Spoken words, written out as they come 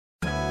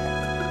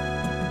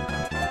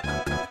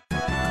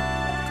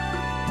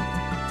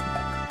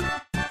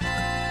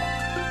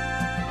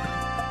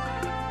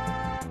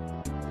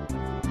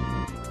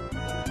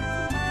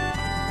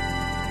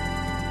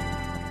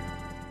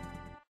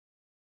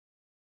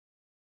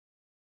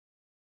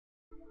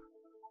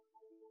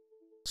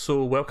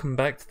So welcome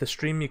back to the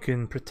stream. You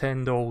can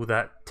pretend all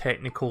that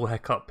technical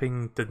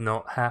hiccuping did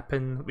not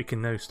happen. We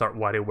can now start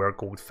WarioWare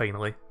Gold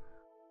finally.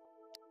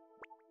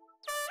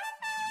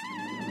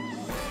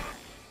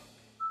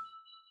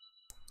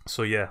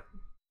 So yeah,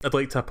 I'd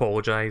like to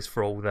apologise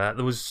for all that.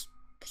 There was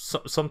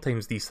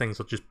sometimes these things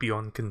are just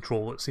beyond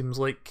control, it seems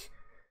like.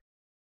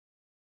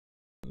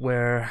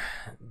 Where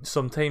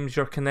sometimes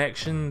your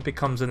connection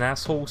becomes an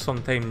asshole,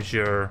 sometimes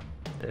your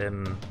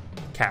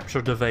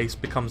capture device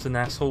becomes an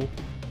asshole.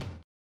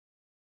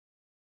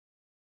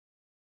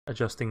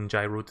 Adjusting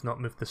gyro to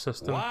not move the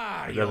system.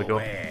 There we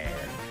go.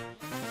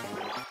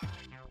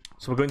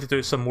 So we're going to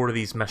do some more of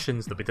these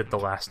missions that we did the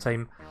last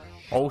time.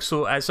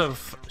 Also, as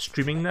of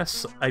streaming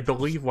this, I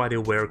believe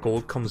WarioWare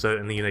Gold comes out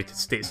in the United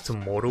States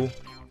tomorrow.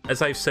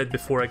 As I've said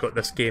before, I got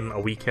this game a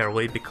week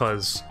early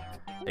because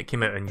it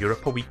came out in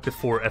Europe a week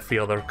before every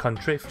other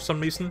country for some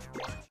reason.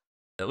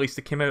 At least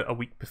it came out a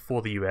week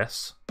before the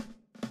US.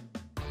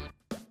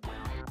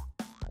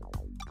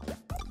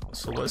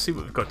 So let's see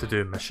what we've got to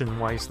do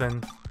mission-wise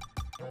then.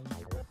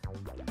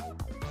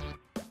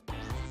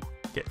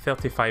 Get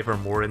 35 or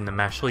more in the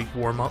Mash League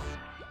warm-up.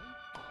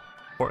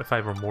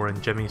 45 or more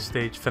in Jimmy's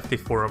stage.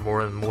 54 or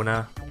more in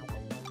Mona.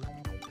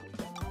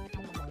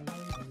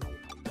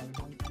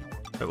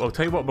 But I'll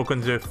tell you what we're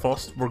going to do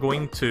first. We're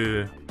going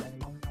to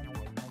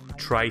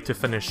try to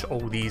finish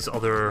all these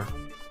other...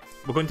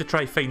 We're going to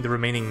try find the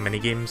remaining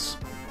minigames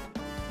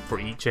for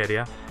each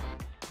area.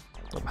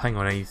 Oh, hang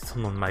on, I need to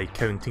turn on my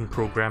counting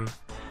program.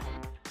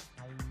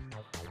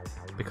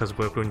 Because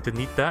we're going to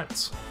need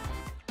that.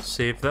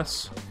 Save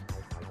this.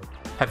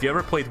 Have you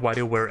ever played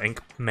WarioWare Inc.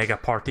 Mega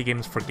Party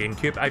games for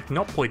GameCube? I've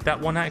not played that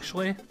one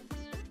actually.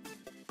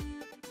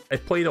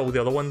 I've played all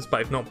the other ones, but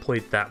I've not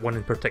played that one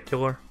in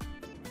particular.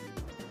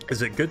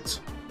 Is it good?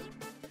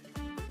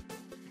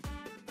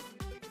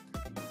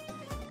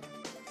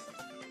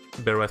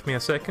 Bear with me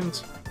a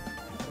second.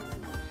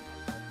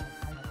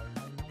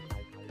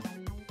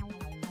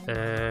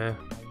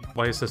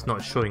 Why is this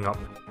not showing up?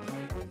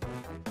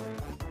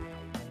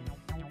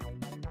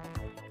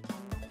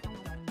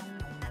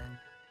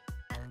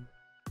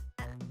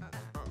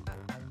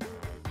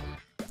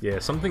 Yeah,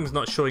 something's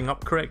not showing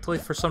up correctly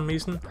for some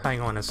reason.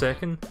 Hang on a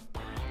second.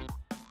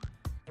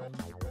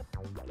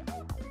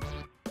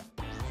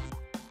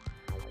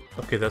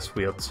 Okay, that's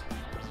weird.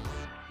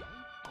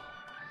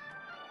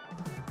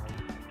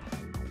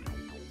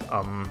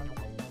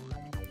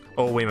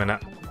 Oh, wait a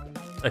minute.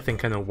 I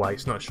think I know why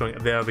it's not showing.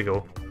 There we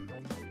go.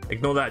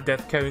 Ignore that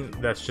death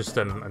count. That's just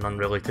an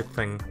unrelated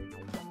thing.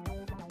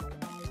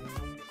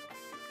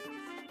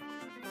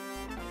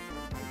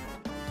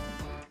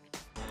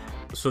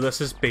 So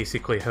this is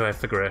basically how I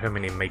figure out how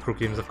many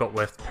microgames I've got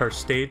left per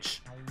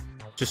stage,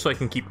 just so I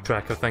can keep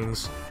track of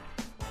things.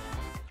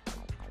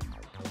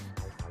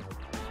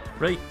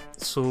 Right,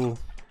 so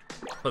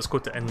let's go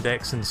to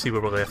index and see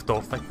where we left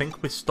off. I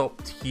think we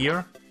stopped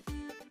here.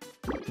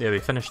 Yeah, we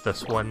finished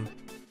this one.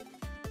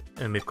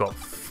 And we've got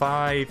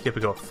 5. Yeah, we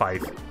got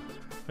 5.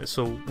 Right,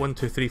 so 1,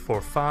 2, 3, 4,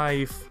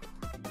 5.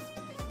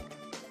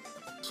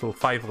 So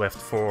 5 left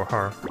for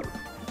her.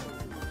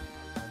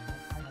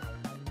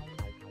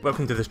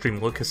 Welcome to the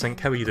stream, Lucas Inc.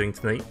 How are you doing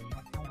tonight?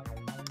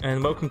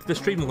 And welcome to the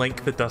stream,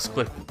 Link the Dusk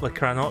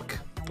Lycanroc.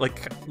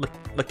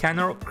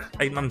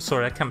 I'm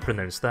sorry, I can't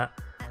pronounce that.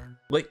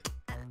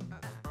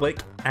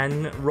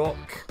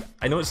 Lycanroc.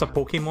 I know it's a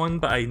Pokemon,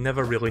 but I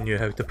never really knew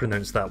how to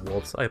pronounce that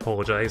word. I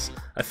apologise.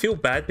 I feel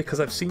bad because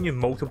I've seen you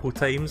multiple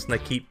times and I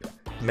keep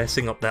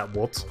messing up that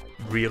word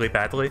really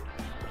badly.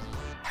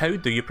 How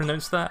do you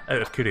pronounce that,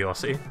 out of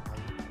curiosity?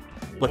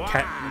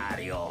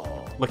 Lycanroc?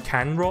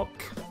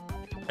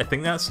 I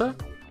think that's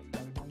it.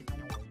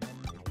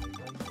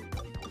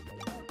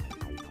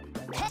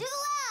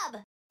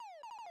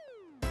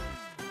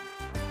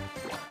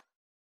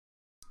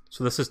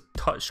 So this is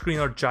touchscreen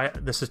or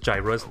this is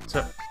gyro, isn't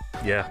it?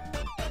 Yeah.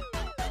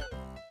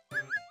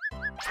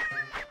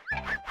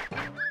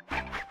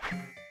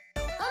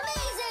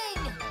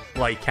 Amazing!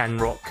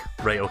 Lycanroc.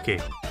 Right, okay.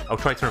 I'll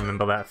try to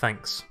remember that,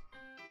 thanks.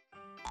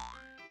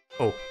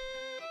 Oh.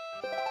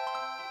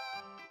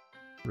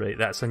 Right,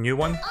 that's a new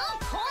one.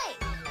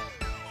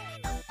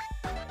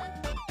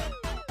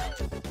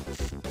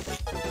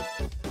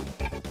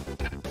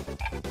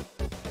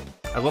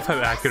 I love how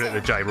accurate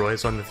the gyro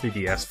is on the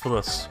 3DS for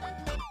this.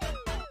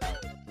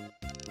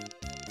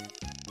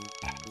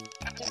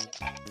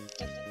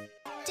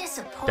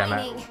 Damn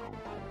it.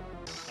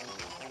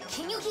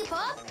 Can you keep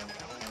up?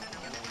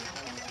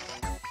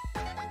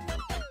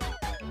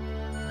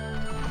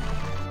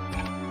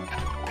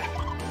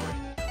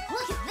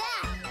 Look at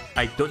that!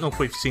 I don't know if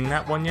we've seen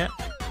that one yet.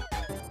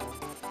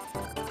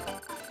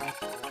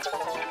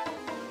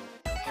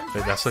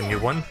 But that's a new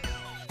one.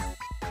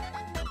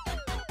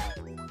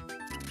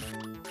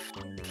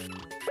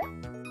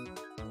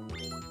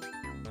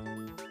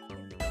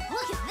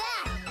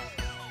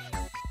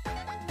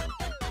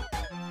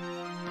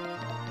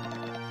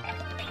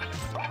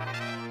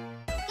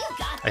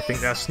 I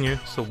think that's new,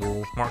 so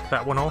we'll mark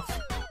that one off.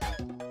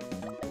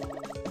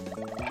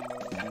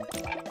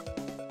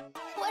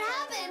 What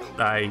happened?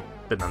 I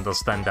didn't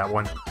understand that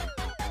one.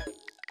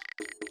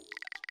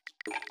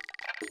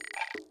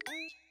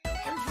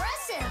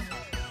 Impressive!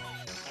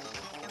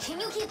 Can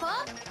you keep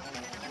up?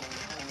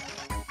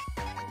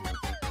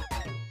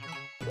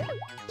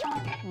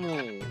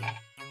 Well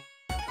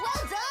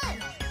done!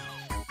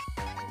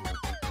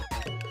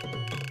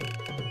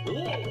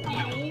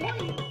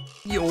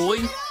 Yoy!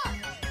 Keep it up!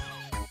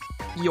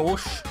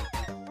 Yosh!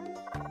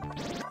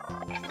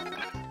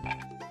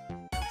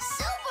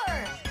 Super!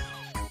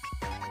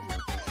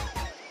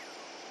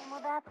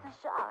 Well, that's a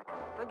shock.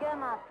 Forget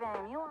my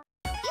fame. You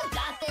You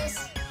got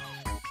this!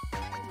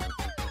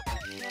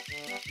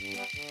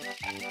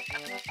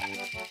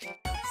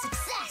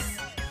 Success!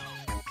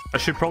 I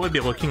should probably be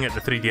looking at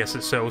the 3DS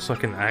itself so I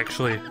can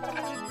actually... On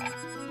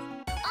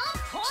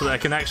point! so that I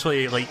can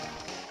actually, like,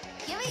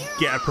 Give it your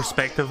get a all!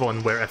 perspective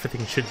on where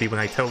everything should be when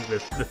I tilt the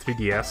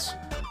 3DS.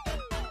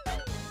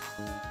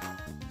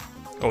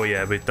 Oh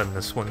yeah, we've done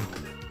this one.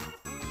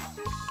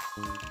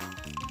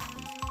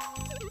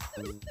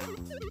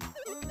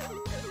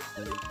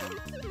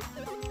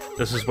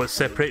 This is what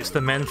separates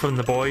the men from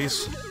the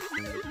boys,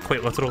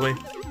 quite literally.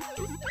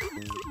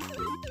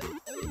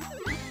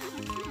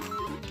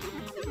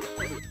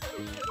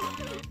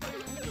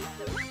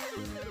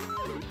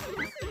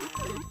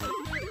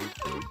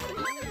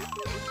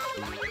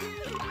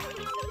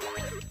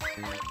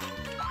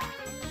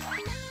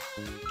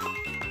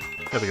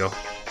 There we go.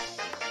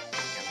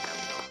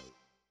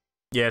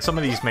 Yeah, some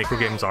of these micro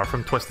games are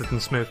from Twisted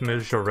and Smooth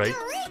Moves, you're right.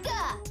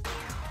 Eureka!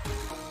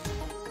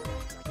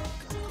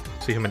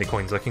 See how many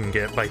coins I can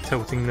get by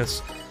tilting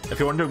this. If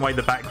you're wondering why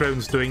the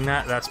background's doing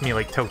that, that's me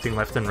like tilting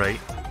left and right.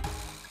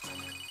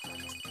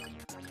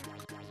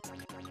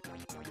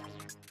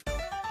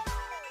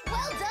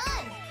 Well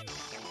done!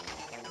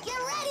 Get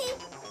ready!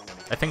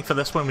 I think for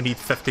this one we need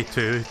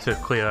 52 to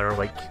clear,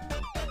 like,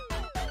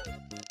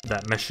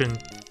 that mission.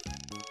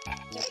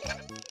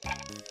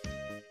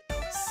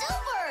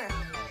 Super!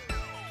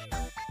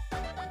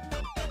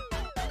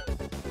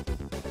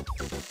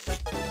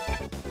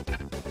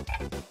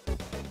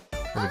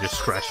 Let me just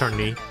scratch our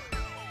knee.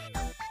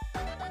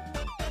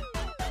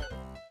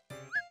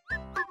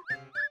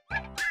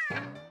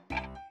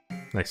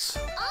 Nice.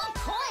 On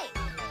point!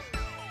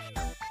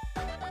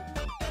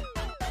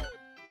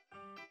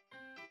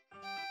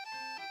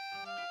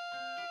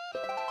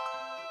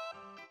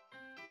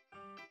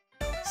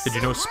 Did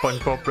you know So great.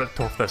 SpongeBob ripped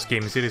off this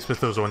game series with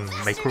his own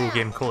micro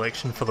game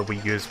collection for the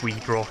Wii U's Wii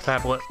Draw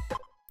tablet?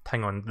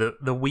 Hang on, the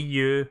Wii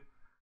U...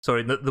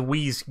 Sorry, the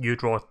Wii's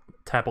U-Draw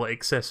tablet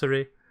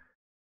accessory.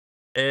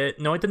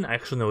 No, I didn't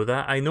actually know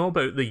that. I know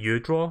about the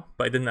U-Draw,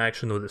 but I didn't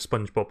actually know that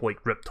SpongeBob,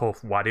 like, ripped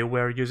off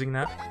WarioWare using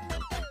that.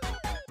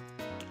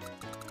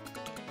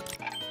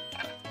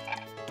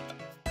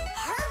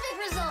 Perfect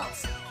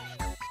results!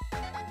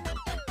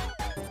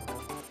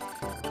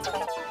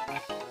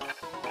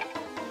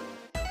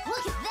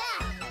 Look at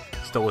that!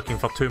 Still looking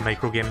for 2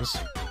 micro games.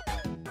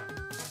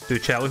 Do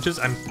challenges?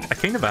 I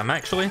kind of am,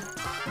 actually. You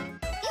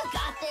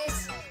got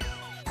this!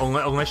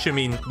 Unless you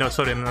mean... No,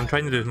 sorry, I'm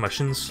trying to do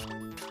missions.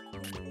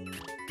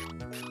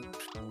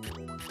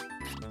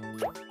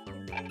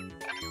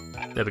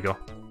 There we go.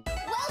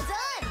 Well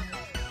done!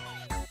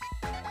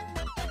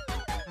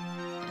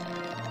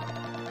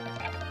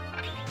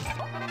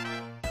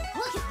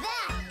 Look at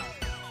that!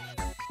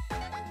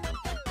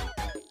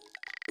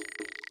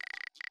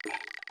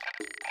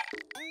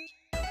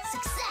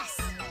 Success!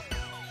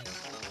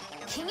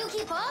 Can you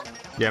keep up?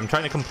 Yeah, I'm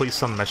trying to complete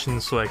some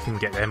missions so I can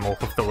get them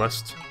off of the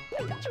list.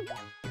 Keep it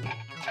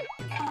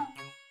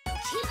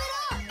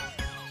up!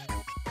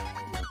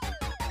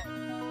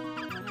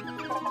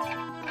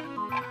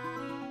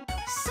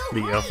 So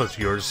The great. earth is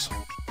yours.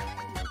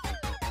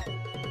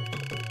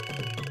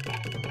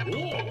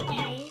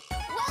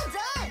 Well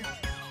done!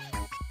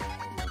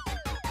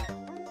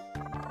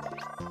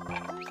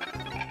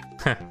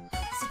 Heh.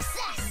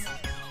 Success!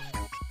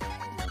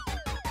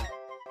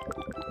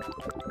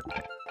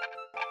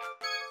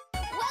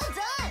 Well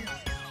done!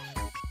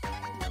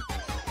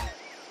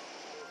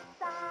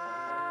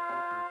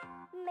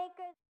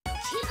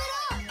 Keep it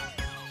up!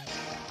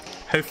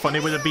 How funny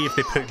would it be if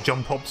they put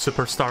Jump Up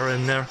Superstar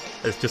in there?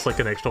 It's just like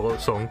an extra little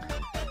song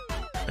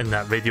in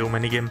that radio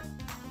minigame.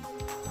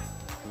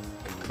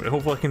 Right,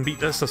 hopefully I can beat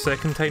this a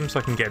second time so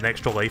I can get an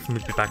extra life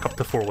and be back up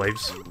to 4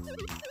 lives.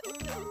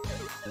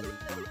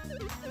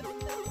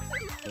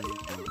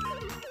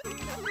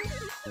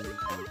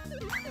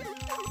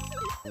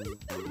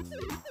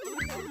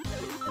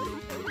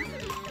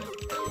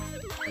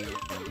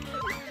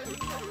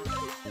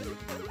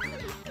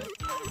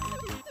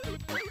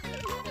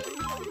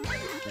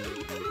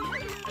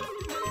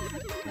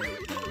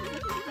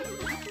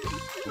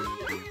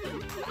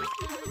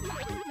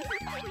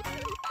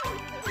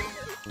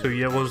 Two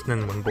yellows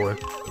and then 1 blue.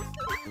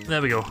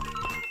 There we go.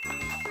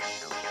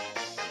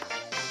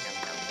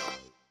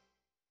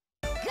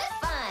 Good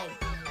find!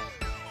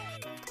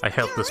 I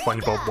heard the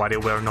SpongeBob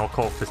WarioWare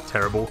knockoff is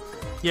terrible.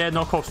 Yeah,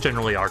 knockoffs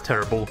generally are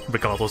terrible,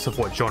 regardless of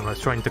what genre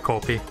it's trying to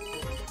copy.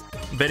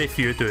 Very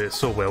few do it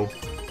so well.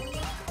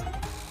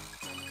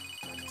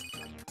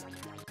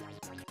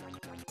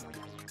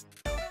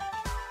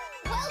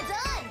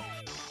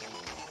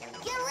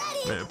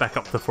 Back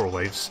up to 4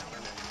 lives.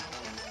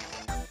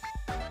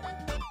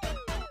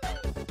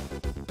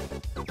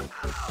 Keep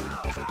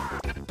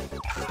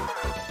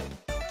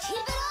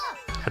it up.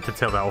 Had to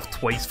tell that off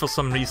twice for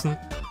some reason.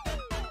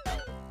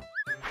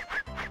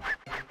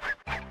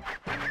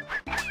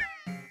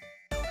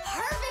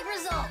 Perfect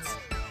results.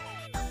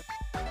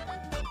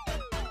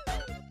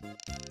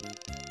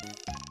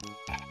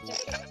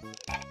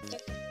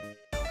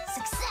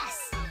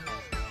 Success.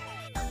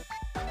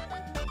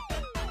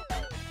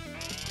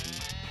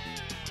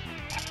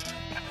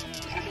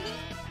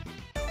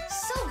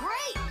 So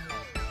great.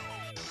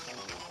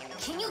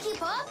 Can you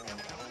keep up?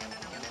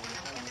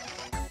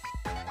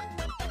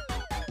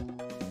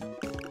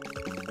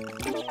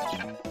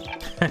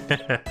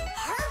 Perfect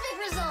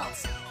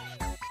results.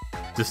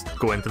 Just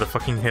go into the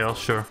fucking hair,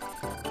 sure.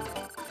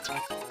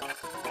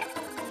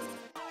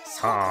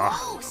 So Ah.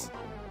 close.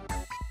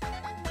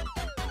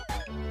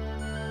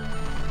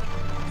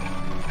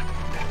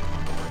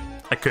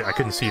 I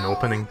couldn't see an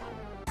opening.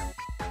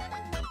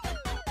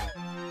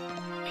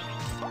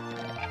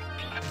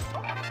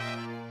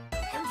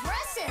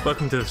 Impressive.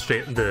 Welcome to the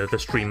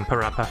stream,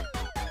 Parappa.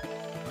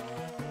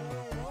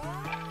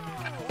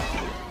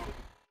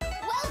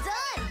 Well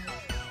done.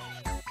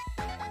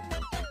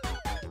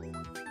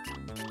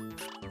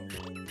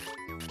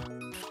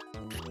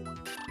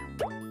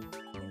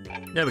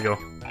 There we go.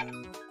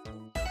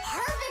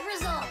 Perfect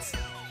results.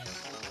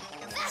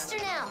 Faster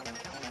now.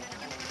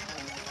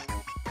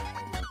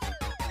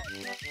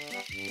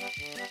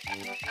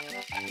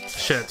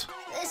 Shit.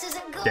 This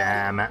isn't good.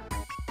 Damn it.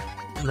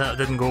 That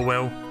didn't go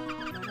well.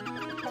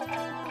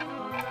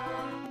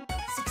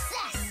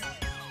 Success.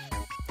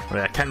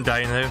 Right, I can't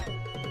die now.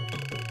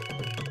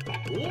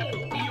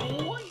 Amazing.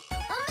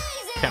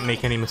 Can't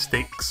make any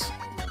mistakes.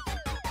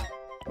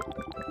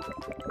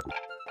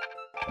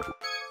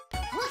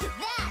 Look at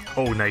that.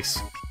 Oh, nice.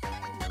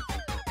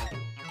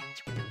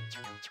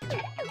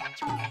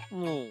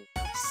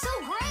 So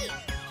great.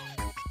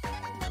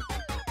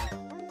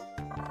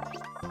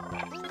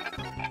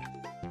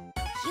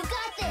 You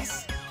got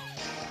this.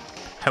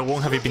 How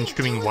long have you been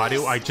streaming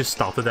Wario? I just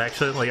started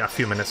actually, like a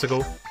few minutes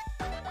ago.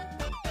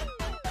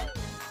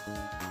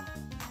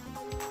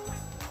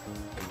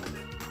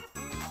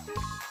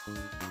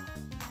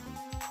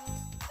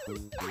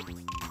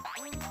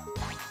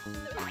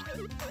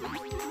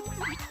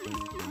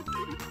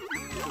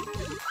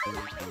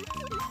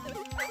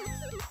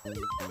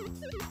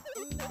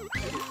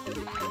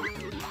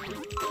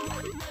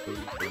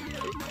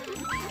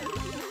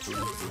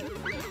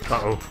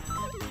 Uh-oh.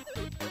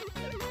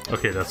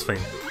 Okay, that's fine.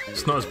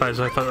 It's not as bad as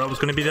I thought that was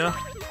going to be there.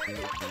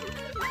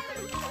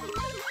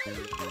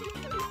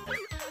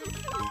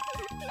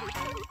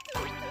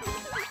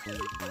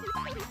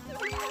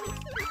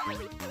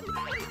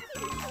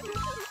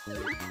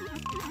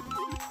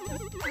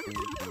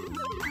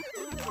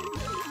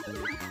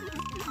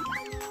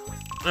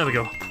 There we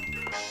go.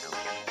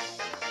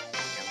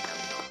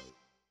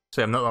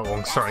 See, I'm not that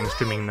long starting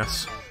streaming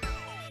this.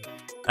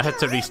 I had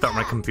to restart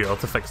my computer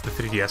to fix the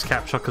 3DS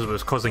capture because it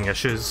was causing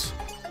issues.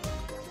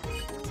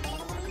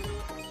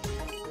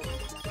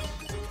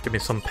 Give me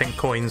some pink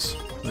coins.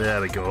 There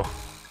we go.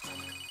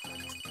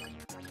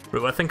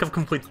 Right, well, I think I've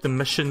completed the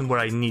mission where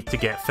I need to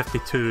get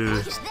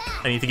 52...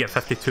 I need to get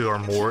 52 or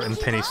more in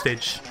Penny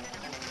Stage.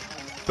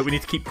 But we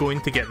need to keep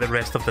going to get the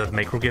rest of the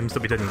micro games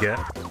that we didn't get.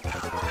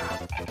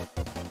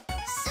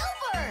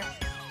 Super.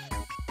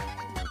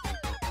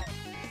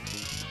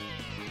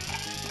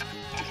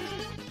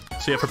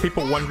 So yeah, for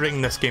people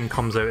wondering, this game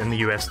comes out in the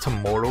US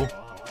tomorrow.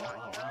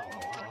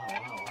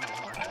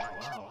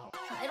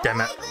 I don't Damn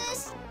it. like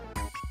this.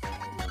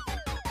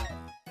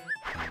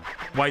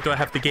 Why do I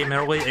have the game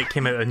early? It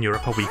came out in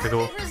Europe a week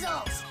ago. Perfect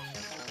results.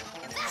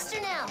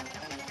 Faster now.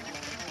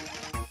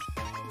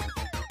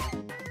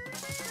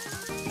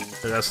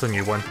 That's the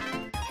new one.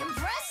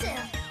 Impressive.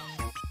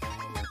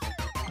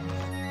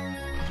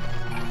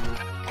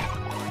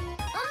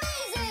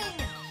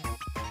 Amazing.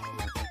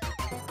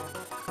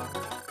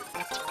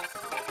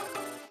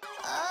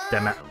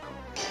 Damn it.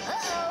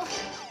 Uh-oh.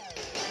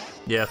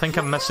 Yeah, I think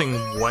I'm missing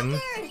one.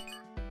 Weird.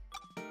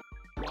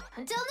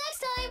 Until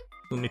next time.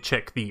 Let me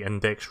check the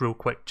index real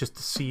quick just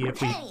to see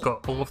if we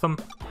got all of them.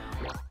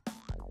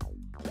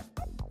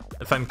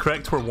 If I'm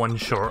correct, we're one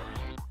short.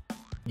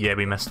 Yeah,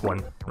 we missed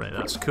one. Right,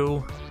 that's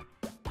cool.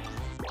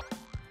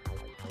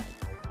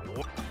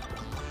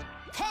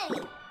 Hey.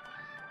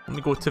 Let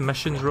me go to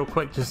missions real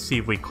quick just to see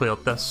if we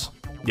cleared this.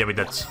 Yeah, we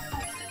did.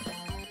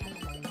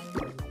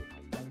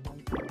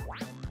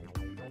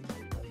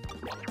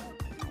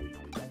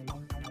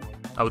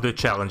 I'll do a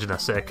challenge in a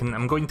second.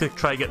 I'm going to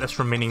try get this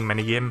remaining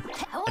minigame,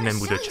 and then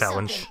we'll do a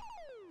challenge.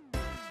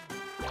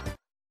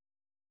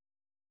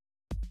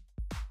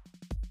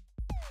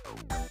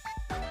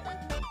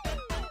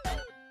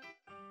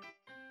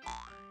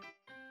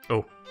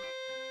 Oh.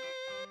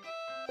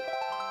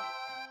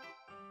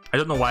 I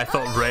don't know why I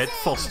thought red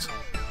first.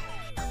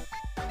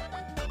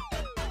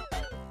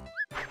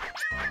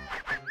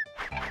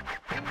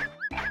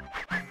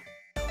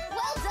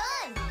 Well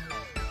done.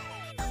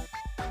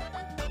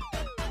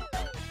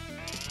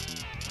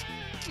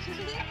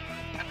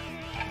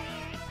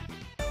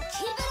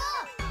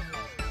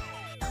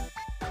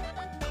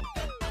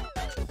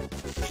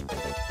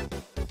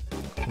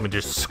 Let me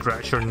just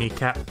scratch your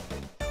kneecap.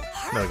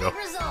 There we go.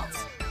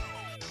 Results.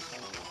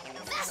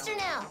 Faster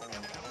now.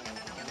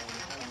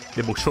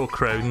 They will show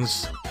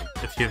crowns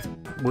if you've...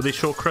 Will they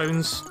show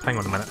crowns? Hang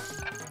on a minute.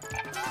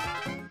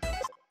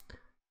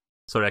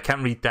 Sorry, I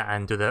can't read that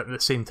and do that at the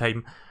same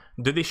time.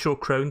 Do they show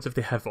crowns if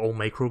they have all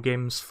micro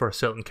games for a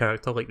certain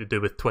character like they do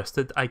with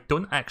Twisted? I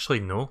don't actually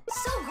know.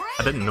 So great.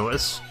 I didn't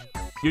notice.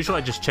 Usually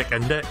I just check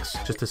index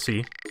just to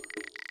see.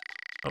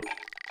 Oh.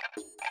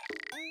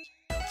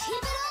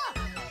 Keep it up.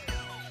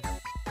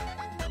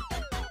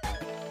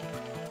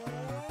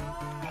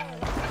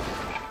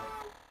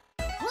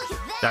 Look at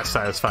that. That's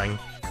satisfying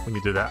when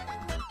you do that.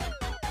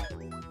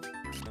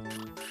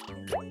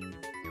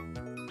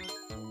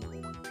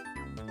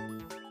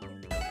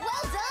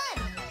 Well done.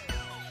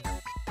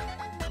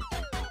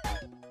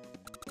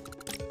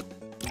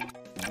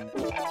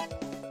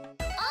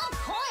 On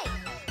point.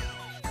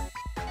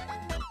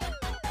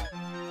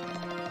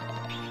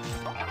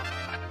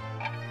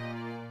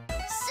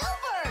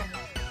 Super.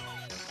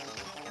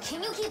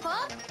 Can you keep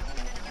up?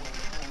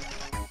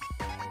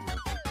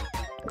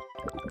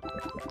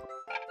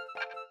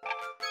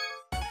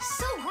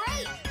 So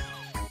great.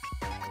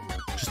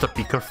 Just a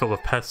beaker full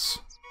of piss.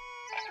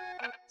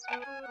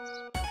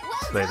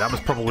 Well Right, that was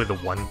probably the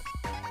one.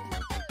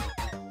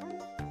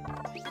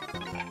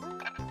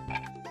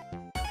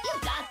 You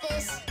got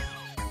this.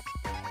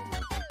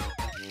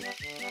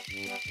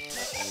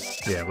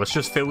 Yeah, let's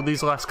just fill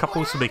these last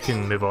couple so we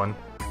can move on.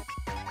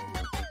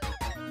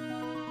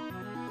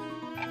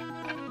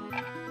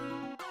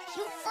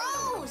 You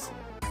froze.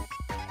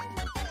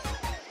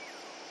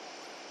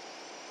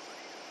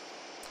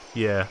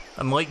 Yeah,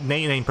 I'm like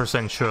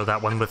 99% sure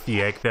that one with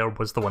the egg there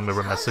was the one we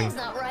were missing. Something's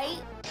not right.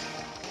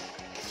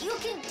 You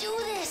can do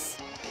this.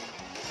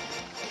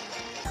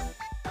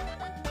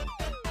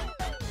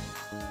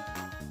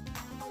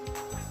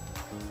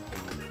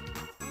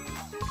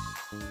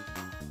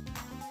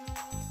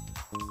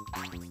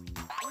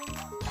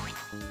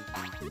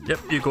 Yep,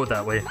 you go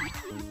that way.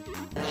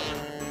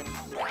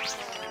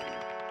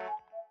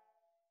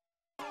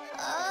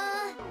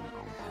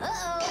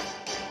 Uh-oh.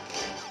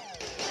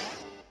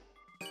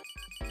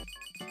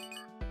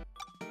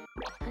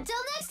 Until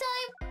next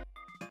time.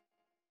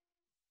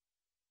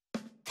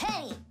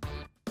 Penny.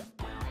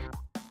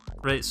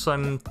 Right, so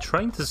I'm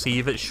trying to see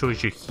if it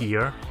shows you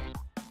here.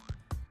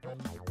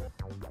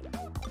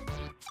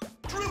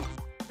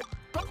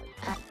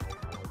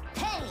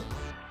 Penny.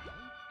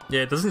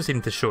 Yeah, it doesn't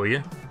seem to show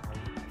you.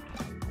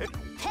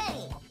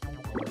 Penny.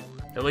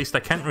 At least I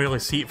can't really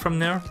see it from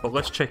there, but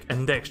let's check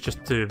index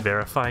just to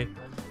verify.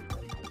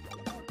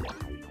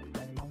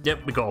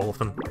 Yep, we got all of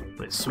them.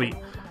 Right, sweet.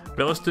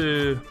 But let's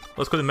go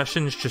to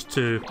missions just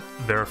to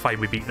verify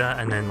we beat that,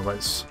 and then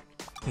let's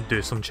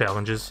do some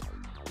challenges.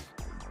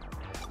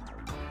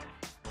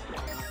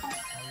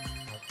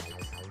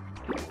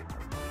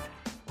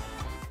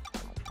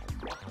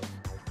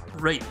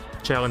 Right,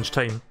 challenge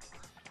time.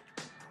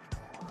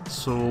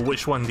 So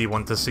which one do you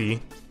want to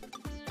see?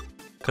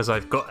 Because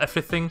I've got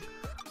everything.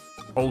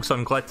 Also,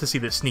 I'm glad to see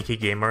that Sneaky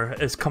Gamer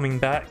is coming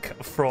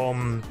back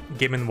from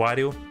Game &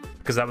 Wario,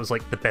 because that was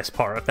like the best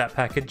part of that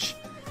package.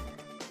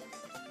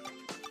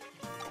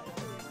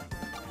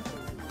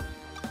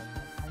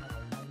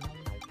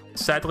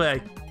 Sadly, I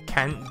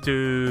can't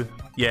do...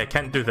 Yeah, I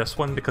can't do this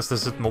one because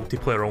this is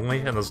multiplayer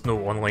only and there's no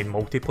online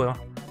multiplayer.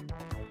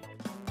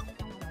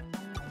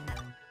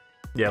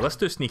 Yeah, let's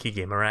do Sneaky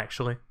Gamer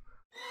actually.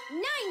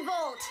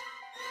 9-volt.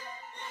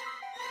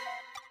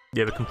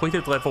 Yeah, we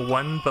completed level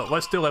 1, but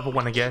let's do level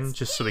 1 again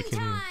just so we can...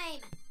 Time.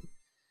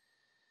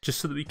 Just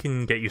so that we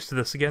can get used to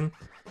this again.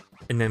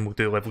 And then we'll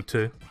do level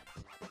 2.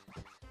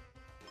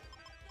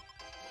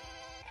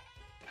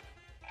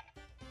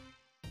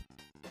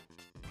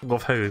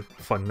 Love how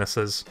fun this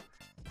is.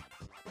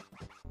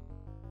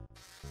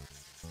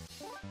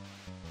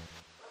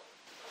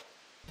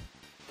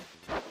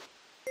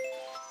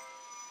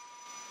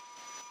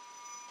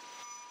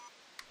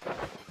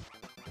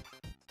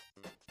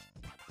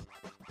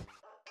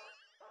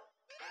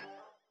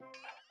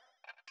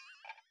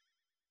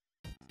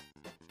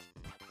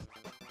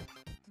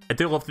 I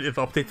do love that they've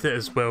updated it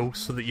as well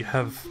so that you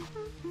have...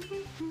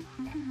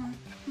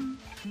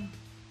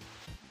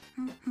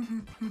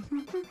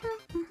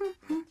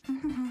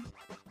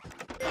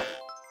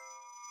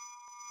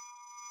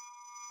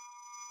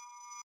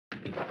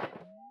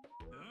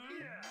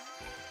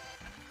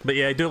 But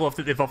yeah, I do love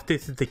that they've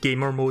updated the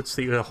gamer mode so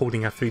that you're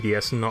holding a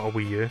 3DS and not a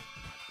Wii U.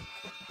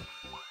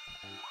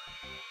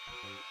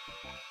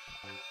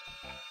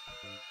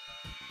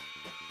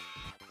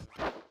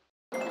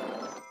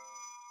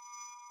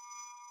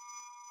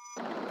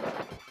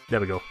 There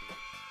we go.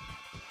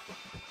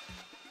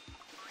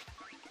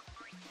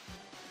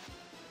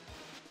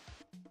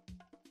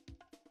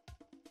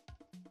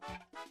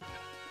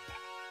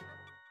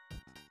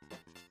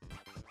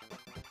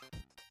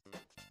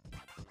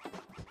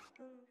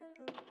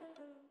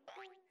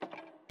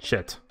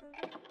 Shit.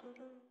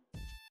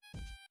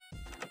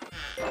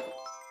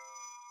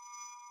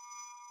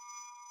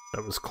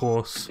 That was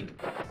close.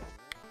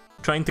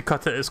 Trying to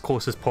cut it as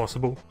close as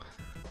possible.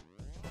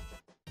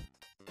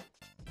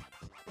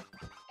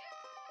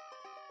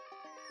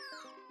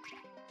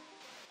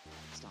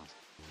 Start.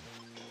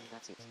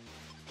 That's it.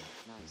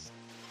 Nice.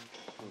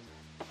 Good.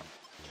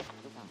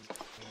 Look out.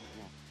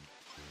 Yeah.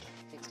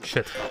 Fixed it.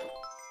 Shit.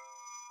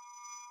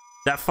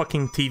 That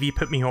fucking TV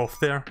put me off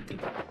there.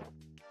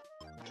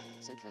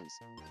 So close.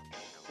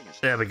 Finish.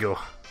 There we go.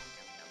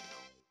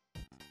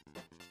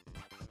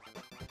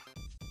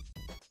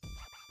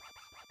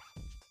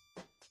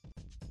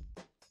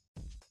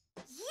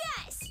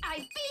 Yes! I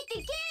beat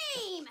the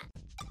game!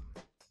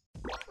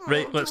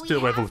 Right, Oh, let's we do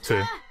level have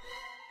 2.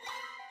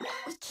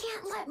 We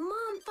can't let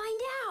Mom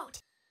find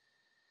out.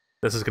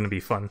 This is going to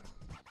be fun.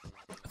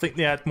 I think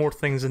they add more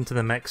things into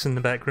the mix in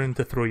the background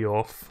to throw you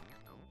off.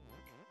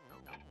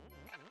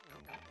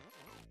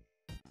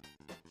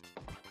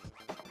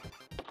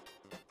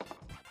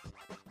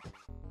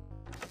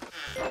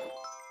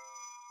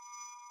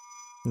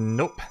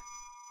 Nope.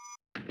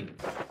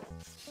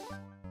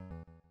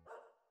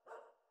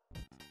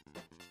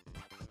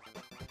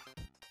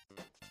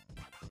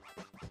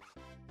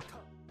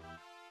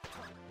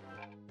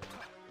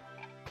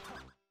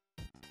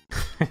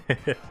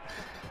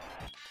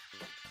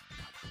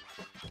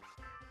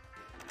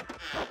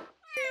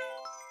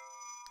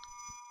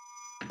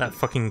 That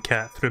fucking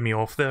cat threw me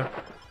off there.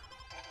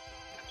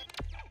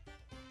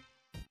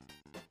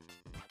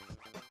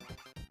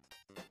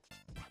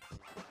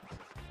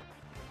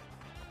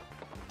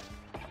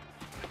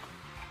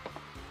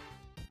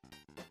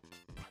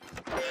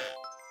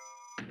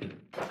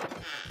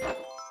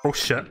 Oh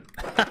shit.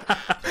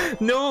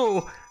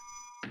 No!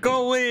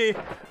 Go away!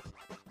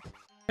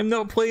 I'm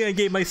not playing a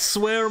game, I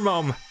swear,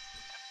 Mum!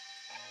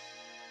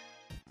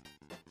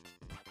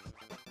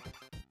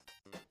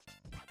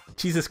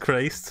 Jesus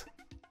Christ.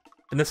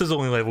 And this is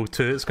only level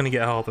 2, it's gonna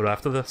get harder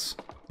after this.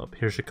 Oh,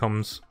 here she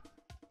comes.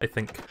 I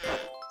think.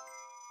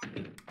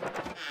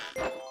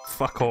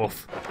 Fuck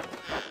off.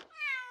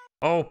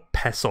 Oh,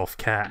 piss off,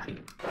 cat.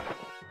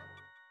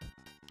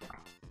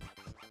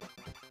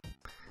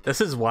 This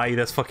is why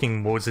this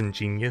fucking mod's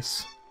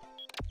ingenious.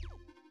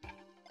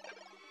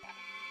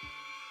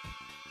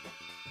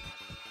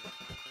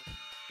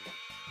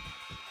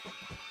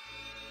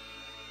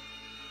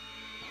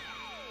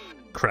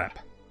 Crap.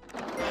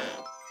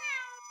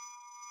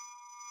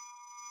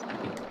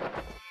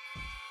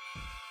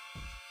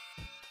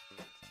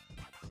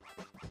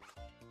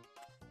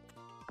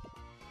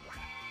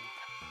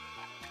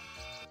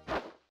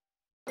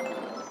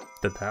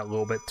 Did that a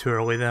little bit too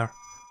early there.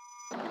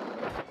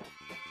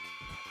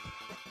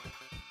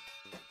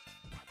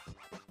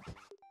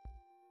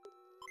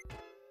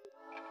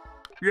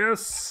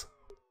 Yes!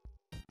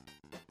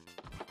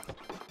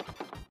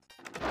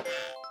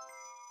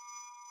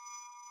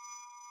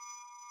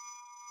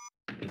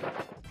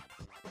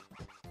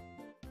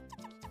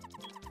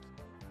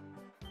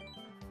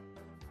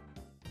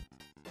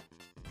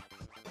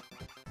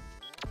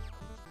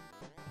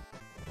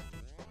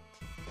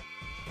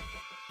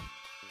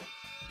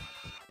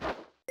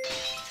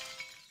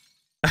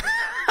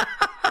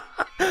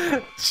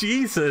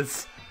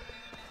 Jesus!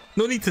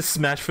 No need to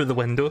smash through the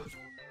window.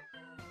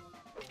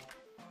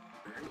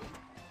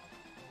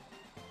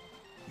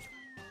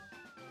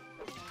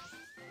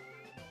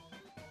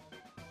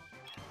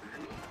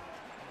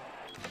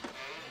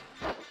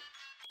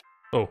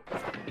 Oh.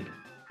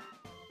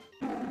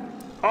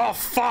 Oh,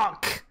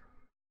 fuck!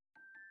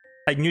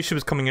 I knew she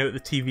was coming out of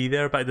the TV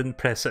there, but I didn't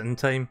press it in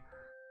time.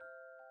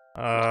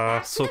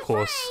 So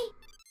close.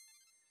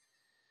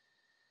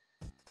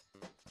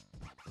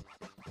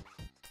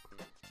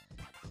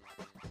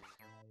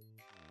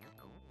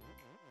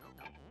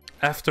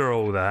 After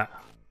all that.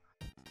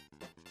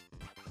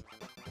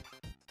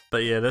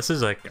 But yeah, this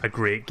is a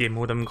great game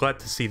mode. I'm glad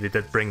to see they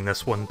did bring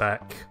this one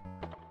back.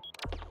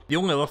 The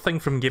only other thing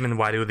from Game &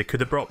 Wario they could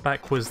have brought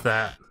back was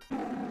that...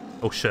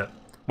 Oh shit.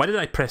 Why did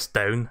I press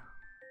down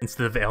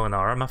instead of L and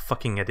R? I'm a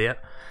fucking idiot.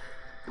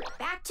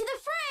 Back to the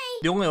fray!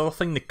 The only other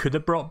thing they could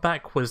have brought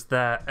back was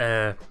that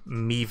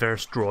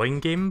Miiverse drawing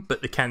game,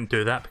 but they can't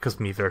do that because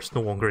Miiverse no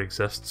longer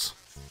exists.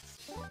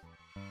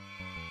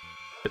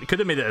 But they could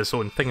have made it its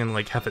own thing and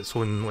like have its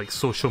own like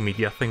social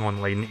media thing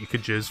online that you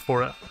could use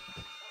for it.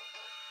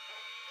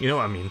 You know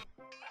what I mean?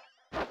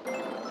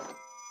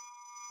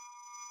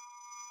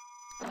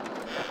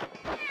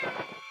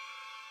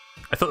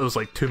 I thought there was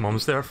like two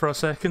mums there for a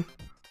second.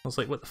 I was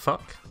like, what the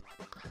fuck?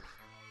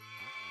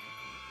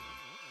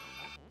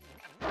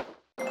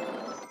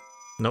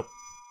 Nope.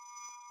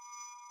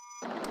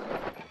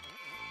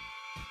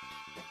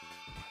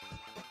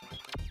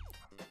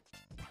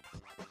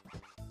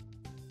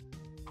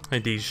 Hi,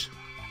 Deej.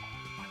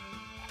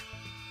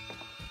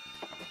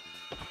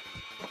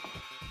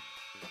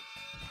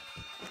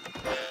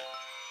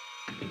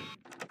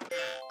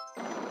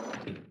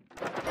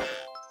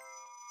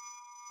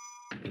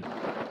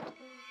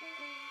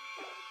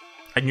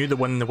 I knew the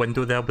one in the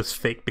window there was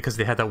fake because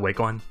they had a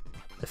wig on,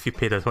 if you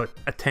paid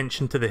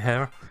attention to the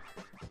hair.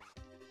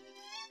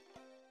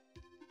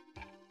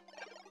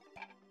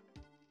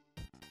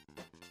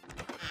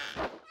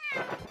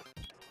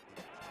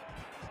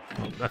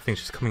 I think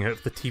she's coming out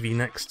of the TV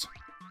next.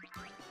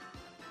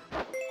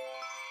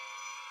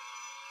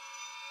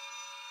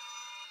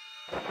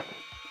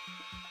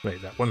 Right,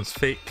 that one's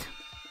fake.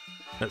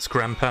 That's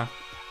Grandpa.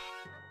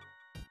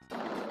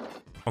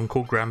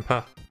 Uncle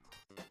Grandpa.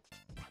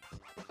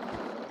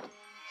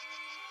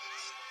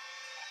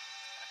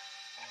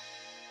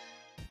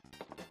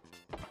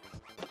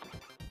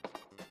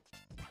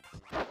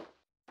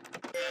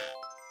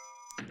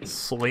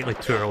 Slightly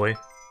too early.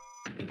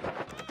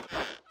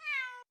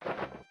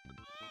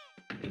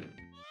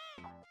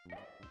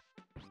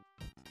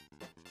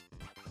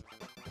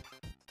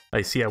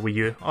 I see a Wii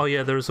U. Oh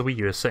yeah, there's a Wii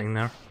U sitting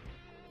there.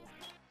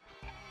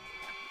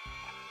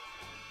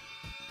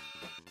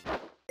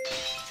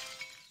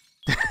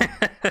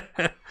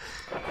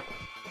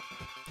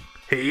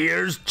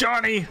 Here's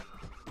Johnny!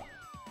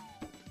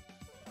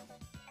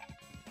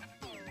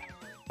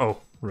 Oh,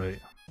 right.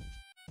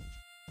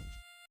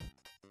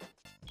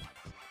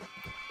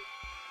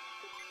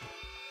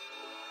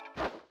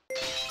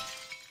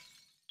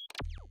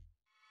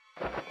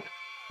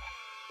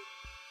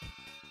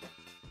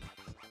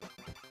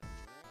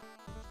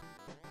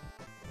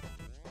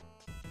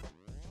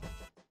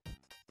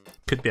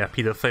 Could be a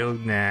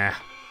pedophile. Nah.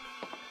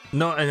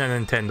 Not in a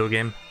Nintendo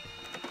game.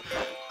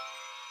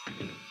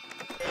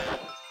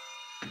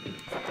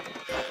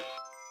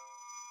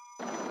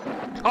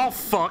 Oh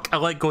fuck, I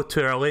let go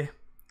too early.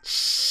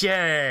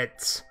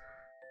 Shit.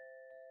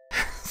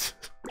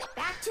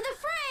 Back to the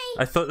fray.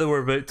 I thought they were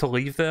about to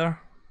leave there.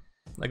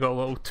 I got a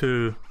little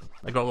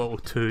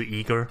too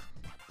eager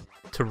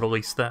to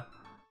release that.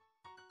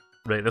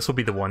 Right, this will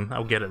be the one.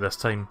 I'll get it this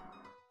time.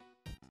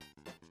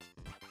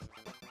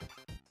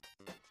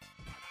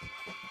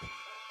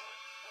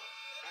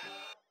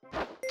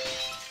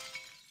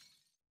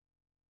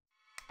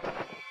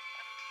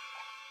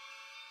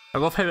 I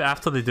love how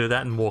after they do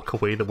that and walk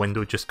away, the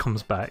window just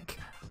comes back.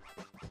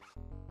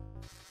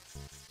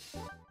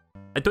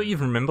 I don't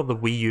even remember the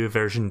Wii U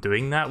version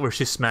doing that, where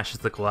she smashes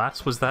the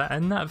glass. Was that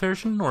in that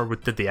version, or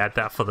did they add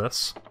that for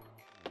this?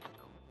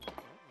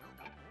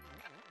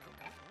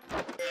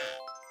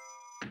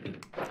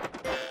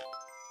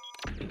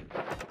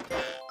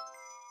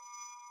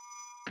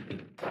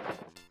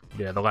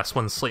 Yeah, the last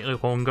one's slightly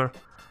longer.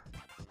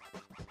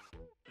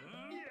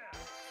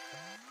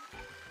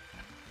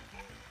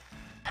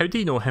 How do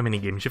you know how many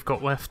games you've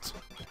got left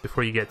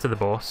before you get to the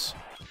boss?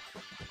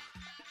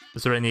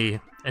 Is there any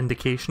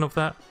indication of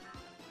that?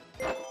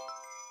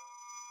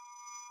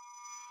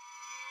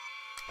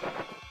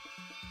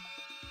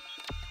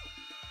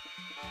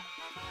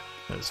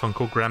 That's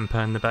Uncle Grandpa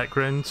in the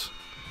background.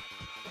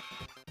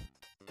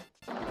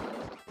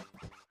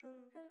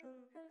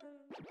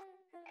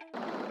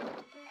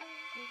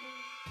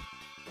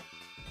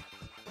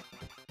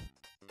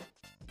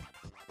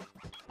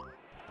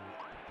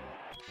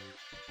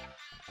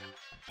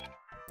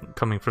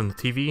 Coming from the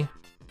TV.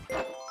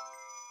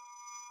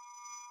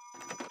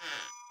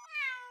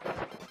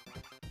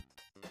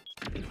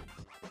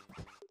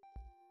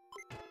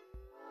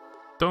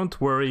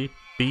 Don't worry,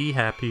 be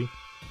happy.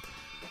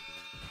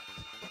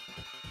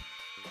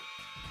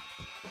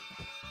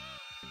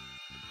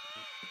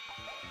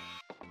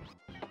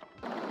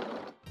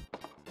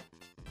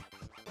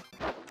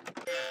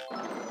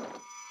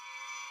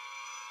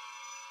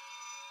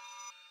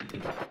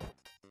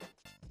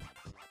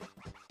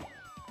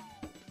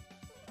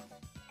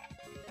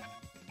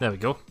 There we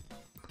go.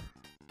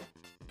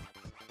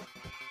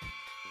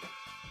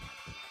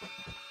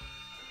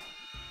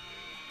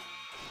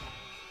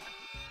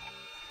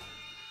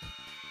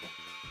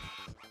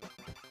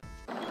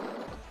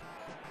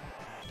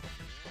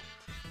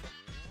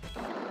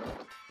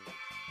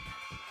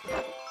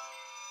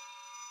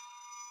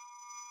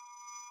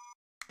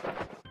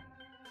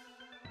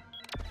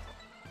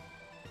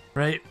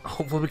 Right,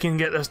 hopefully we can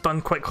get this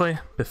done quickly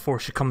before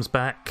she comes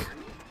back.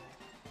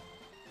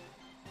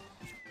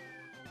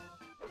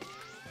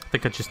 I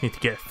think I just need to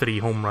get 3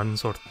 home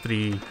runs or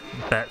 3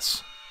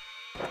 bits.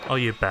 Oh,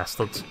 you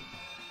bastards.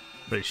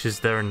 Right, she's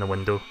there in the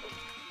window.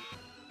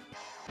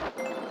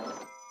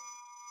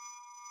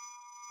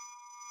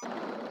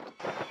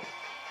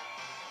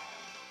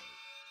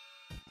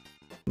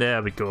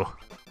 There we go.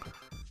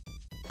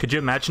 Could you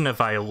imagine if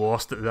I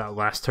lost at that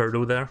last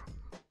hurdle there?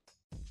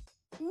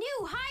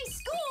 New high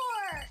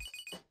score!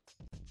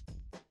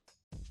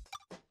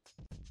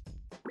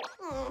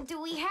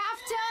 Do we have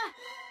to?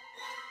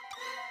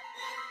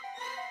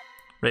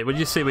 Right, would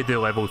you say we do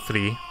level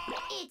 3?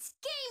 It's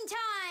game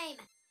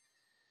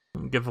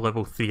time! Give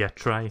level 3 a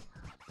try.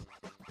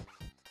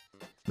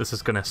 This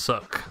is gonna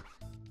suck.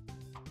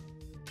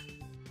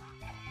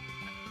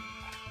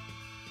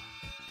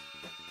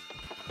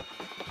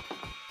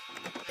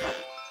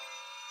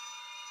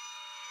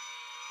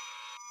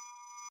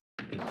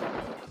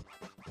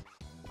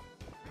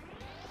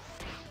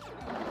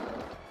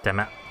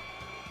 Damn it.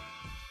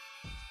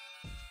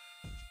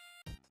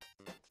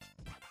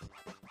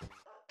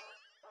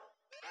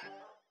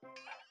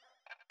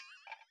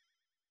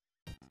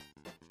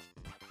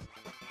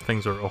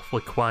 Things are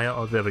awfully quiet.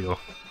 Oh, there we go.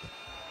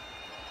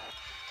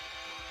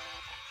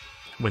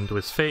 Window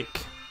is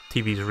fake.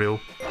 TV's real.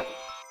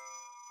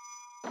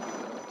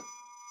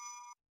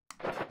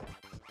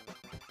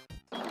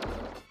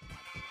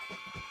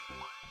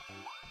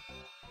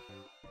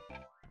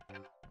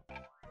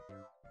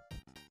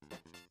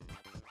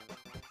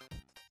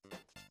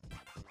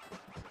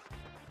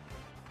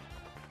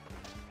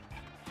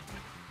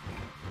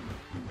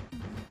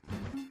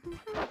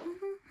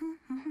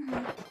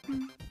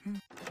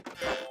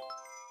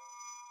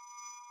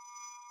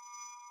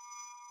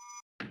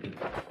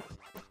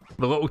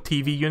 The little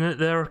TV unit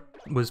there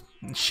was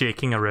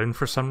shaking around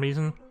for some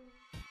reason.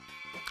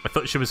 I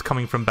thought she was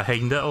coming from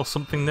behind it or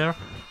something there.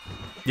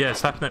 Yeah,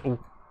 it's happening. Oh.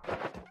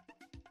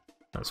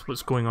 That's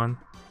what's going on.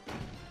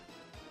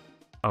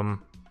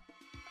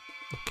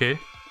 Okay.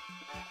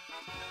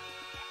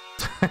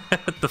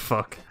 What the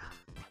fuck?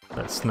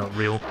 That's not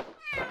real.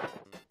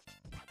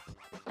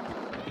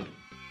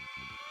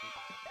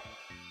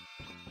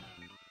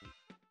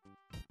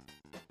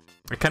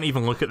 I can't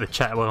even look at the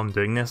chat while I'm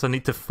doing this. I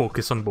need to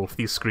focus on both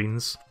these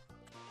screens.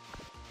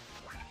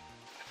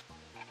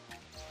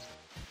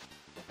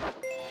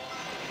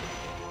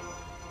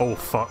 Oh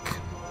fuck.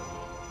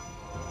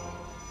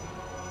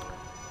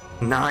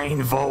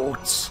 9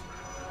 volts!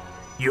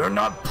 You're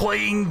not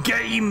playing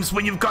games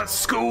when you've got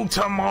school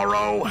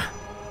tomorrow!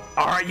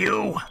 Are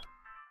you?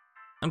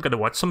 I'm gonna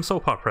watch some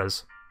soap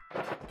operas.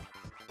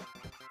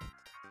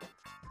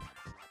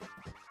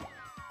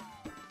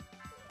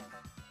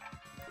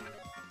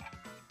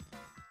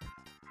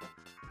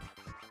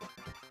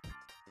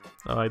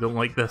 Oh, I don't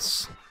like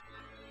this.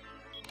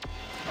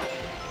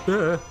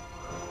 I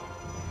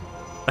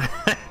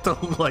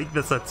don't like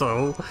this at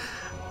all.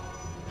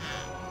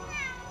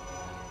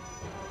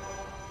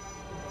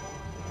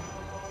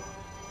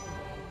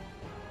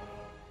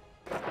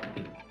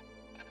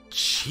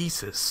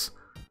 Jesus.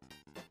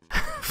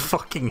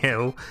 Fucking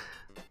hell.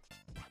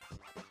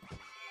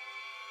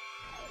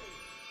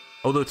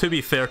 Although, to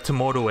be fair,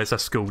 tomorrow is a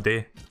school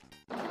day.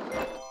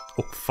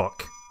 Oh,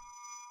 fuck.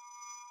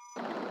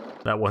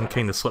 That one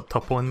kind of slipped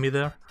up on me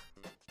there.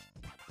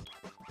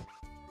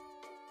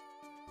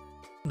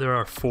 There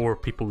are 4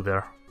 people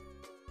there.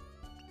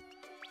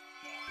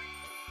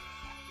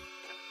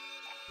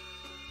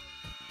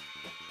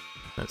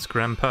 That's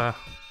Grandpa.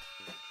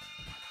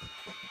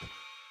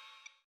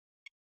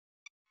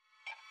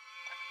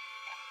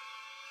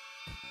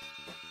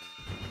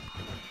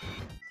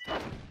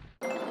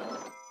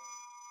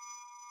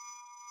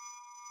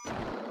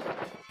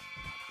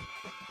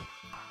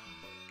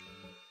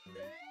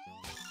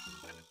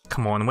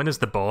 Come on, when is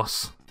the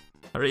boss?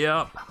 Hurry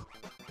up!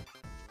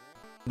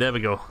 There we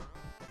go.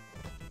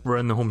 We're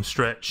in the home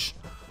stretch.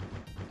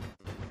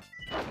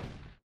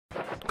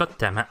 God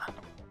damn it.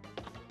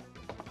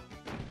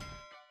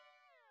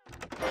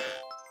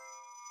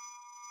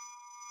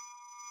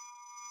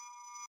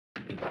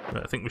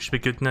 Right, I think we should be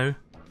good now.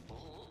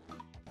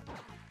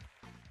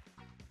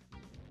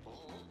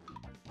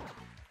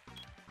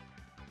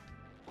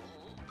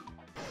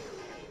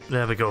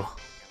 There we go.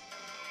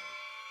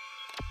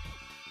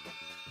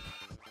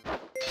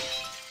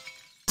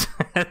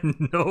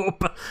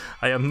 Nope,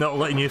 I am not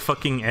letting you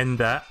fucking end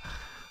that.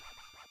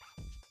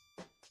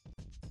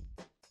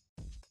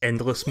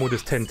 Endless mode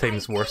is 10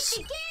 times worse.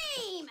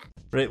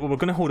 Right, well, we're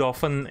going to hold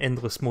off on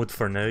endless mode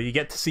for now. You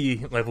get to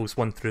see levels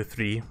 1 through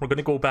 3. We're going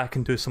to go back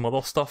and do some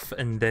other stuff,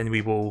 and then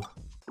we will...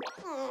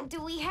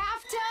 Do we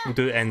have to? We'll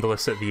do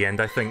endless at the end,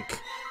 I think.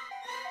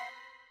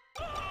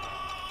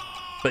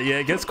 But yeah,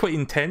 it gets quite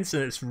intense,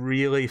 and it's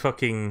really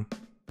fucking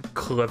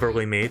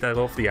cleverly made. I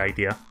love the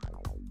idea.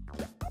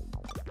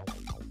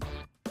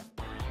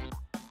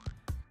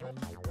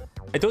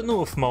 I don't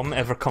know if Mum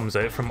ever comes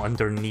out from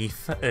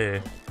underneath,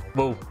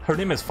 well, her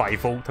name is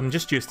 5V. I'm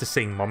just used to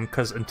saying Mum,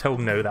 because until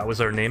now that was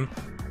her name.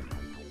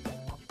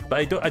 But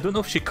I don't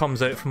know if she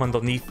comes out from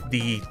underneath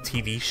the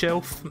TV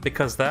shelf,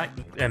 because that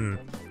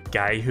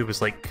guy who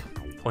was like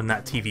on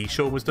that TV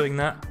show was doing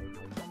that.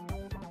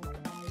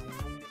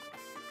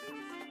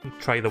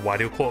 Try the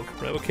Wario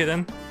clock. Right, okay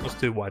then. Let's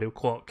do Wario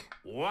clock.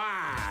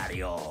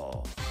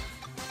 Wario!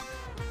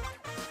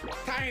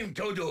 Time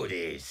to do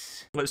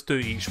this! Let's do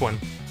each one.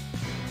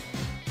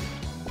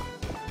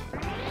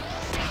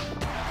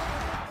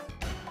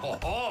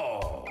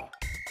 Oh!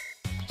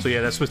 So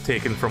yeah, this was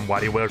taken from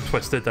WarioWare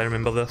Twisted, I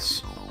remember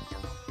this.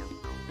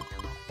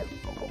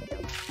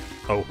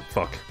 Oh,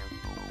 fuck.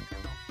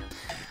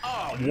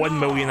 Oh, 1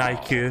 million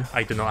IQ,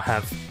 I do not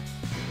have.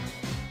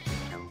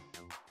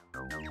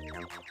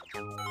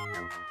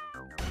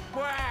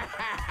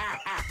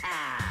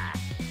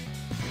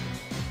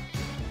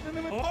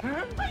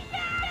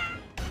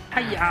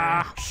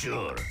 Hiya!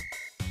 Sure.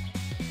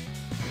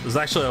 There's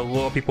actually a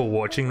lot of people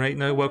watching right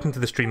now. Welcome to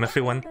the stream,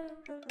 everyone.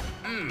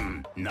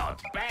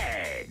 Not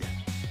bad.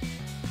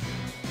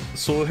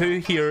 So who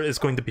here is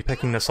going to be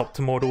picking this up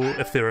tomorrow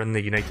if they're in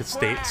the United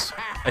States?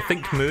 I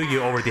think Moo,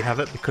 you already have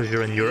it because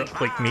you're in Europe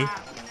like me.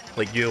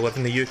 Like you live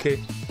in the UK.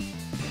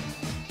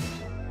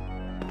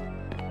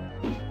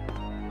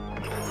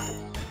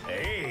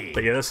 Hey.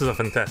 But yeah, this is a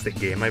fantastic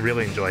game. I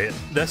really enjoy it.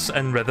 This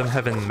and Rhythm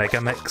Heaven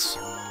Mega Mix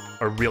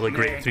are really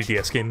great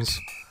 3DS games.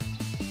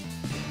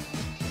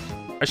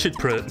 I should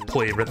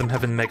play Rhythm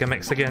Heaven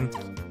Megamix again.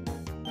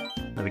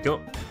 There we go.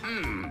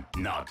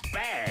 Not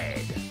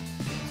bad.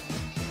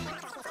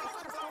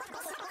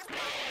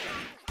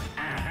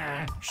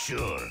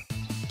 Sure.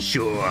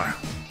 Sure.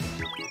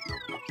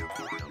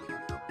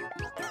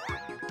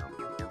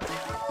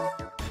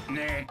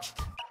 Next.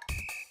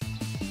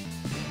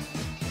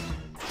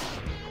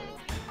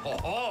 Ho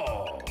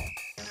ho!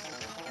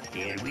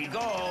 Here we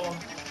go.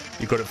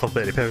 You got it for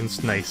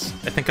 £30. Nice.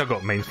 I think I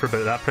got mine for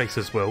about that price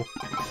as well.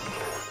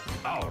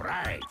 All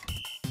right.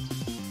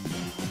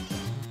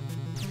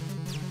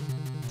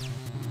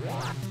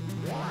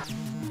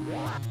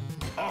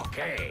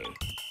 Okay.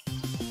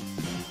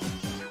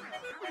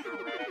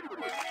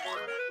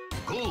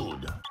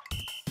 Good.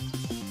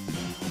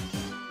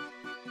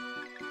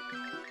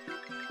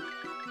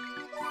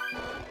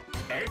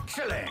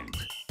 Excellent.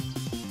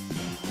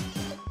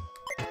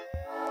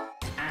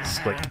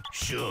 Slick.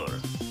 Sure.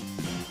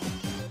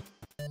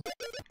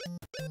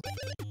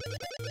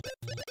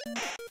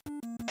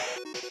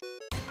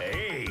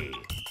 Hey.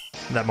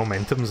 That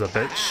momentum's a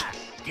bitch.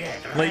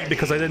 Get Like,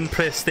 because I ready. didn't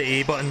press the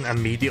A button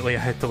immediately, I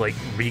had to like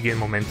regain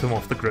momentum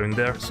off the ground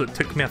there, so it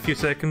took me a few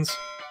seconds.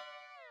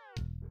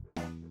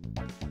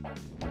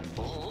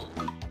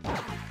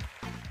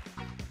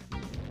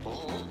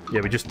 Yeah,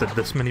 we just did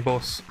this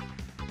mini-boss.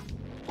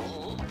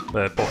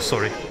 Boss,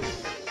 sorry.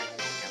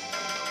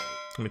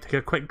 Let me take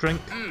a quick drink.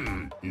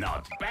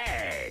 Not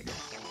bad.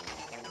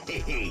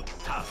 Hehe,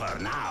 tougher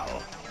now.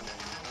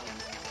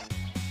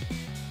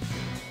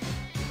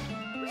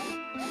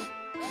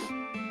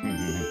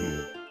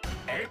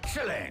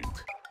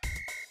 Excellent.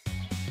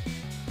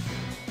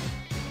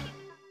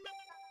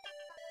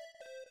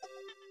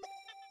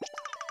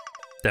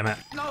 Damn it.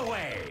 No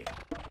way.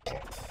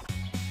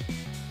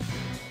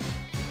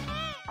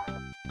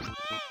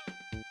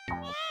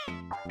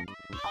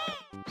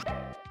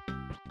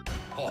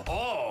 Ho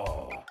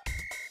ho.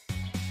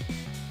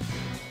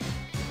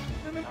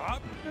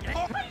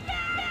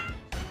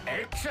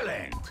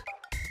 Excellent.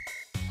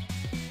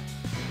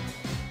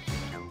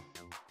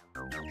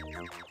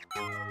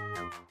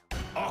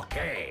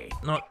 Okay.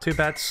 Not too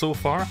bad so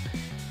far.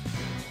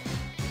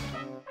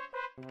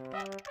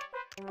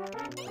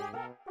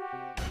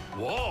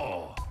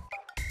 Whoa.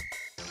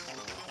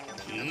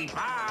 Keep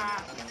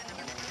up.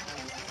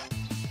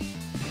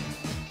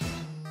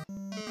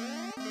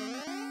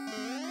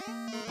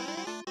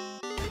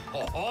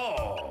 Ho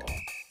ho.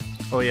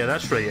 Oh yeah,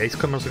 that's right, Ice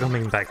Climbers are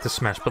coming back to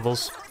Smash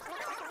Brothers.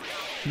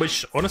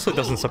 Which honestly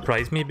doesn't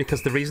surprise me,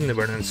 because the reason they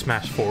weren't in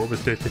Smash 4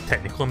 was due to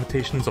technical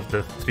limitations of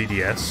the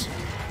 3DS.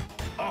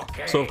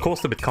 Okay. So of course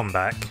they would come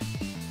back.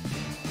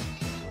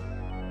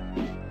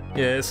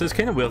 Yeah, it's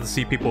kind of weird to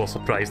see people are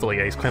surprised that like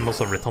Ice Climbers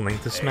are returning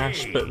to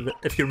Smash, but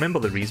if you remember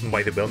the reason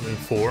why they weren't in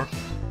 4,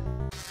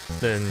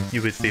 then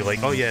you would be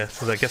like, oh yeah,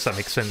 I guess that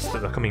makes sense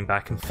that they're coming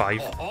back in 5.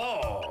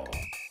 Oh.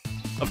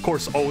 Of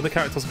course, all the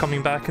characters are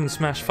coming back in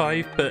Smash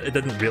 5, but it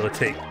didn't really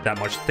take that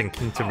much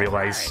thinking to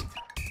realise.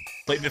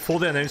 Like, before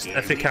they announced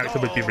if the character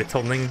would be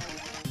returning,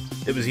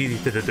 it was easy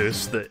to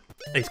deduce that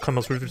Ice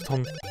Climbers would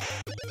return.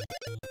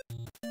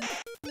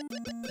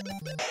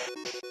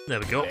 There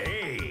we go.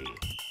 Hey.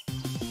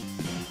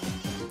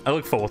 I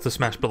look forward to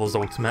Smash Bros.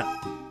 Ultimate.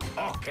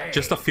 Okay.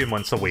 Just a few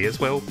months away as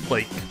well,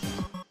 like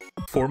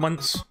 4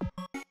 months.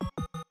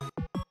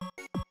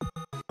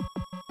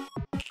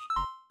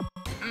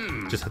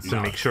 Just had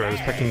to make sure I was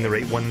picking the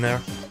right one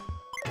there.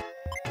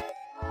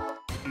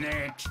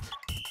 Next.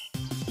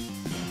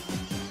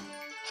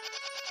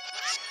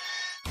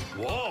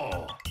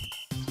 Whoa.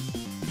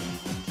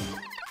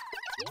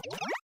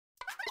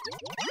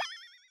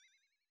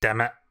 Damn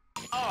it.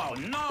 Oh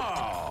no.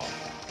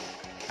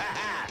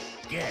 Haha.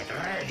 Get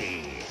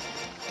ready.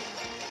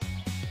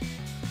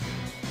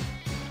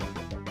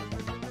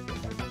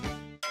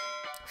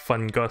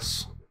 Fun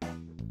Gus.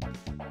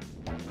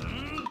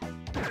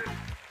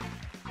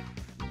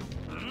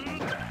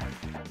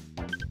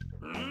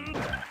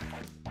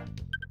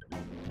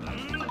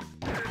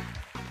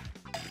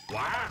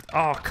 What?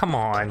 Oh, come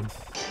on.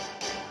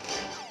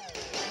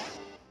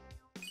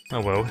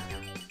 Oh well.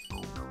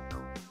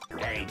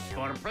 Thanks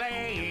for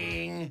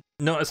playing.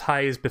 Not as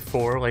high as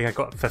before, like I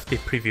got 50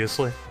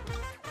 previously.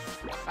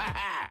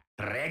 Haha.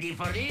 Ready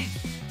for this?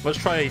 Let's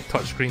try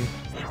touchscreen.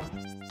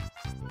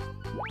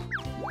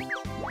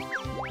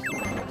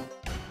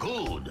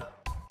 Good.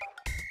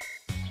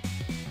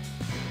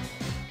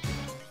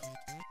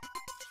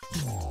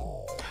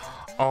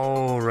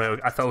 Oh, right,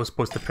 I thought I was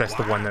supposed to press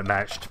the one that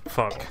matched.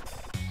 Fuck.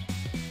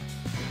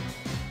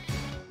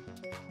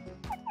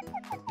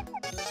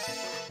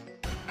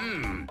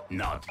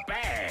 Not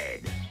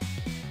bad.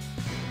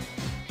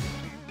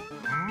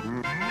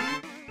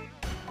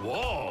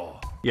 Whoa.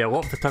 Yeah, a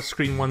lot of the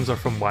touchscreen ones are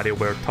from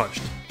WarioWare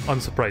Touched,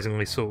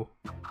 unsurprisingly so.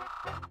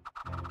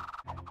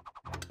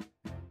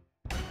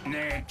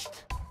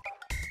 Next.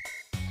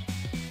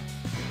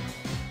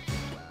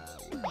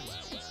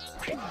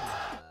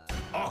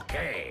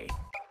 Okay.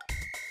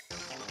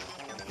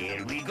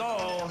 Here we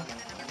go.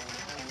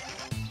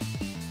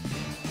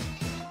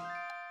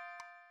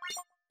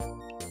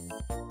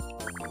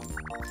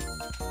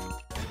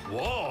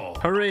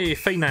 Hooray,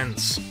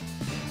 finance!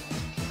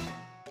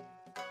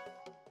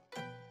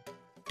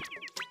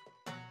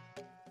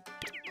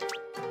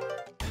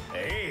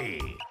 Hey.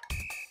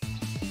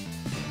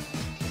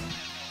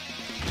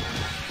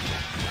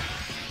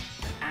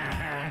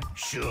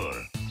 Sure.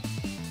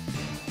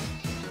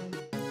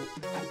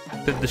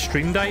 Did the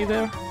stream die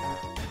there?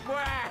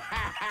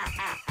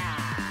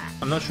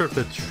 I'm not sure if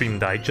the stream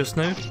died just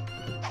now.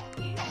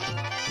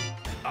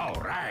 All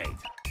right.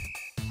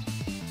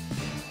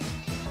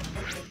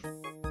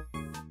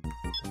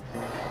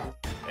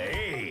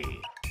 Hey.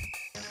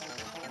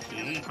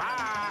 Keep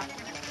up.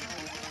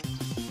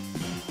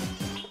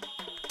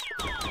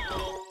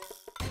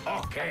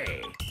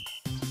 Okay.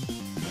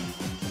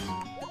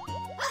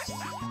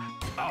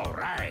 All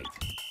right.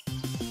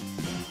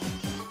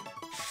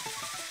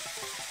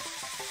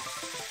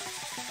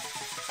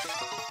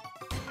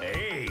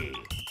 Hey.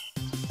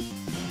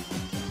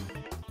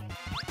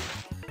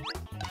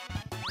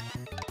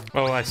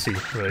 Oh, I see,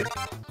 right.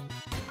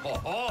 Ho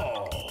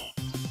ho.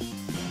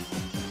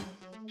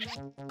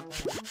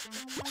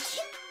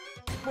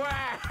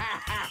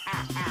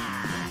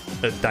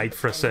 It died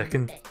for a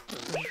second.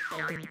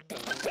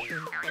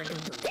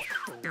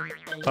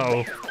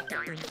 Uh-oh.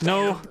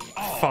 No!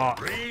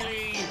 Fuck.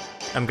 Really?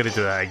 I'm gonna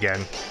do that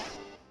again.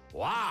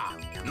 Wow,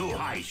 new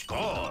high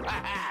score.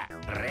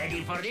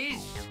 Ready for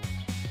this?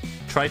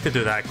 Try to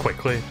do that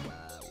quickly.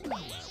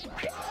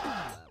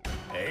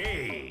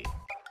 Hey.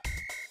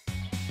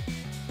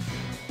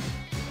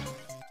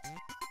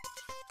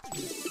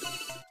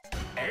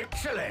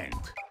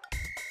 Excellent.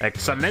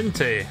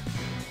 Excelente!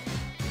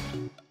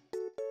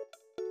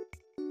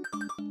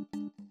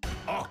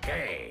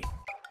 Okay.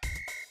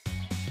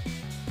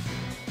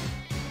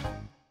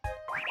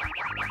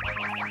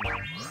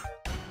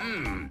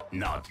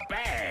 Not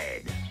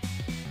bad.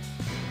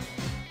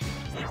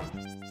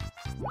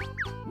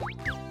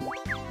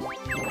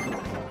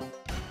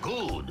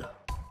 Good.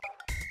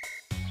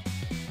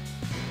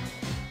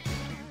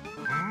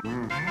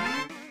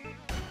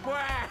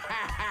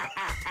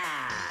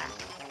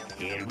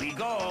 Here we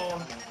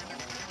go.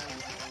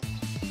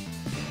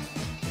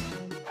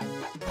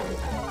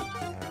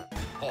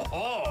 Ho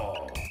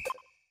ho.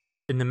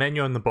 In the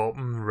menu on the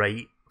bottom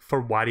right,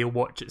 for Wario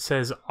Watch, it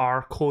says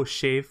R close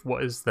shave.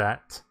 What is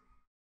that?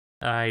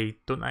 I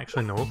don't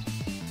actually know.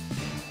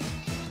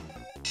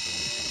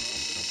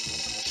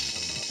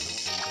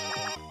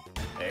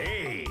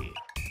 Hey.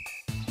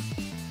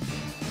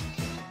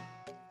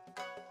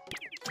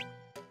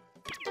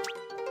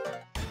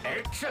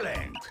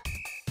 Excellent.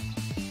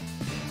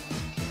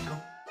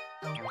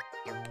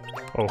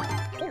 Oh.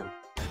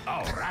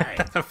 All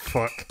right.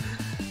 Fuck.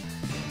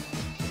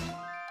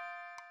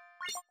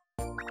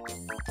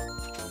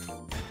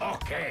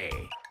 Okay.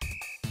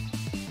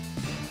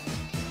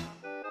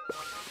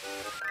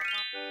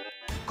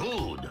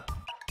 Good.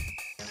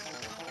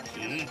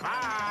 Keep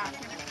up.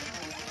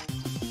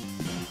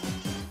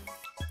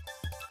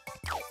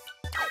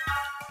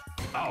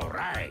 All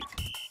right.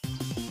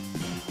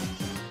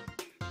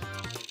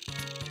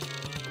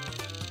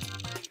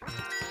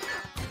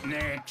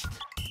 Next.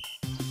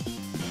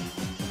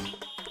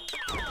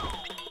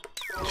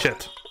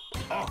 Shit.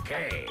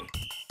 Okay.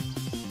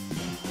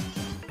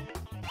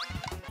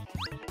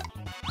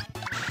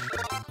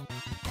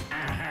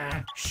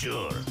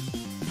 Sure.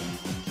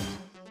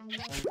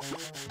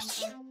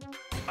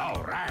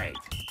 All right.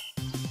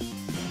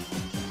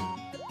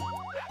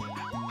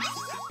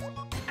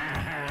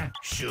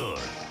 Sure.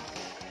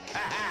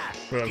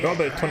 Well, I've got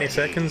about 20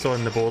 seconds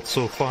on the board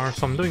so far,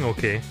 so I'm doing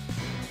okay.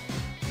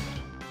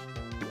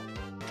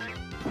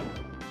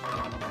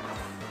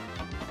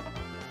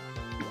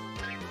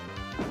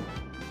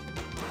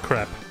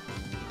 Crap.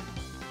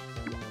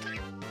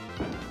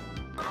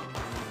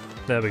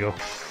 There we go.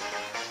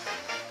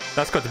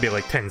 That's got to be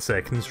like 10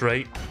 seconds,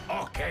 right?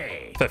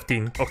 Okay.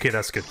 15. Okay,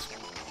 that's good.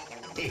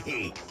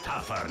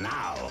 Tougher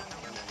now.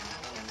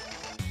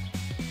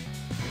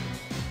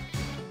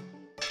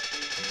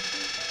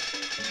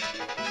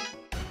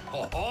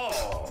 Ho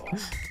ho.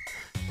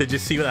 Did you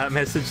see what that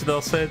message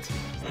there said?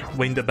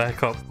 Wind it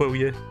back up, will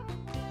you?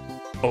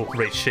 Oh,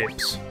 right,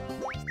 shapes.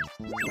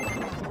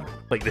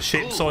 Like the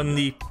shapes on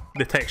the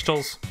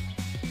textures.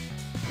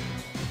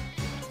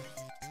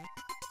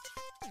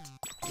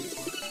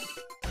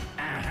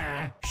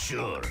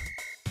 Sure.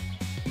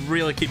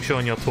 Really keep you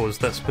on your toes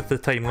this with the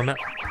time limit.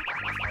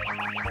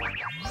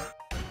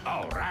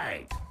 All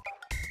right.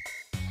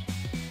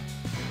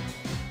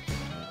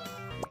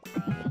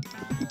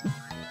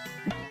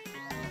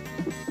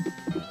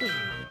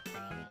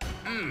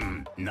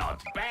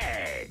 Not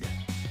bad.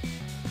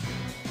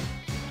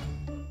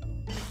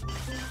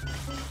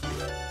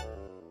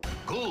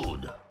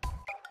 Good.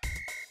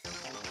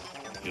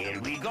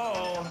 Here we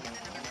go.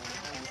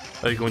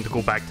 Are you going to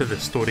go back to the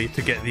story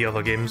to get the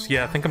other games?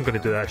 Yeah, I think I'm going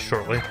to do that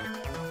shortly.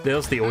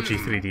 There's the OG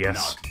 3DS.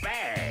 Not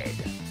bad.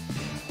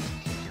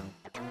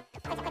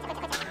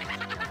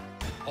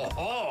 Ho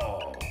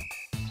ho.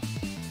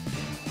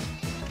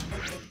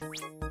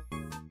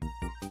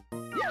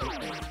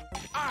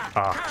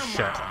 Ah,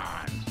 shit.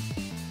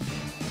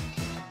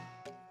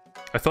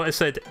 thought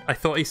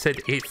he said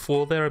 8th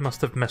floor there. I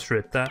must have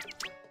misread that.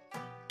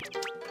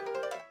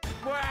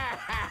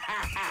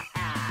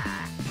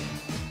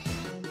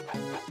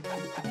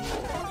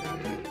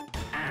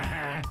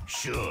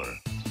 Sure.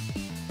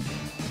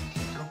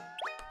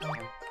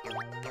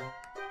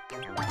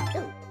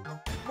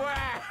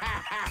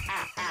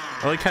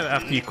 I like how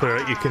after you clear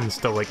it, you can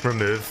still like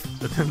remove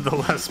the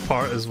last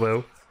part as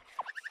well.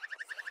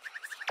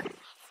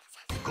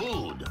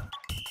 Good.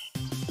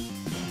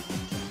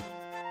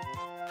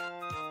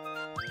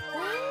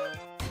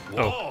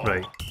 Oh,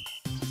 right.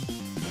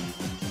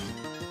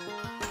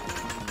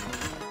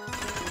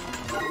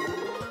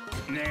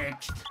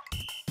 Next.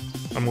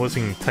 I'm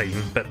losing time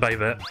bit by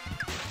bit.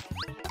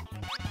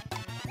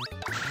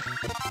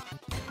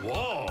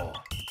 Whoa.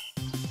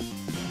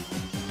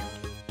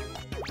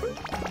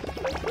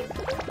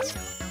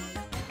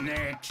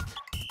 Next.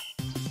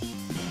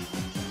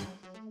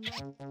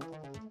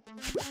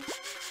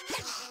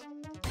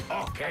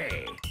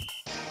 Okay.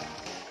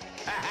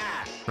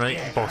 Right,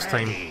 Get boss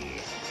time. ready.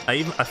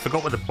 I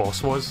forgot what the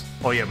boss was.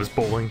 Oh yeah, it was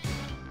bowling.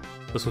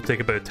 This will take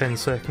about 10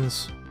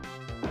 seconds.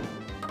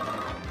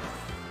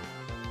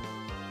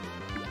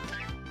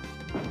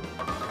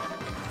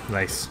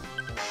 Nice.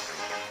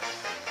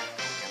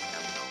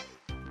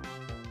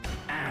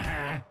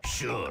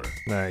 Sure.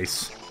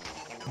 Nice.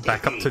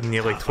 Back up to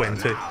nearly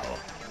 20. Now.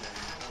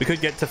 We could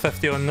get to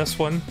 50 on this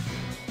one.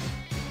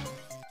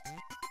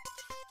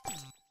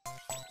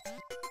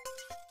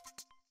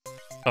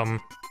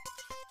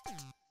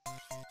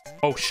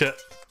 Oh shit.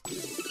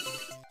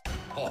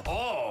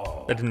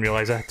 Oh, I didn't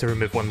realise I had to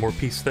remove one more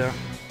piece there.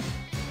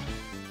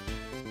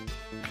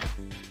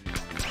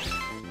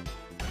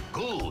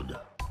 good.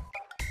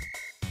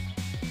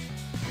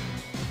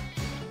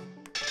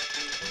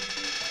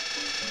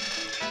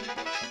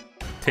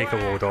 Take a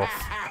load off.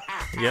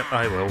 Yep,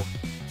 I will.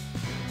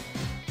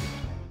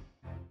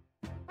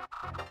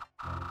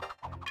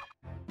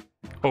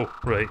 Oh,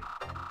 right.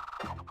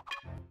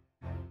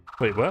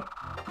 Wait, what?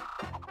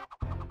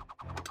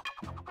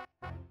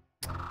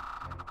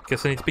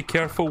 Guess I need to be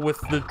careful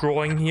with the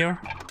drawing here.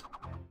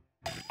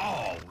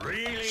 Oh,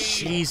 really?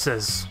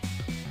 Jesus.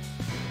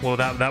 Well,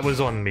 that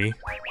was on me.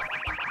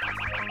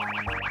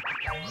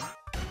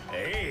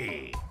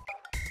 Hey.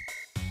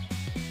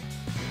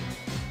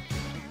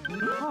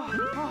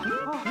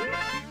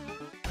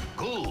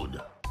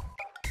 Good.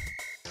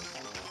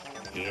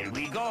 Here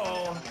we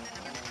go.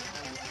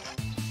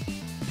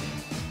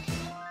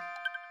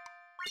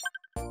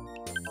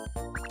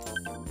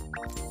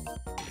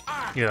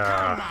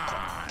 Yeah. Come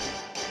on.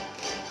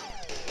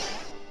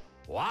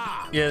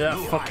 Wow. Yeah, that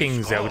new fucking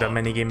high Zelda score.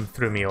 minigame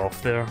threw me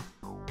off there.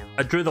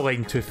 I drew the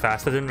line too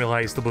fast. I didn't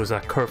realise there was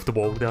a curved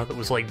wall there that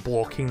was like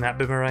blocking that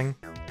boomerang.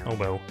 Oh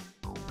well.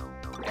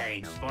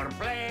 Thanks for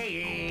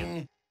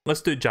playing.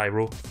 Let's do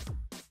gyro.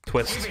 Give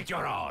Twist. it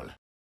your all.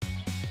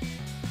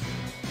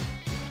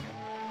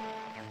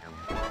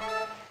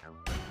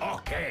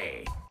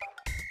 Okay.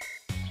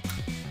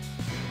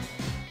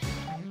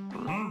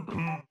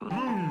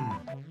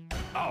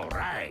 All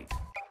right.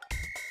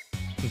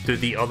 Do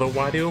the other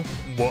Wario?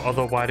 What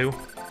other Wario?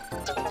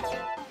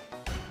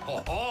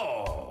 Ho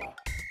ho.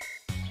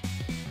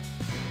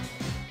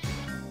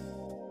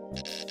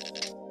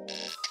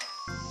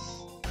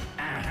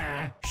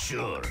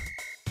 Sure.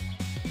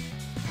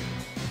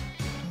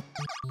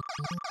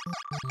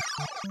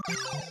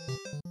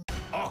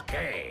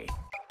 Okay.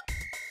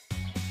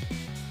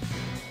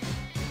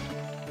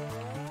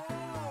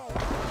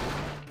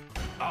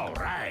 All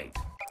right.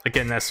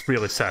 Again, that's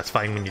really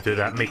satisfying when you do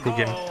that micro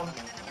game.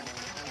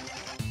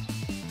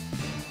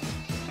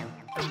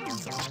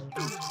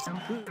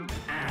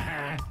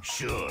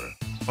 Sure.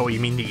 Oh, you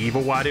mean the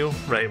evil Wario?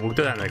 Right, we'll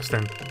do that next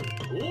time.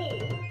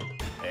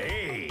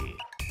 Hey.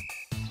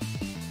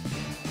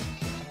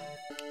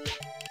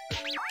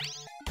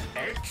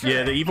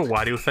 Yeah, the evil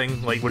Wario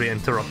thing, like where it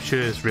interrupts you,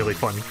 is really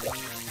fun.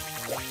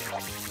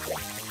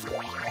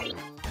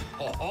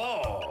 Ho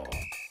ho.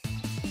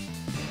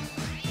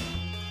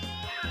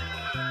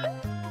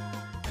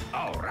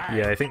 All right.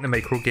 Yeah, I think the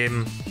micro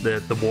game,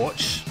 the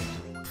watch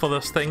for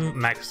this thing,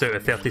 maxed out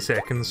at 30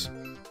 seconds.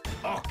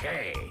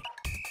 Okay.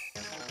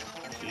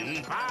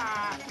 Keep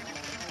up.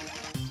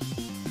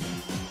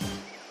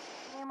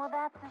 Well,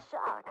 that's a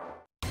shock.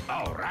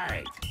 All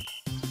right.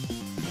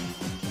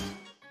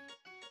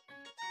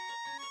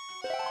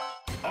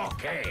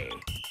 Okay.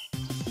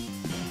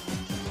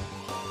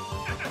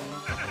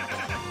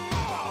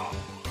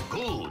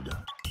 Good.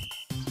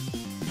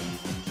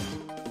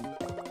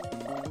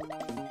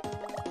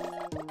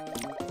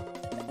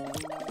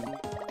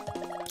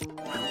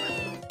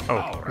 Oh,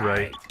 All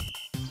right.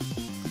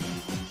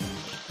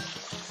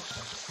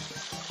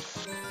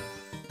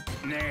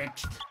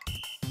 Next.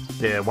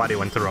 Yeah,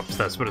 Wario interrupts,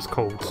 that's what it's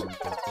called.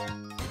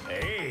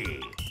 Hey.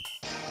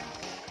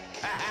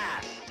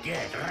 Haha.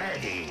 Get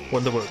ready.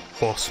 Wonder what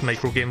boss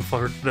micro game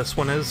for this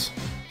one is.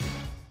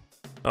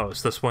 Oh,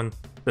 it's this one.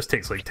 This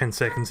takes like 10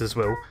 seconds as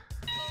well.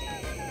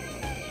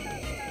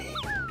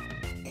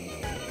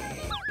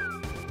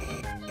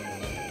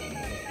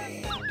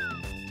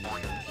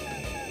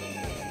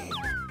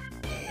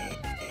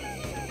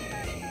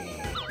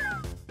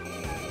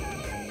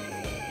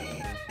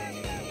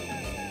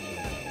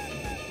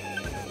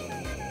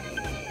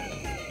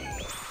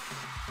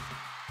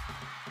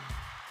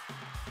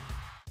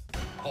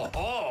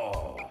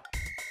 Oh,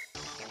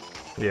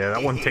 Yeah,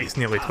 that one takes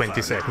nearly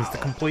 20 seconds to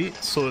complete,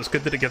 so it's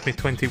good that it gives me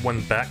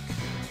 21 back.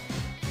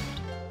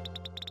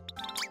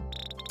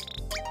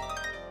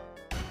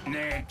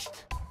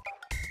 next.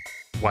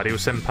 Wario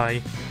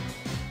Senpai.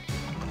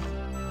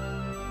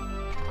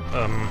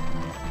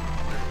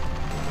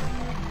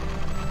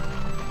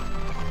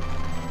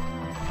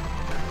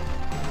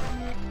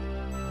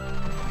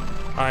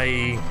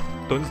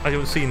 I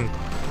don't see.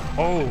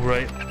 Oh,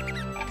 right.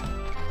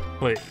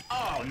 Wait.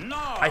 Oh no!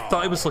 I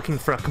thought I was looking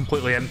for a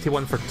completely empty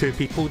one for 2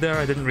 people there.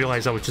 I didn't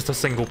realize I was just a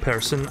single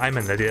person. I'm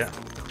an idiot.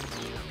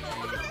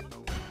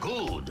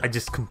 Good. I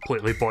just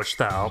completely botched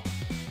that up.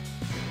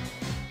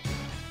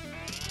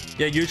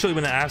 Yeah, usually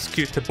when it asks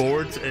you to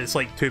board, it's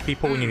like 2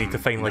 people and you need to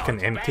find like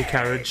an empty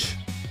carriage.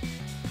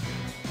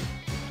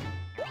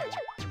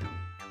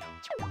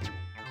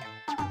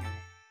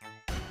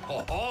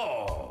 Oh,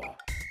 oh.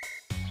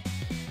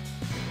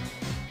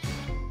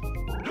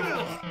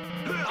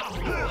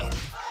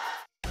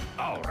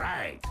 All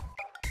right.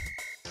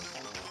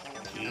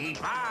 Keep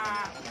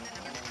up.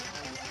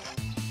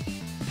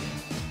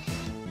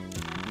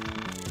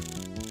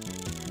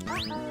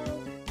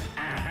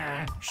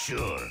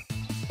 Sure.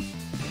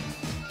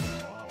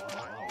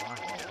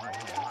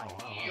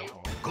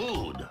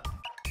 Good.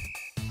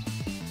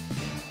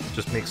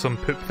 Just make some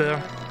poop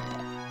there.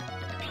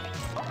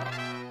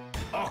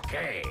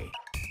 Okay.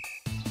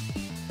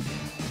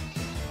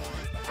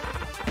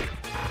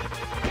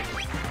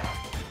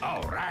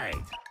 All right.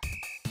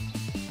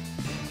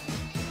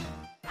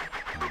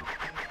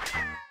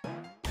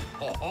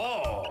 Oh,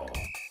 oh.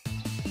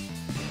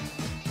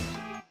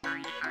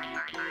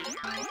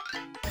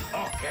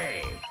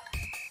 Okay.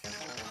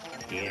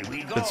 Here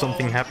we go. Did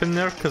something happen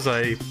there? Because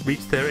I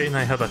reached 30 and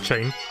I had a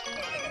chime.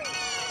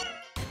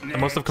 I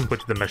must have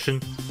completed the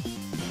mission.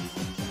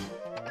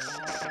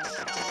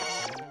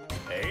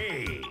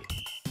 Hey.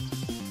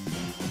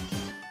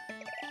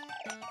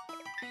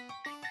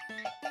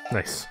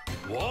 Nice.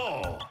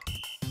 Whoa.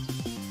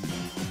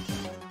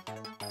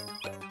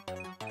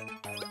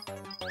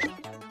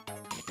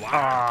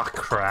 Ah,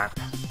 crap.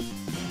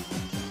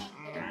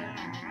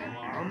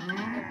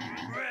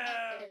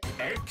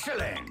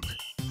 Excellent.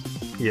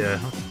 Yeah.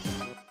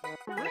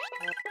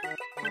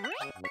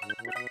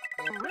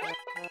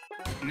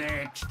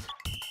 Next.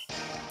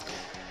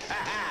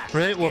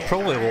 Right, we're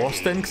probably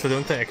lost then, because I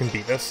don't think I can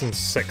beat this in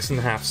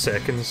 6.5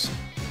 seconds.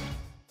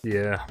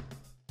 Yeah.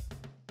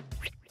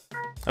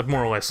 I've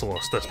more or less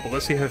lost this, but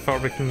let's see how far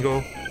we can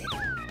go.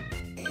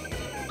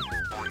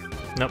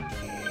 Nope.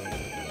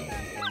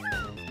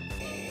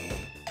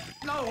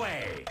 No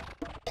way.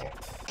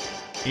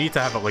 You need to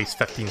have at least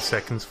 15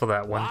 seconds for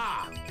that one.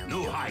 Ah,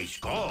 new high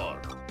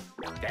score.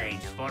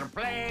 Thanks for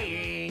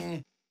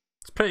playing.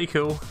 It's pretty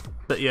cool,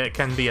 but yeah, it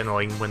can be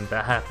annoying when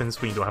that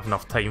happens when you don't have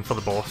enough time for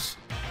the boss.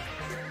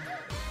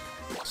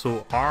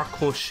 So, R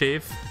close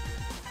shave.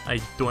 I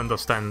don't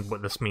understand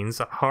what this means.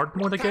 Hard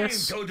mode, I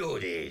guess? Time to do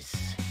this.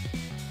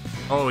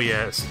 Oh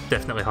yeah, it's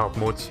definitely hard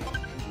mode.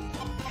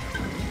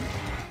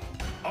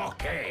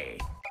 Okay.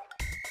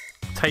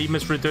 Time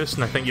is reduced,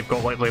 and I think you've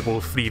got like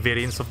level 3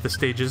 variants of the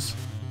stages.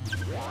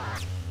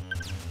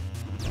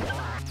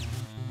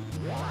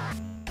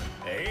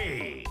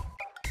 Hey.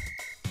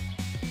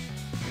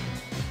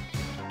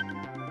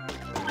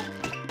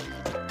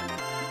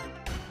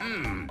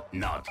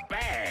 Not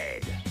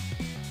bad.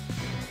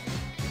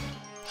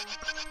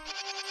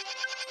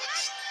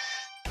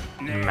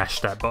 Mash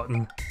that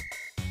button.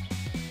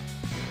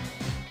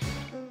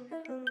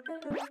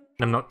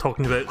 I'm not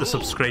talking about the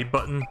subscribe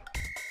button.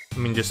 I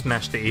mean, just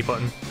smash the A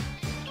button.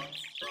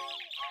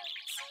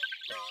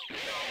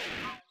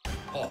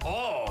 Oh,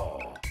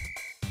 oh.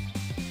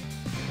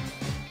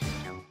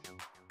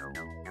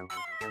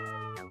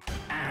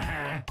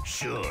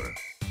 Sure.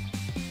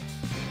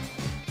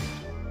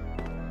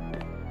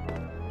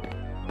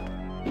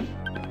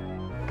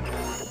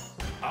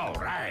 All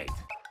right.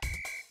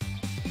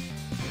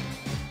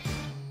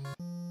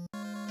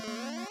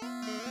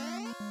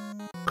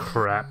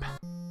 Crap.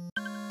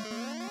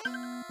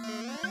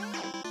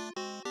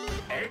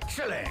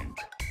 Excellent.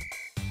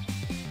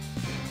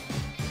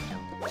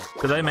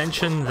 Did I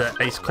mention that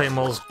Ice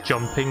Climber's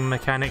jumping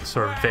mechanics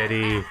are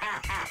very...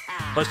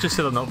 Let's just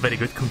say they're not very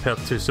good compared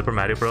to Super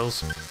Mario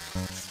Bros.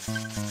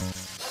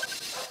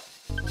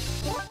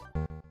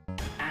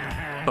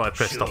 Thought I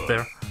pressed up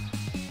there.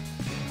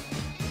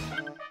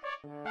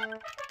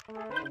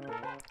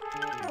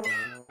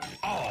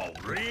 Oh,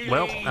 really?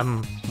 Well,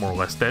 I'm more or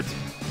less dead.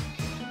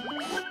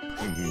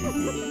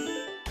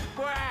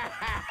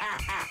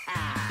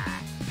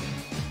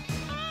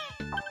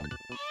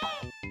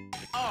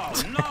 Oh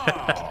no!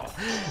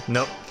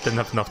 Nope, didn't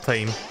have enough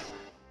time.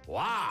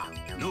 Wow,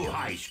 new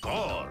high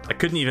score. I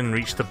couldn't even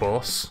reach the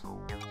boss.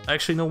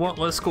 Actually, you know what?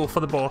 Let's go for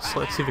the boss.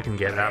 Let's see if we can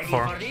get that Ready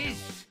far. for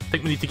this? I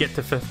think we need to get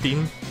to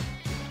 15.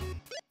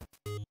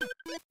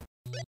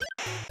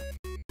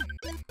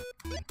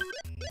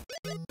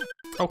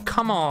 Oh,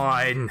 come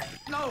on!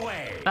 No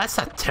way. That's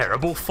a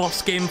terrible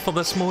first game for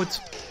this mode.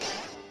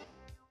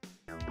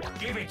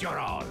 Give it your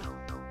all.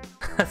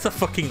 That's a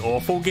fucking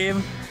awful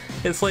game.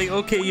 It's like,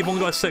 okay, you've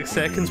only got 6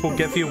 seconds, we'll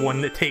give you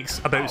one that takes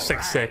about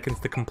 6 seconds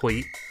to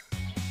complete.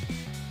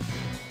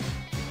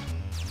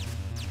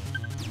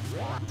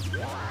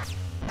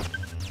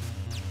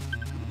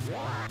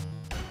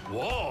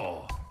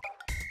 Whoa!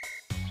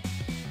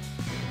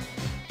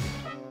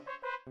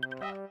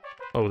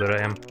 Oh, there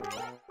I am.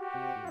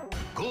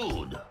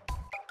 Good.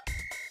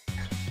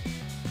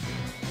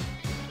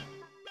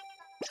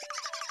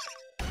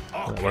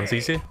 That one's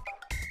easy.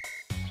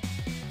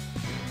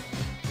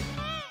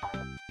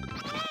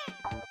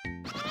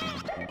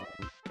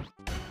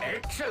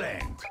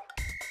 Excellent.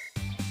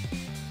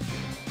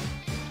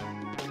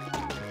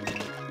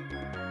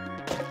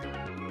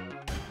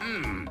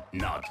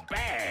 Not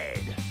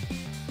bad.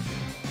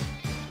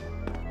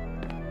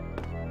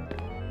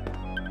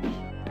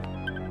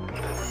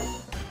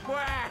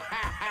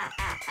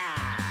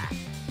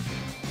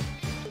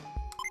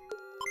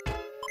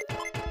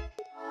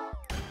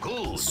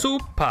 Good.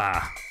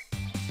 Super!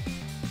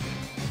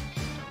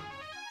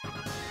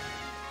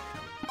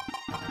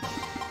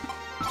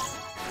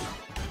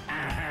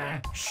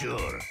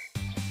 Sure.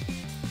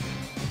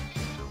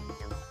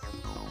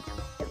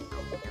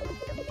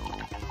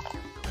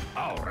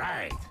 All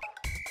right.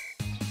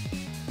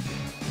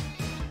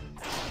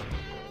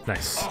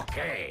 Nice.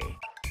 Okay.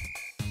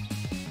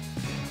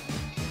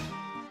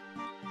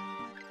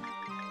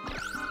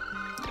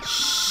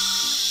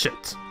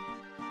 Shit.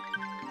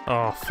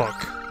 Oh,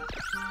 fuck.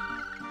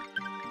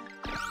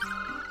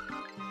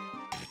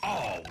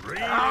 Oh,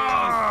 really?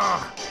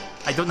 Ah!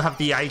 I don't have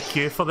the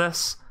IQ for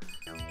this.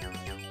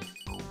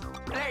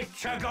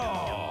 Let's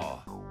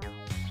go.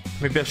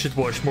 Maybe I should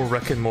watch more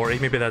Rick and Morty.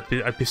 Maybe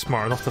I'd be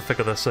smart enough to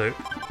figure this out.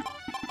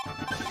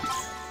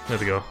 There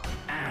we go.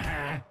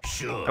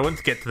 Sure. I want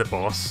to get to the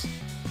boss.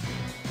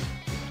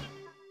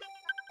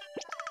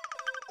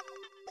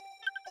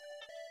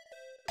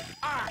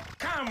 Ah,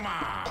 come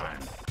on.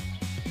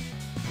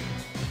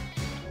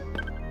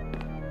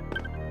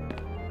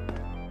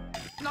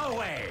 No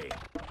way.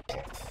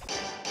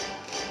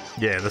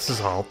 Yeah, this is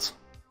hard.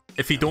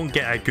 If you don't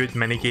get a good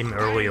minigame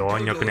early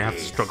on, you're gonna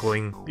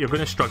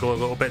struggle a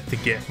little bit to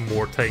get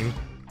more time.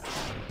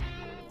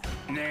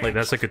 Like,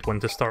 that's a good one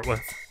to start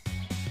with.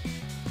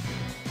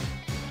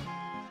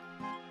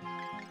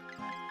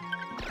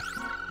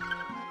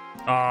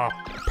 Ah,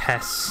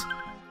 piss.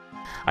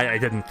 I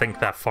didn't think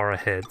that far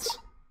ahead.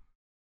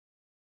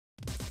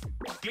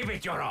 Give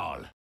it your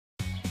all.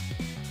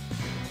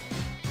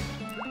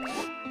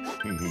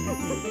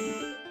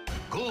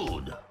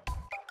 Good.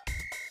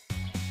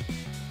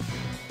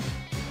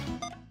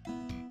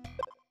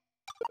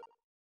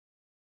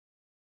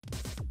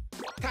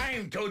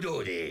 Time to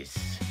do this.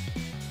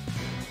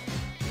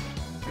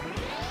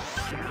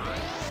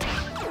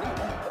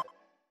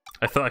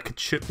 I thought I could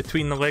shoot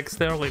between the legs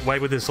there. Like, why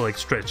would his legs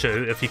stretch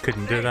out if you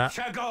couldn't do that?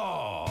 Let's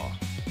go.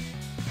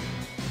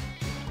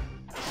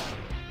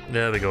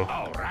 There we go.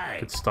 All right.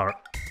 Good start.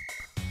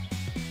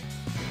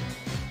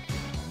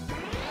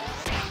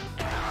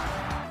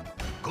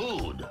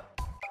 Good.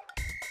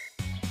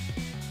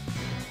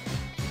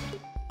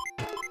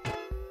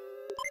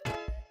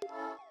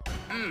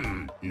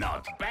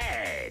 Not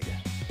bad.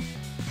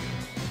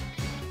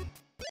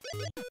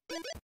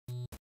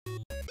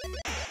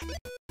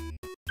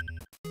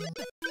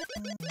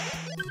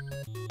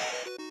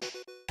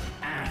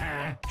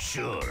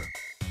 Sure.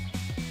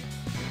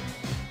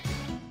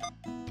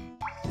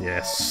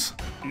 Yes.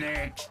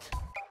 Next.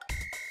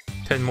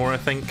 10 more, I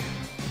think.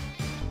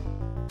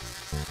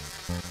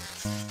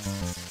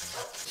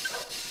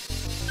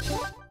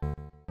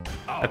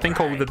 I think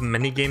all the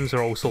mini games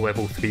are also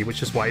level 3,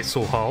 which is why it's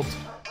so hard.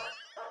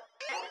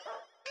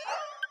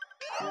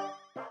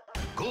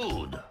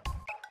 Good.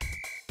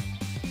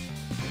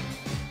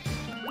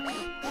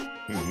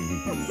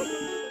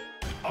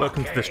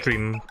 Welcome to the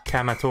stream,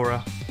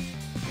 Kamatora.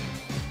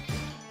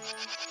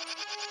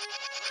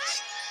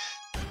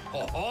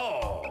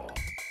 Oh.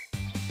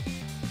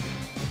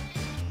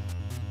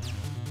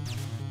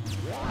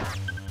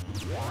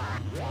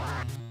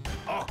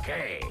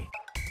 Okay.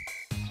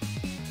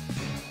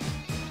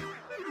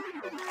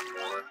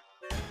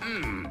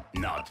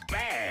 Not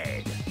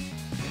bad.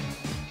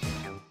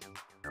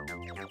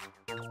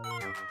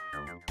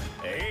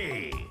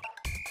 Hey.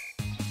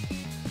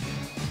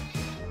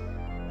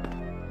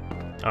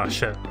 Oh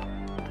shit.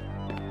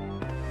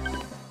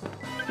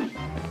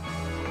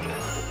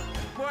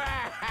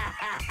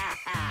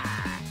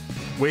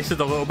 Wasted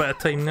a little bit of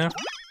time there.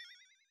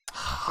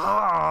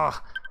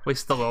 Ah,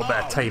 wasted a little bit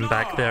of time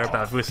back there, but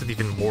I've wasted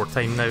even more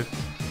time now.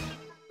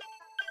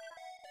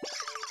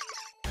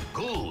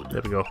 Good.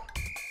 There we go.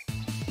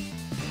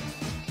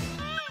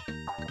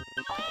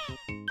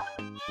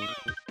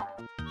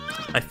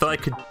 I thought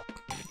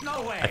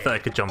I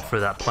could jump through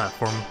that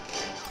platform.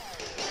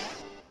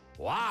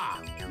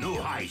 Wow, new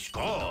high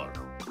score.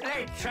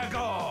 Let's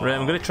go. Right,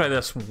 I'm gonna try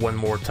this one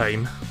more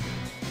time.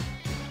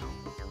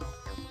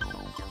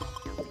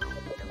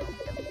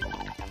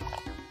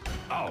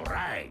 All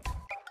right.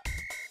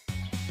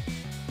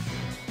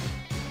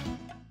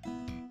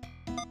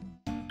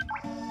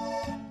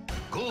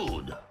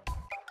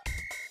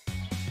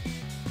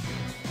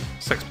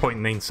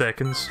 6.9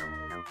 seconds.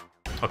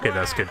 Okay,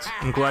 that's good.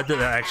 I'm glad that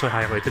that actually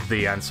highlighted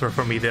the answer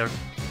for me there.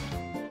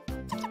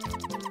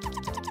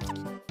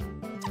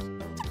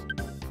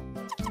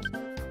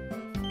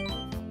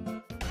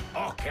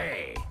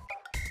 Okay.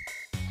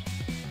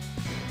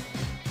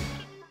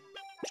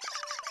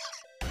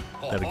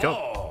 There we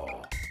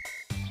go.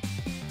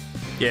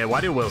 Yeah,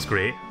 WarioWare's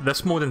great.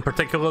 This mode in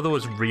particular, though,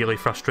 is really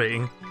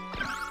frustrating.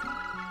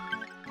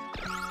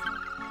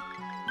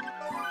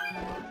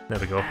 There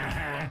we go.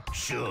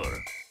 Sure.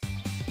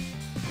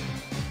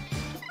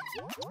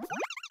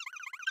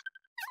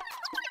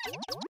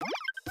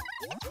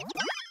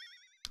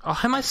 Oh,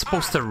 how am I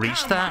supposed to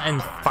reach that in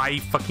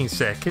 5 fucking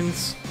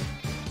seconds?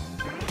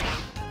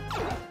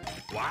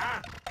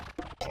 What?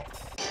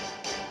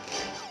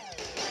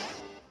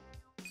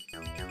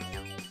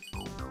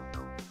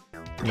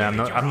 Nah,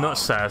 I'm not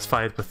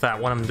satisfied with that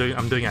one. I'm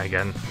doing it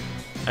again.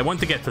 I want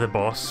to get to the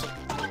boss.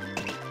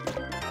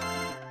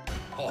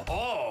 Ho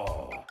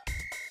ho.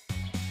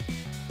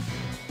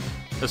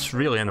 It's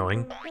really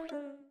annoying.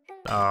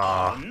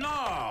 Ah. Oh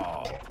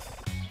no.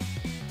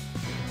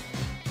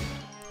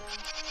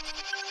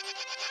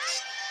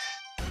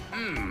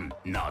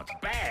 Not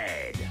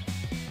bad.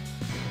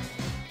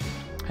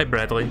 Hey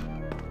Bradley,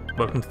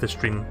 welcome to the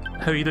stream.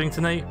 How are you doing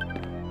tonight?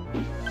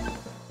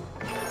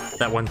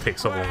 That one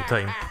takes a long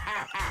time.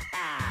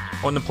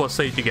 On the plus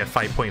side, you get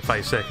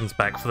 5.5 seconds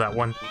back for that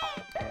one.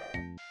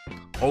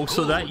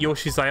 Also, that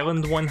Yoshi's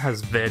Island one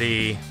has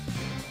very...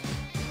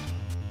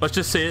 Let's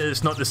just say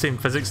it's not the same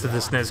physics as the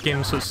SNES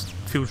game, so it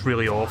feels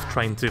really off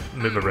trying to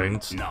move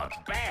around. Not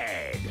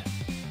bad.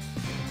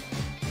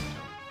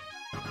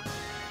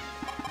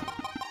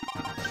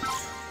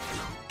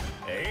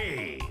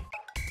 Hey.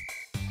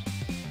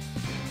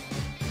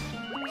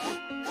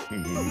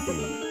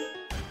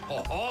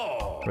 Ho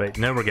ho. Right,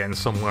 now we're getting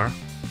somewhere.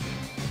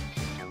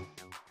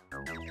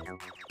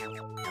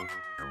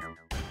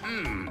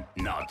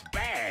 Not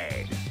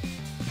bad.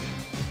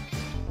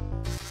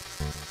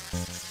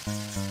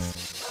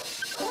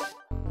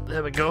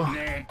 There we go.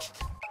 Next.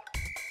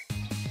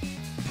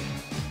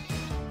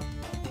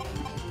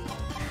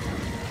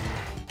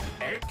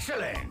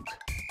 Excellent.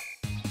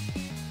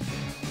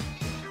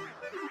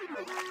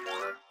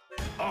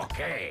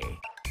 Okay.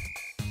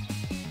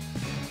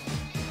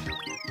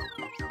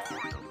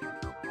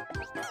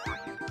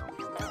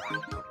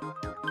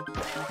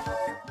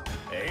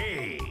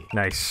 Hey.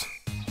 Nice.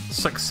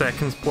 6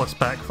 seconds plus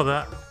back for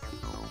that.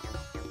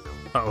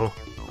 Uh-oh.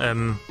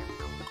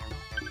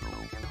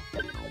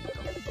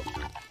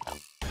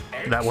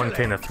 That one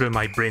kind of threw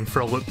my brain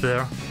for a loop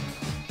there.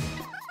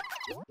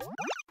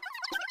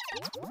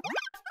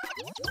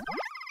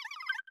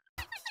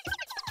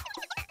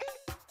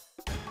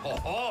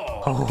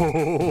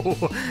 Oh,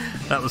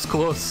 that was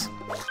close.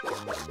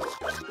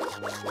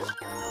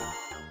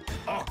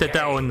 Did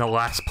that on the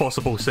last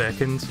possible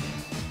second.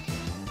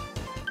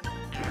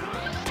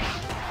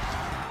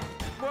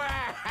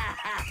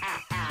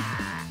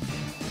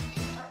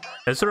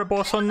 Is there a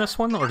boss on this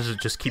one, or does it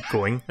just keep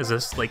going? Is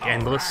this, like,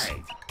 endless?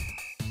 Alright.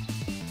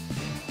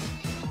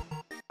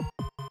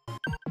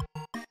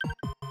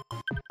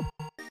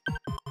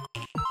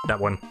 That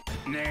one.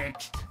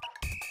 Next.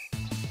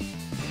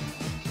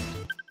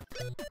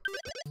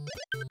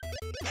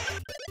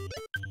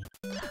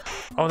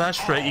 Oh,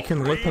 that's right, you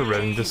can loop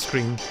around the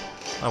screen.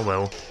 Oh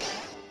well.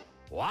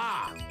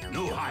 Wow,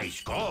 new high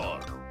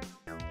score.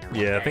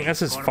 Yeah, I think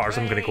that's as far as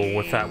I'm gonna go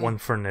with that one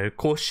for now.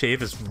 Close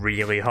shave is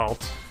really hard.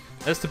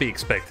 That's to be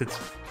expected.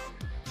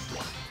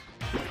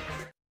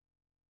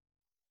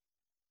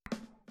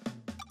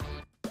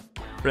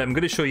 Right, I'm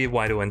going to show you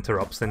Wario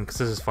Interrupts then, because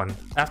this is fun.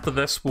 After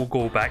this, we'll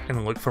go back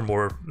and look for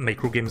more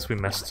micro games we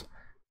missed.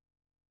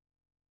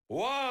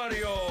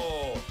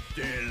 Wario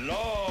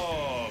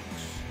Deluxe.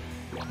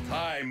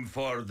 Time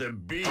for the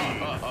big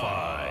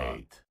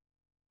fight.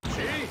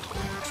 See?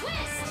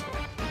 Twist!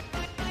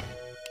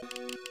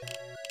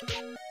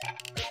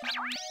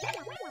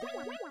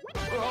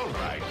 All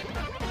right.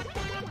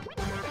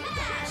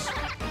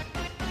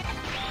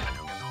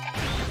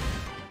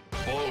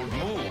 Bold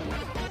move.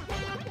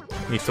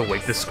 Need to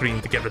wipe the screen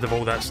to get rid of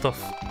all that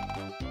stuff.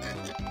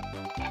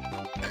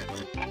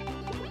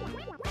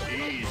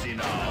 Easy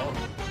now.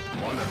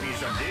 Want a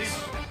piece of this?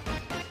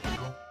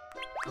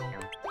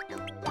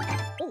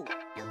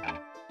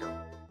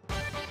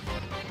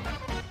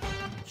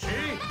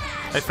 See?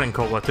 Hi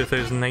Frankola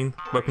 2009,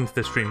 welcome to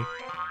the stream.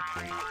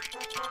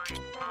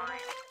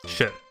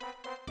 Shit.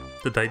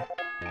 Did I...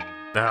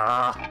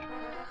 Ah!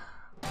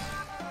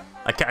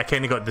 I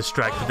kinda got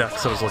distracted there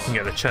because I was looking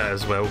at the chat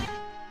as well.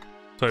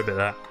 Sorry about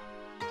that.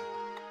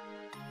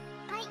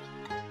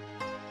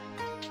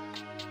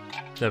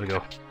 There we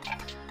go.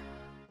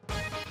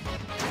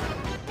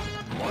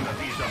 Want a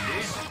piece of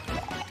this?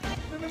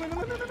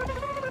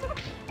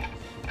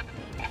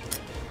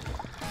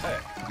 Hey,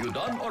 you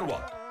done or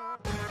what?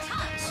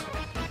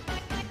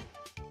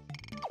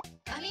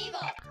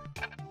 Amiibo!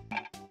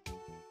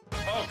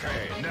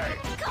 Okay,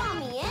 next. Call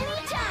me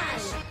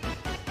anytime!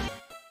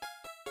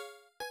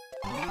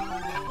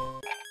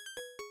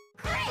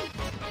 Great!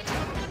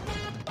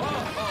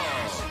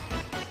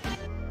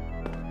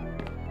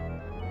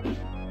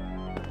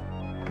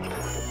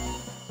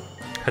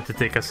 Had to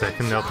take a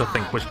second there to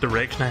think which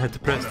direction I had to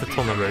press to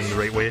turn around the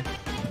right way.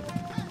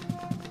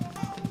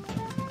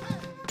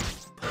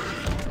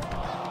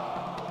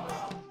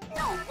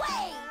 No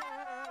way!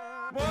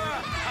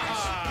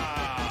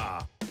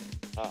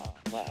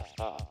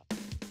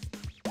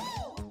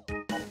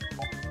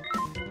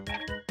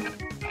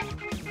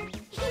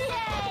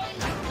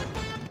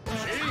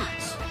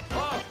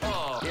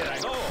 Here I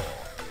go.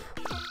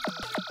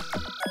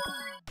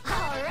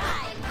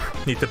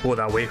 Alright! Need to blow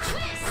that away.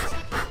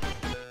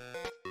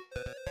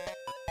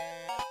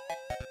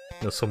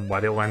 There's some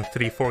Wario Land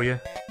 3 for you.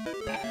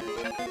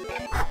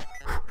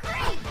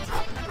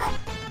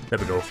 There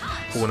we go.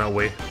 Blowing that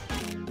away.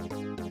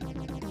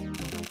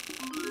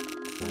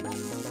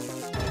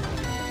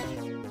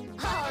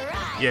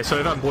 Alright! Yeah, so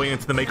if I'm blowing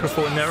into the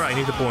microphone there, I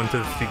need to blow into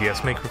the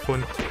 3DS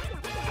microphone.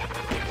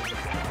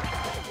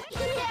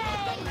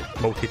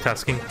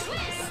 Multitasking.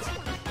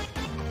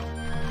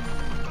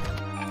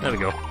 There we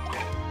go.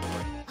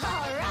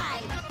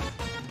 Alright!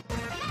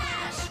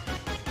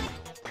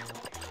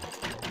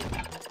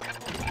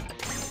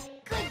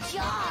 Good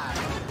job!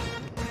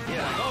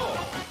 Here I go.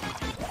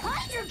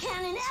 Hydro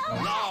cannon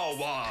out! Now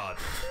what?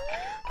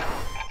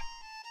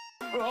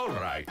 All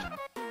right.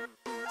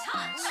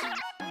 Touch!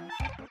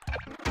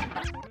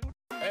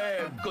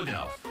 Good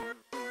enough.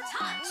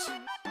 Touch!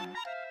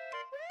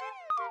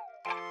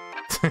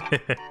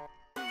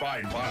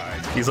 Fine,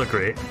 fine. These are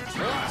great.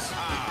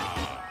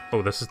 Ah,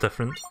 Oh, this is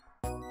different.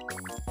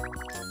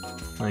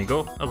 There you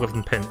go.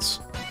 11 pence.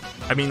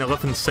 I mean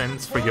 11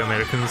 cents for you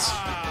Americans.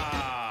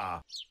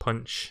 ah,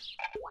 Punch.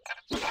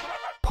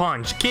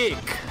 Punch! Kick!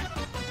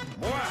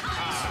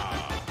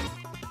 ah.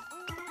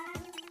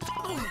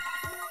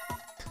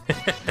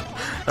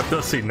 I've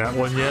not seen that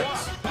one yet.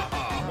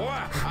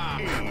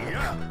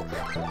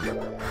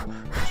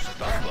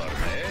 Stubborn,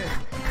 eh?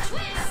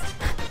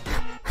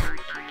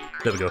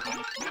 There we go.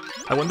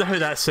 I wonder how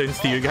that sounds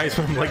to you guys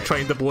when I'm like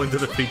trying to blow into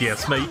the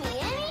 3DS mic.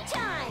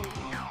 Anytime!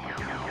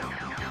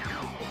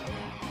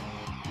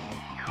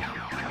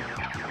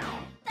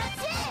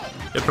 That's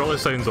it! It probably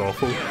sounds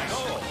awful.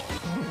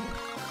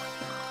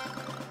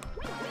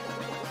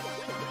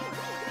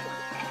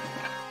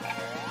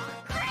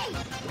 Great!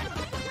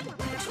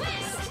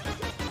 Twist!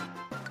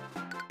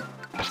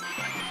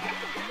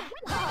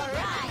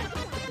 Alright!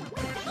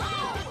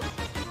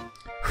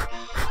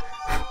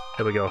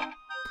 There we go.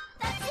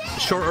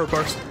 Shorter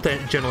bursts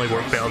generally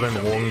work better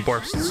than long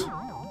bursts.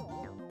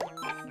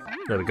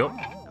 There we go.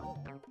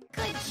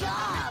 Good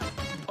job!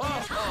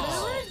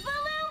 Balloon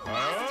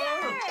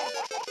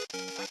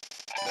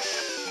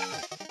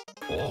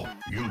Oh,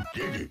 you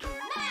did it.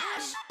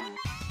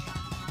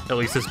 At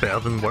least it's better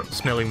than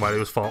smelling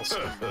Wario's farts.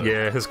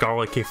 Yeah, his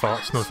garlicky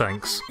farts, no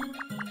thanks.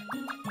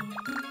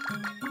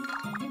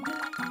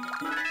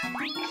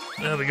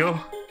 There we go.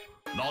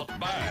 Not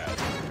bad.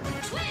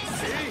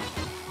 See?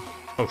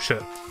 Oh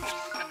shit.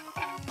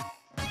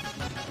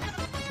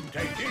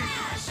 Take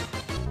this.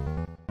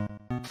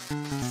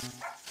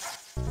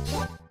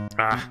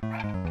 Ah.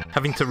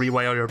 Having to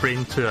rewire your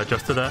brain to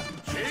adjust to that.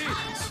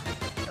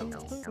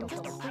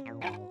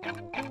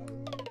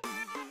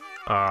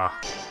 Ah.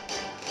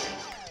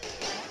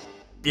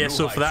 Yeah,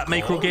 so for that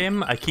micro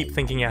game, I keep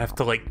thinking I have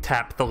to like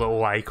tap the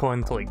little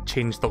icon to like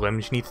change the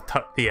limbs. You need to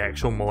tap the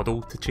actual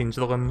model to change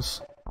the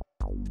limbs.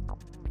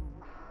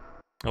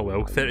 Oh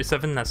well,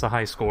 37, that's a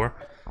high score.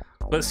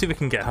 Let's see if we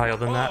can get higher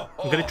than that.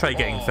 I'm gonna try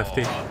getting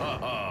 50.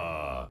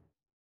 Want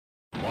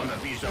a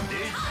piece of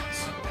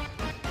this?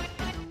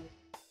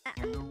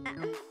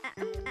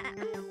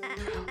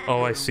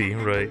 Oh, I see,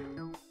 right.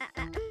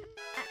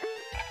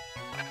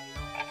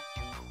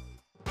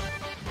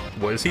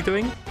 What is he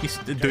doing? He's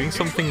doing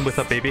something with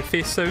a baby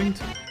face sound?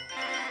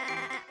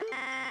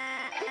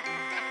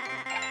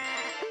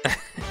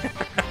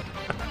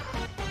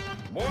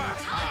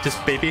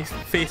 Just baby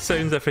face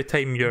sounds every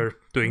time you're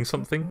doing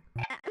something?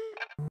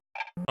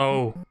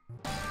 Oh.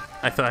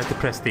 I thought I had to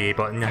press the A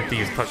button, I had to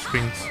use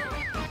touchscreens.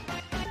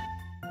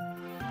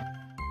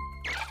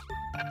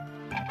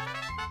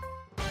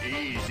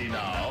 Easy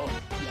now.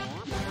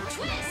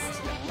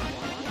 Twist!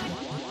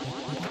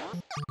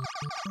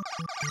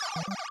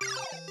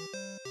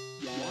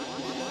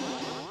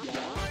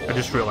 I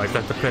just realised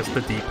I had to press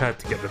the D-pad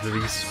to get rid of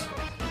these.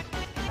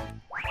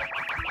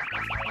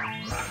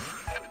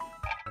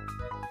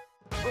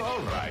 All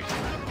right.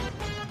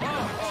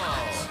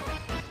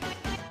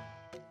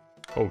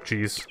 Oh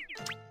jeez.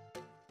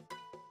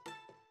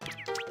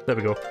 There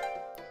we go.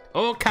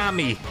 Oh,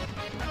 Okami!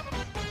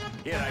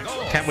 Here I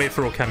go. Can't wait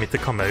for Okami to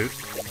come out.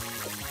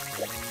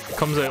 It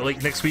comes out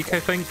like next week, I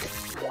think.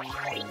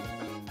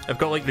 I've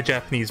got like the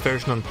Japanese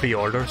version on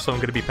pre-order, so I'm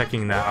going to be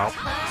picking that up.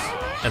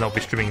 And I'll be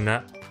streaming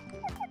that.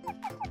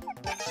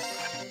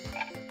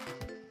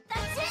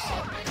 That's it!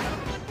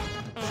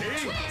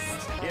 See?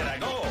 Here I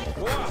go.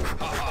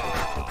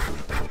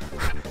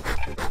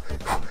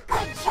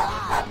 Good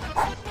job!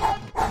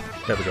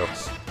 There we go.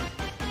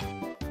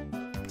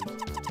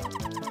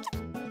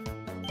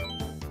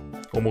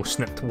 Almost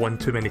snipped one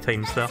too many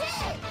times there.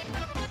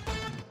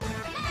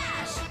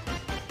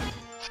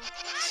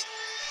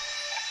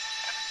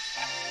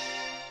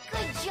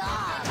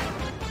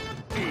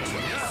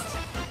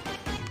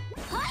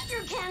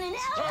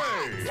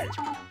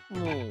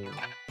 Hey!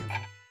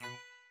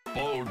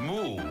 Bold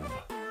move.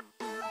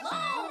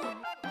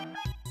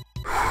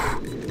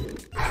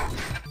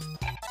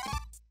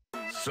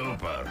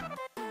 Super.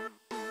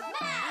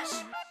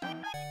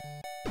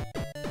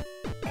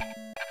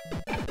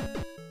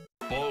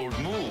 Bold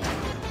move.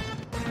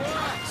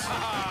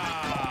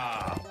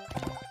 Ah!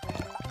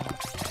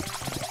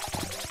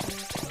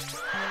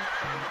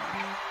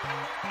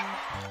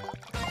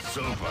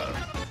 Super.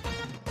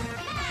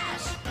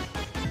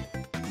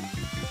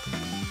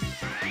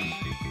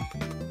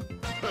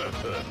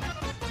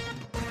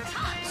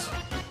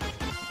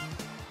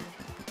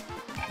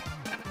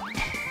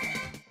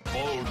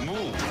 Bold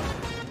move.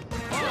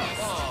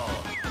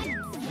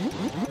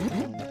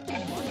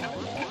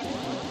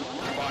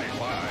 Bye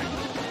bye.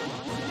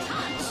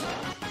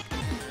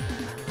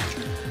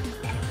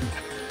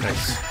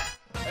 Nice.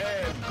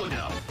 Good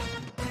enough.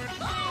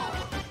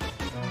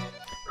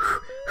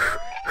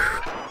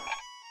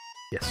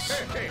 Yes.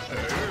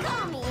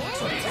 Call me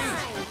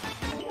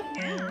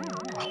anytime.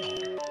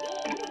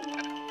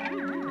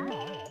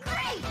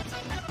 Great.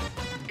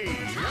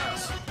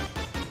 Yes.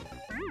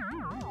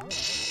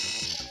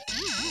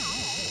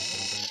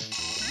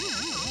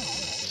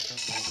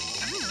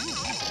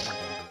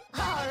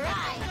 All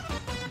right.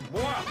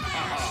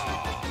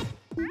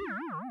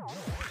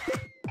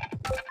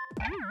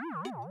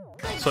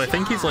 So I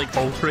think he's like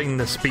altering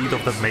the speed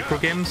of the micro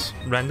games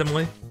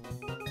randomly.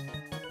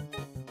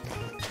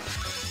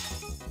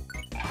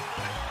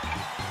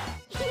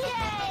 Yay.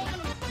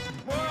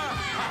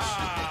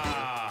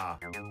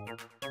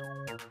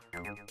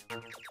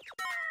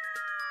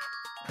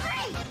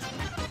 Great.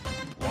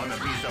 Want a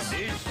piece of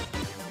this?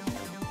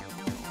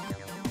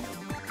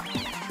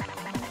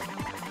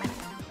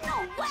 No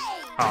way.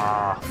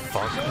 Ah,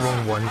 fuck,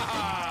 wrong one.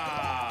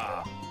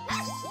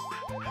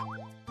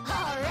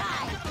 All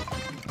right.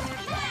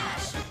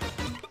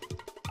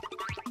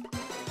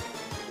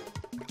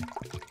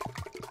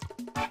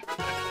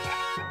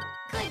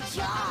 Good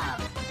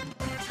job.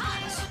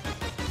 Touch.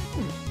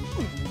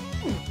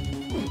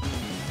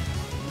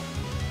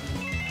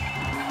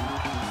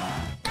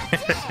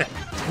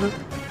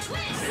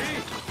 Twist.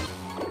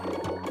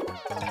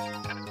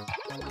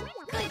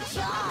 Good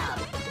job.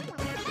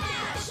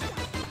 Mash.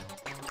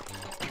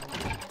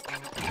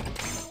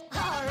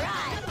 All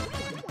right.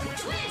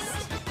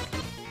 Twist.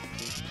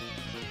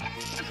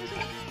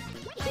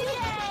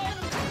 Yay.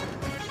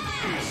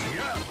 Mash.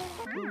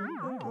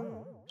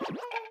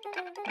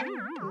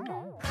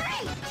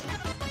 Great.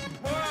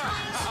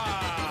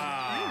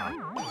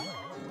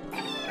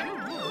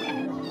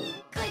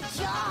 Good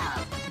job.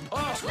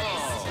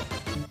 Twist.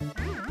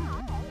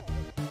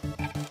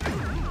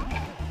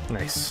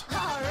 Nice. All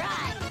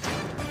right.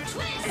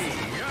 Twist.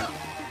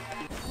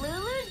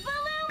 Lulu's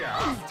balloon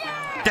booster.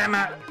 Damn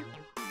it!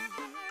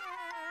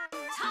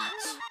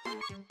 Touch.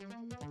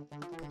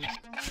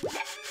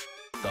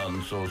 Done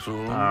so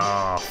soon.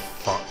 Ah,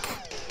 fuck.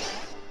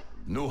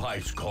 New high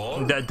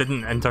score. That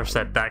didn't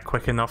intercept that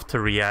quick enough to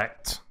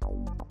react.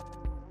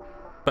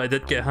 But I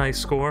did get a high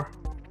score.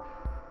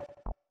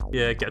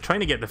 Yeah, trying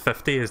to get the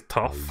 50 is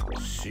tough.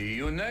 See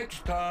you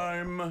next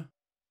time.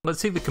 Let's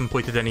see if we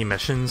completed any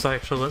missions,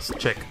 actually. Let's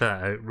check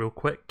that out real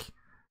quick.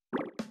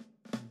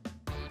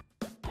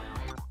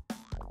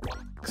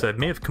 Because I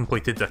may have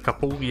completed a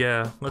couple,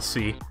 yeah, let's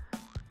see.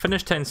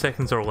 Finish 10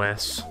 seconds or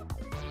less.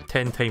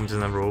 10 times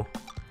in a row.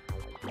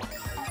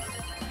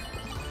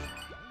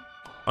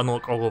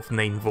 Unlock all of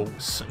 9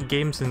 volts.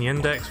 Games in the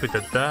index, we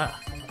did that.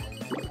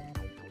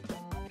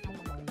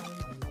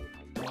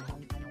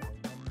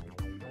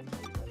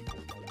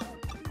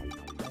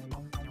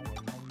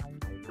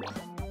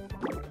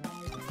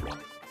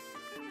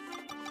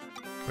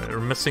 Right, we're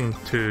missing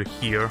 2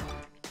 here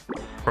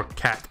for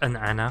Kat and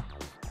Anna.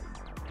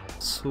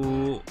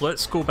 So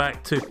let's go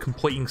back to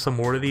completing some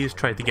more of these,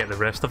 try to get the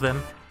rest of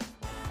them.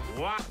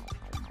 What?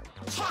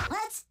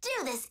 Let's do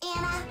this,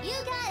 Anna. You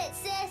got it,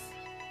 sis.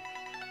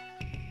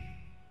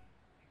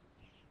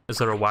 Is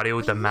there a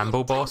Wario the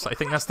Mambo boss? I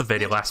think that's the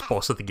very last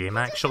boss of the game,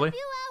 actually.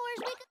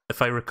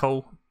 If I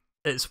recall.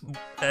 It's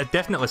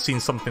definitely seen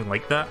something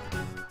like that.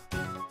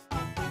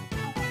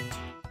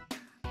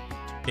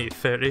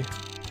 8:30.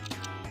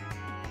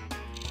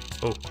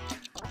 Oh.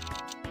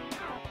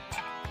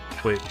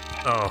 Wait.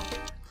 Oh.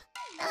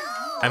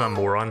 I'm a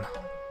moron.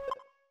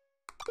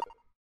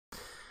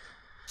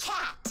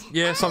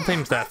 Yeah,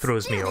 sometimes that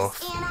throws me off.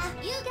 Anna,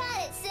 you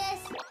got it, sis.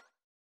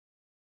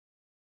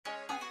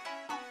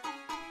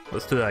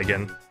 Let's do that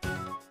again.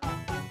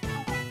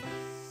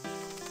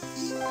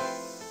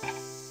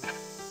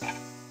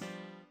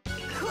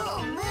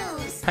 Cool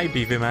moves. Hi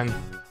BV Man,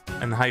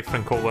 and hi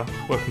Francola,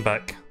 welcome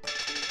back.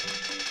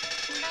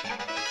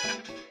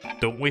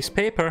 Don't waste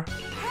paper.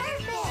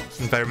 Perfect.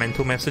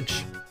 Environmental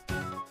message.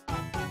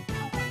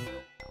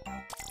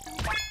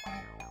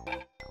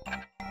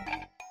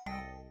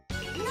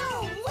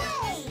 No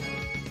way.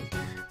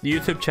 The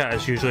YouTube chat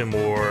is usually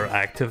more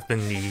active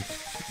than the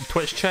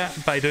Twitch chat,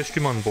 but I do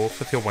stream on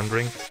both if you're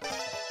wondering.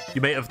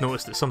 You might have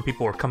noticed that some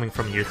people are coming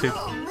from YouTube.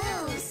 Cool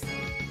moves.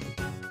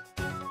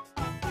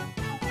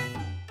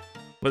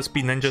 Let's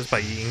be ninjas by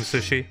eating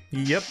sushi.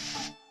 Yep.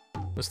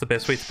 That's the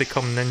best way to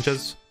become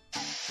ninjas.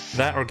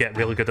 That or get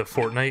really good at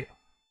Fortnite.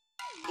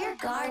 Your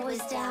guard was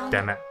down.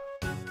 Damn it.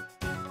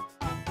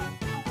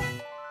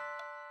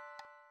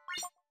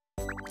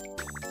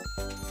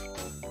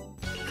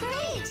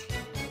 Great!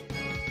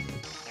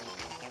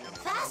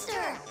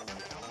 Faster!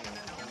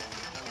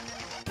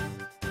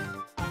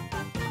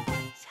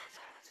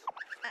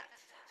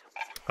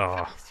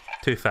 Oh,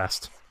 too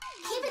fast.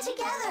 Keep it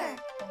together!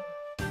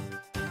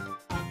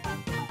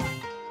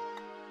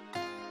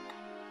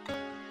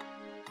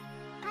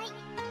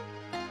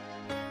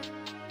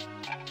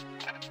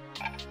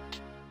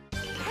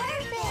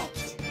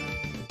 Perfect!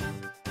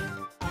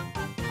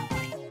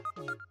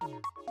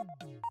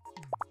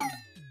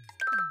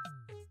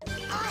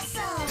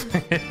 Awesome!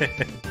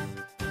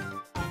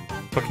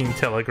 Fucking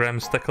Telegram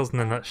stickers in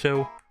a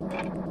nutshell.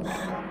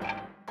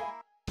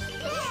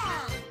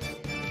 Yeah!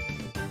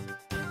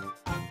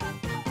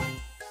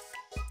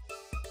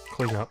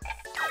 Clean up.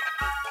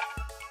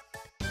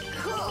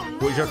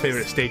 Cool What is your moves.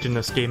 favourite stage in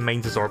this game?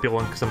 Mine's is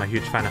Orbulon because I'm a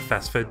huge fan of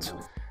fast food.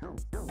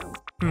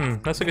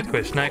 That's a good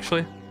question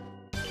actually.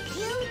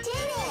 You did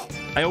it!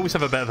 I always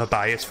have a bit of a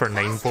bias for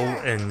 9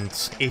 volt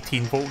and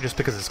 18 volt just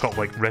because it's got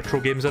like retro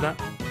games in it.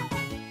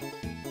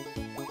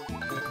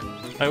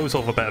 I always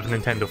love a bit of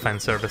Nintendo fan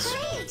service.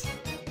 Great!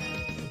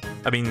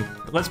 I mean,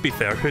 let's be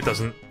fair, who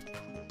doesn't?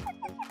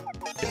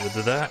 Get rid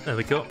of that, there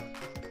we go.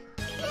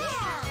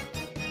 Yeah!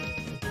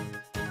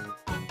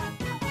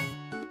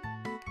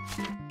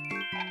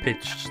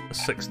 Page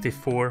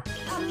 64.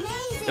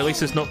 Amazing! At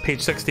least it's not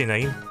page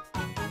 69.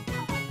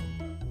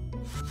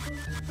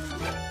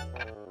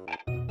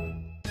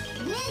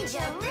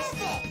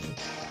 Ninja-rific!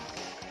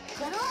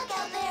 Good luck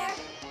out there!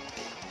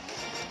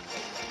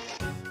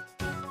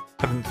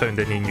 Haven't found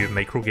any new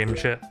micro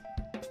games yet.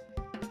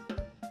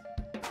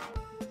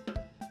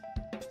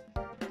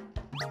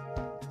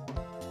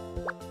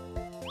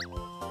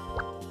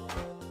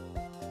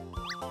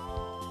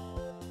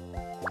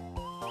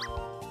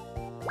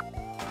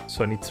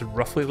 So I need to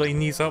roughly line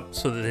these up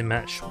so that they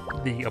match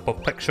the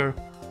above picture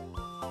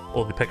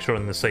or the picture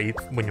on the side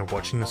when you're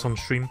watching this on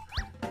stream.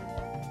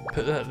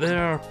 Put that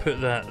there, and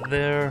put that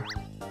there.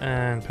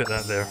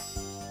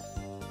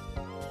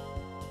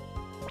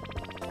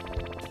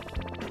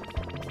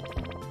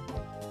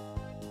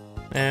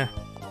 I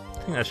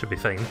think that should be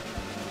fine.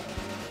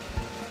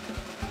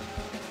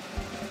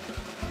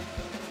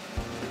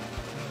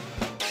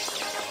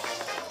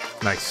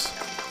 Nice.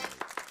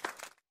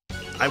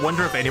 I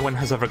wonder if anyone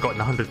has ever gotten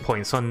 100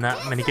 points on that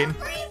minigame.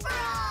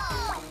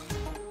 Free-for-all!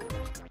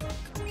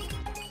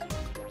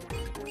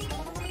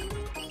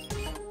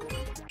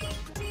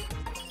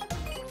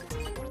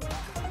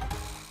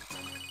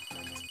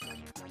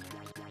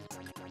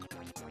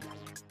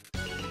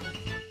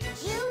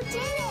 You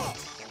did it!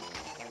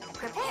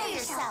 Prepare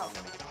yourself!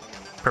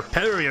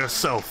 Prepare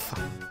yourself!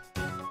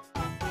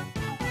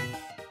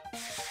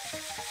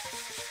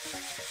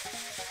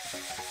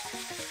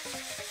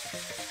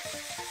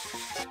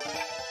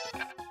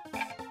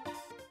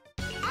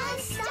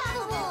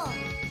 Unstoppable!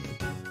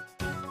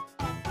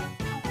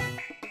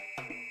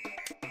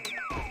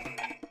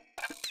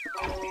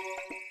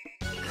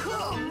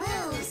 Cool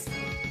moves!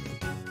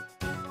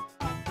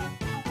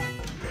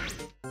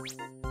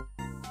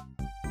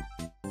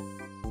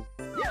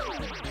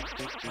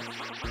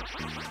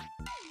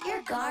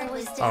 Your guard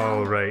was down.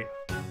 Oh, right.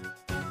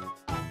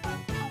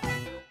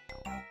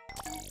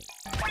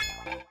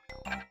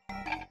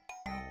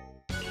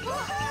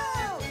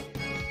 Woohoo!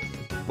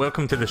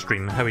 Welcome to the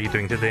stream. How are you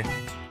doing today?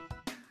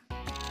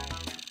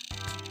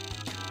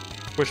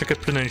 Wish I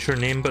could pronounce your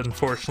name, but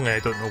unfortunately I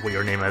don't know what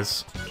your name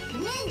is.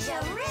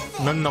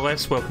 Ninja-rific!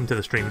 Nonetheless, welcome to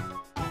the stream.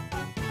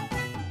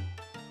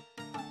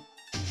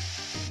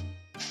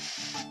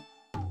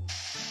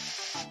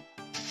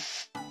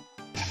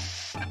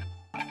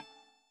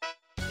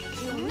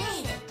 You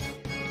made it!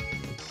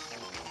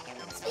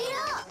 Speed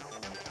up!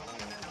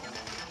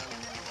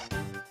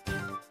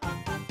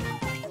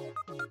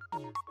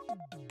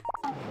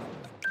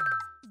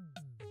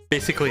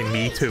 Basically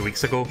me 2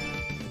 weeks ago.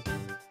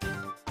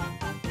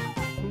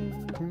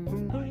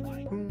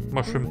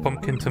 Mushroom,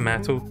 pumpkin,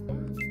 tomato.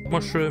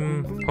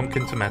 Mushroom,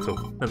 pumpkin, tomato.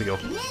 There we go.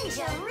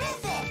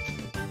 Ninja-rific!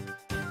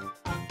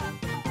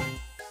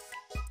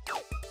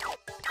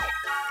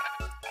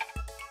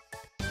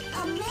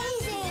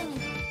 Amazing!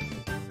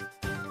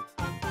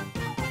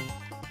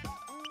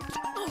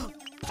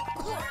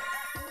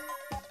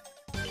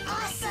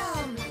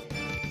 Awesome!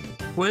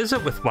 What is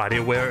it with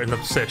WarioWare and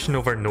obsession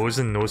over nose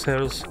and nose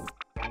hairs?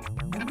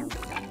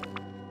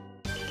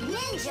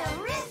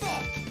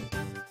 Ninja-rific!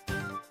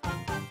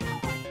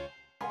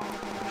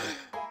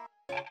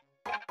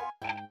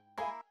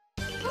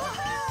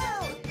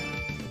 Woohoo!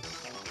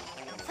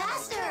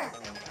 Faster!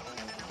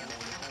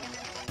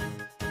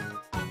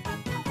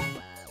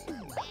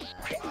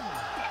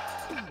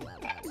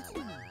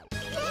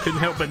 Couldn't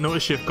help but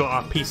notice you've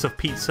got a piece of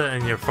pizza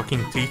in your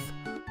fucking teeth.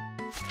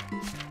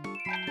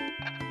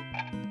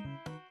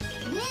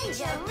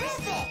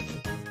 Ninja-rific!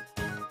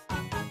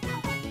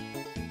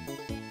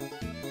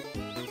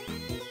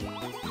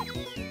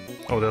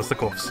 Oh, there's the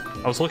gloves.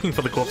 I was looking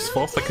for the gloves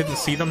first, I couldn't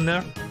see them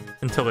there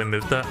until I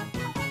moved it.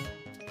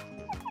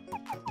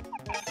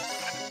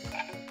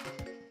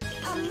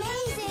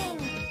 Amazing!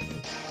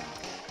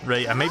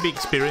 Right, I might be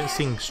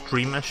experiencing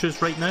stream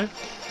issues right now.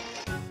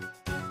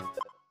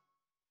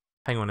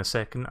 Hang on a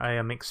second, I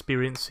am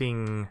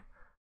experiencing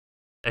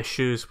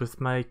issues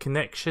with my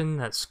connection,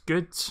 that's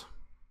good.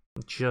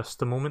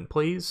 Just a moment,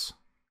 please.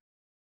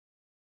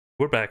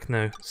 We're back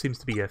now, seems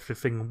to be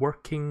everything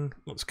working.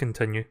 Let's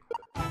continue.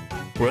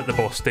 We're at the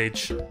boss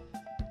stage.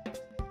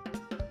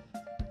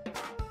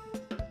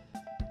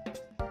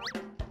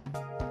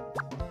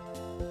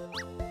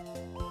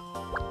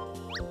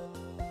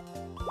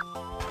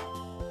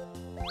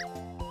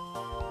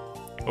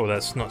 Oh,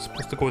 that's not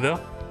supposed to go there.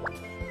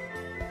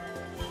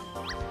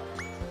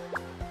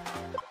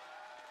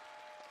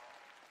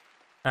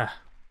 Ah,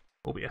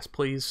 OBS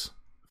please.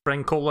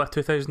 Francola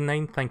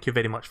 2009, thank you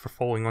very much for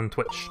following on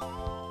Twitch.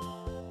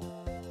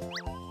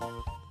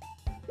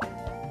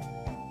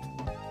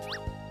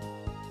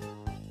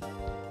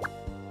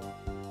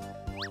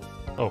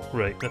 Oh,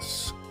 right,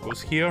 this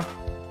goes here.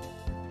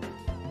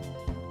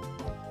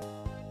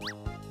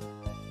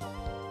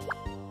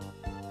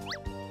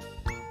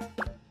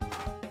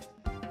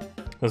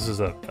 This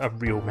is a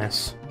real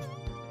mess.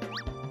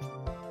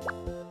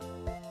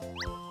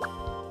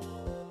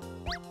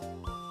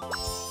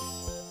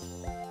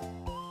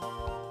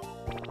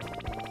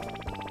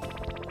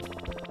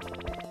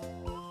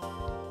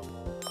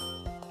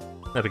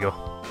 There we go.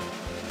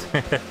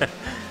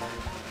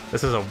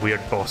 This is a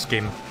weird boss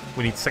game.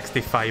 We need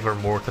 65 or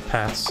more to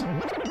pass.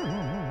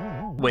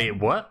 Wait,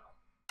 what?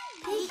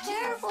 Be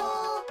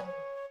careful!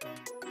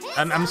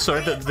 I'm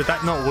sorry, did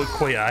that not look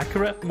quite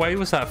accurate? Why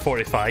was that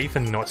 45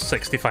 and not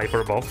 65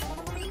 or above?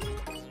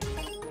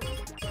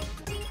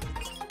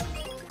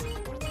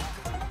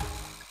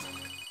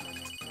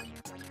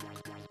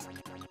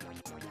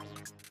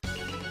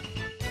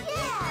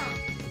 Yeah!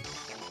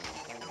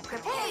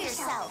 Prepare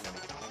yourself!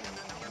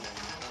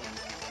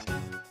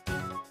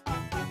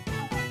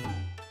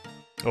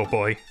 Oh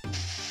boy.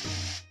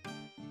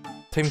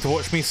 Time to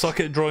watch me suck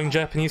at drawing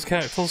Japanese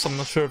characters. I'm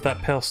not sure if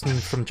that person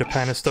from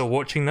Japan is still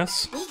watching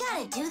this. We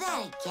gotta do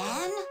that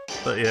again?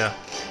 But yeah.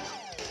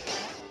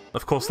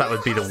 Of course that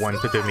would be the one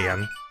to do me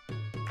in.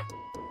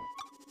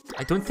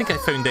 I don't think I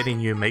found any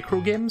new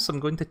micro games. I'm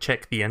going to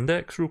check the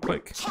index real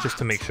quick, just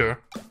to make sure.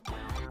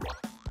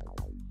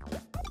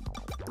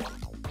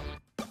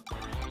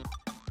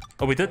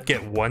 Oh, we did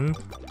get one.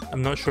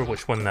 I'm not sure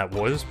which one that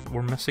was.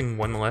 We're missing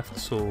one left,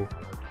 so...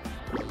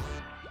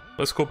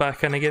 Let's go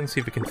back in again, see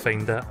if we can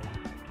find that.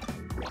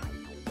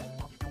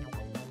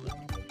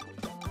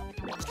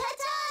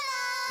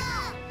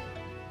 Katana!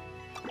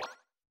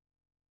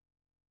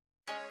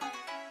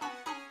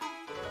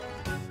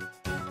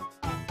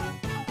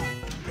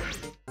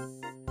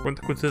 Want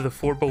to go to the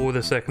floor below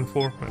the second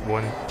floor? At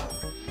 1.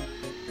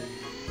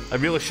 I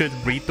really should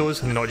read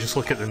those and not just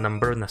look at the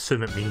number and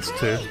assume it means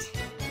 2.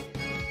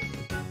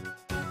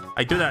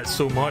 I do that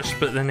so much,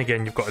 but then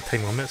again you've got a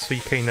time limit, so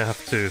you kinda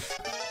have to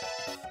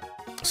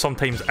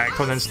sometimes act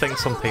on instinct,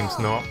 sometimes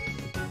not.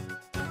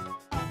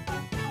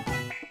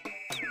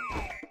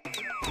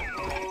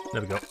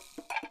 There we go.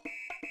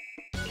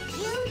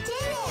 You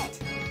did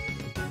it!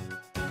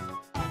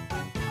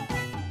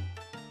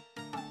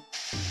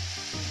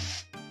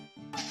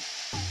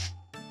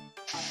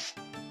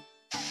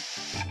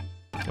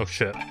 Oh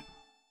shit.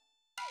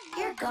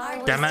 Your guard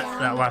was Damn it, down.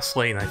 that last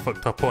line I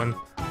fucked up on.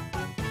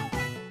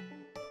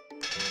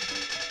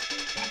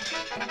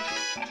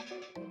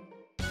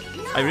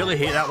 I really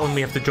hate that when we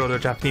have to draw the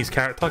Japanese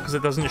character because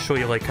it doesn't show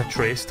you like a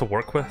trace to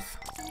work with.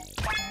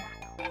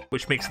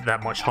 Which makes it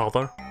that much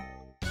harder.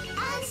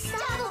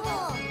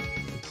 Unstoppable!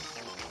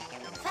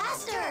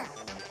 Faster!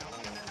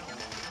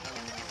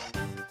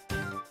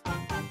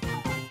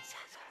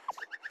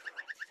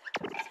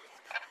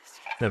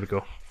 There we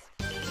go.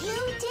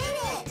 You did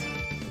it!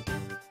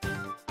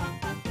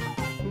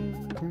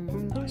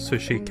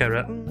 Sushi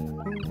carrot.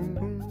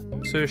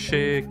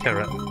 Sushi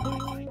carrot.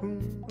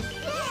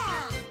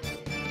 Yeah!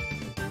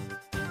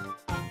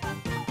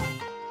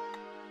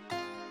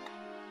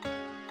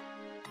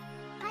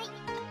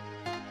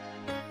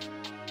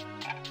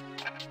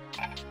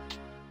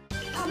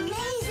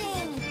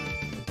 Amazing!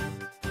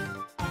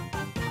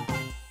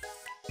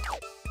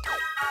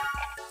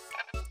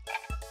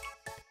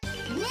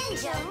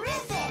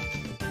 Ninja-rific!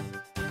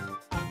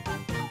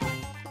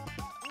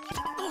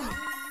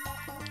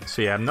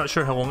 So yeah, I'm not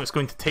sure how long it's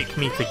going to take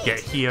me to get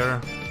here.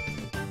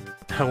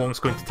 How long it's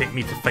going to take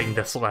me to find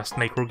this last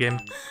micro game.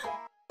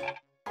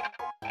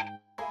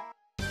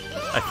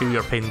 I feel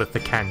your pain with the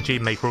kanji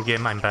micro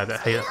game. I'm bad at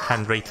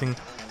handwriting.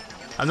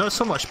 I'm not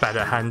so much bad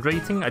at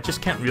handwriting, I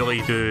just can't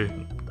really do...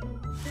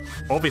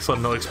 Obviously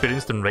I'm not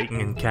experienced in writing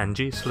in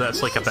kanji, so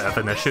that's like a bit of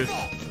an issue.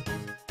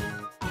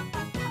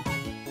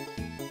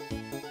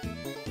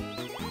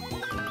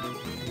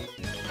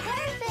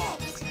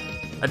 Perfect!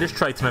 I just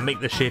try to mimic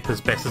the shape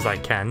as best as I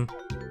can.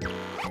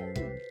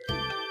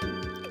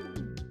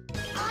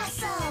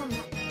 Awesome!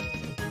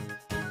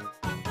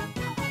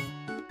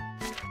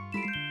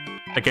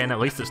 Again, at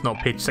least it's not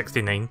page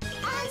 69.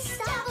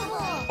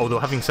 Unstoppable! Although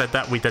having said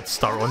that, we did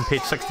start on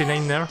page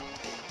 69 there.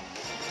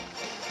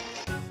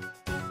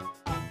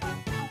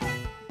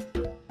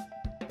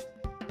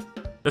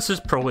 This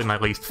is probably my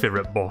least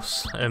favourite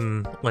boss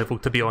level,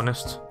 to be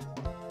honest.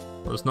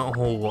 There's not a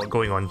whole lot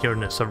going on here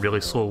and it's a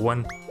really slow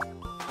one.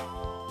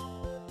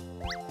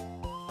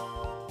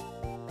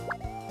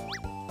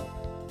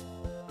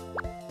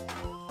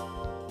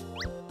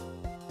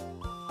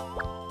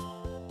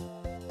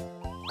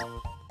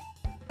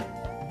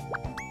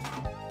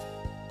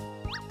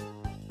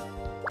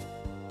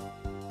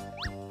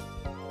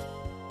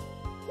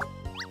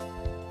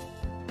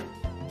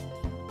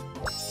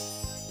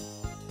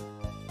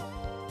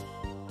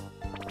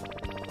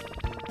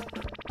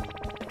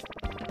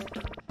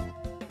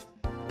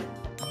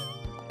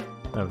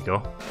 There we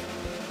go.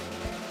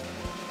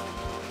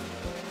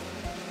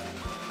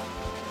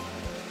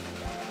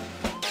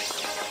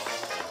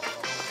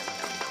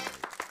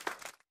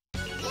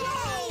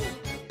 Yay!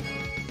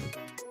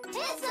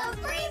 It's a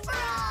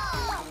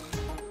free-for-all!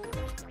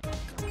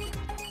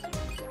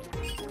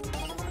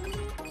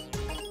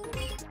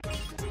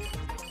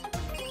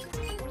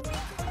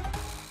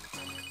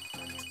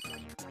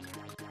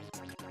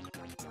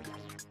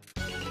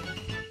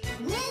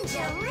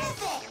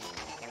 Ninja-rific!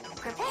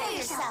 Prepare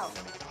yourself!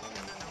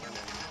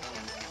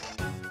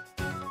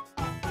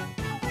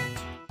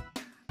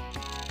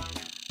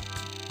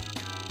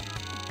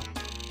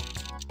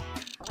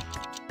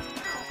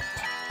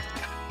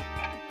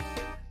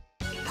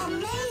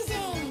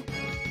 Amazing!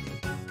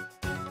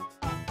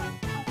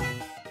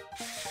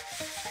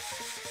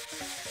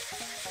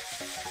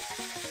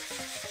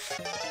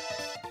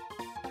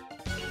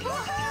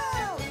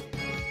 Woohoo!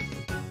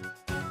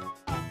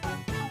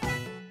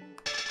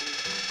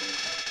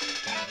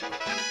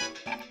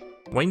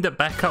 Wind it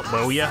back up,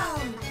 will ya?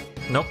 Awesome!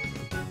 Nope.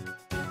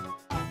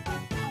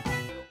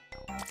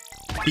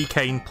 Be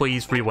kind,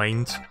 please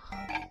rewind.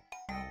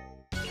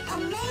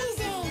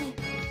 Amazing!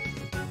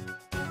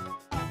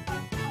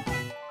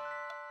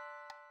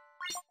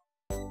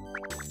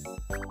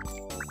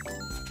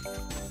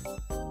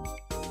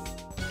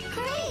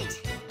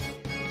 Great!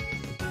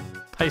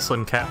 Hi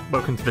Slim Cat,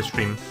 welcome to the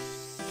stream.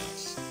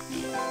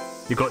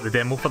 You got the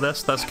demo for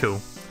this? That's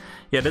cool.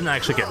 Yeah, I didn't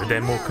actually get the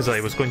demo because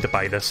I was going to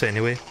buy this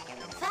anyway.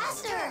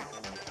 Faster!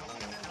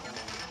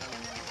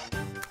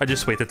 I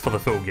just waited for the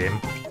full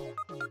game.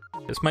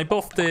 It's my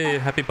birthday,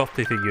 happy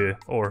birthday to you,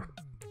 or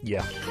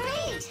yeah.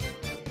 Great!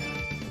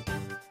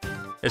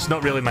 It's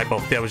not really my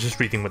birthday, I was just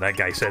reading what that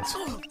guy said.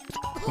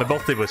 My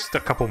birthday was a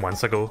couple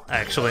months ago,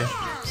 actually,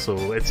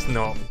 so it's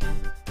not...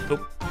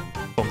 Oh,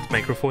 bumped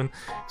microphone.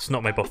 It's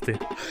not my birthday.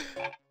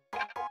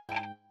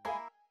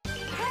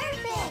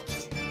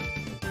 Perfect!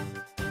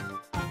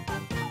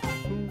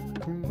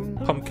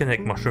 Pumpkin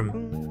egg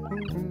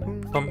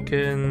mushroom.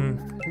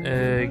 Pumpkin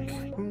egg...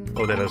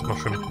 Oh, there is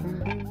mushroom.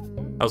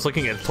 I was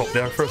looking at the top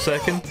there for a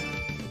second.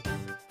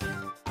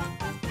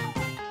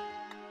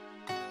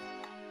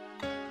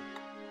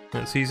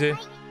 That's easy.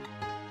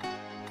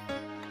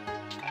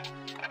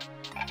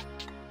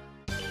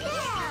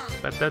 Yeah!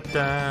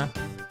 Ba-da-da.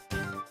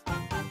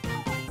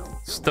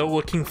 Still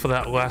looking for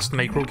that last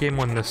micro game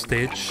on this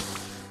stage.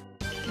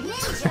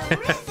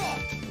 Ninja-rific!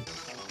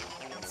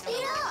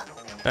 Speed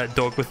up! That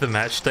dog with the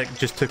matchstick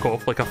just took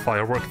off like a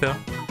firework there.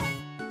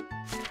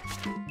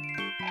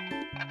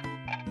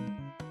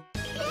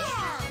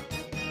 Yeah!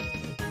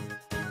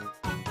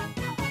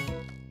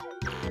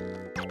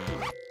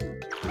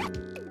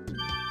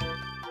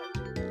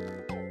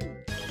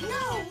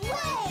 No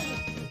way!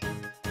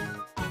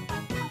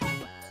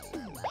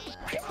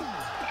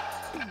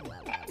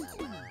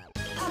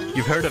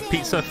 You've heard of Amazing!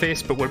 pizza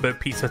face, but what about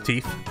pizza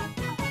teeth?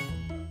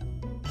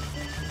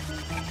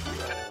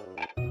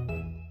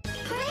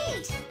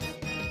 Great!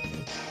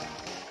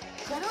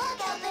 Good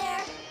luck out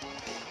there!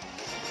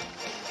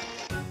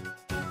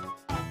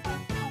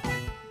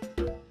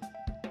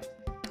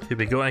 Here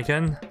we go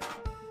again.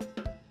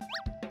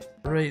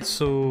 Right,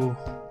 so...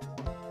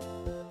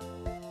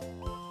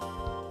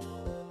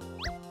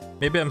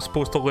 Maybe I'm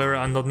supposed to layer it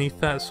underneath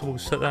that, so we'll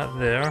set that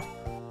there.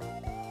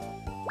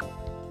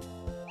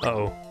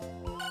 Uh-oh.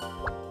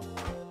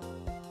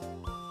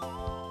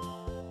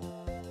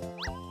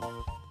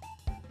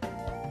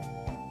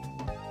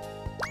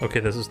 Okay,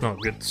 this is not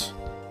good.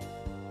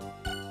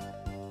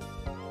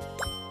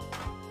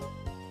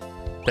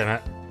 Damn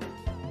it.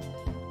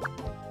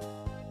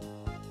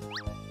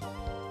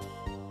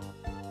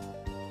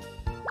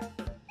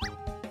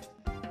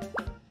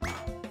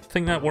 I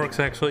think that works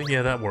actually.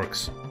 Yeah, that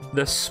works.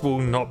 This will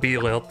not be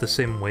layered the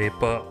same way,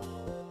 but...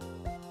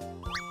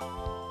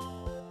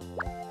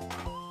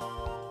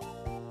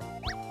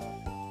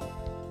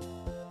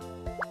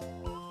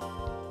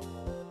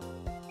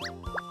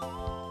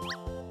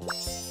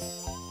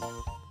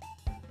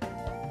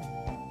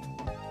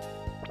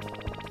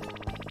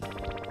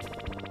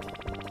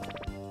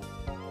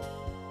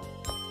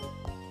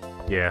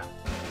 yeah.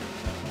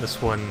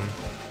 This one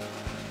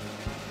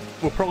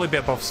will probably be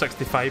above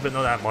 65, but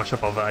not that much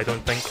above it, I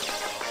don't think.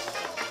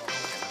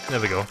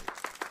 There we go.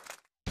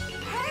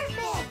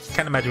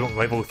 Can't imagine what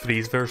level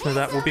 3's version of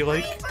that will be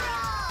like.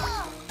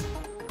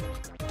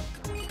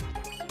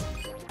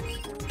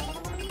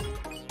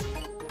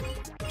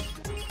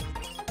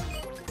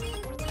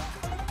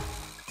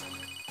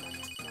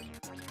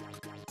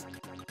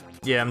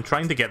 Yeah, I'm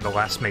trying to get the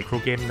last micro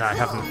game that I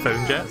haven't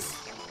found yet.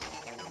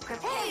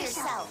 Prepare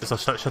yourself. Is there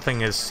such a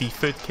thing as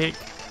seafood cake?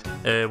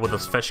 Well,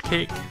 there's fish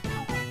cake.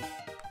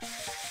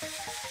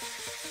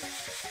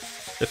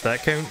 If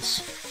that counts.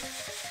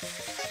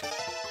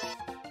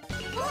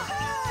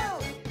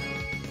 Woohoo!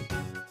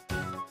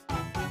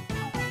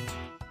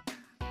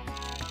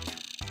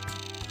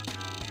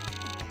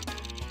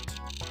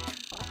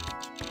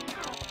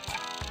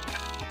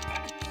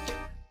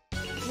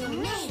 You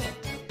made it.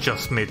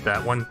 Just made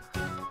that one.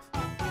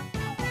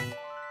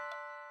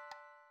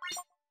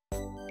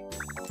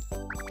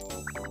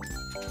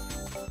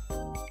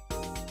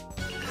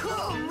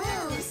 Cool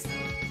moves.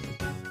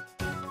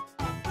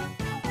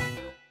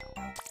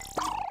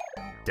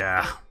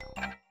 Yeah.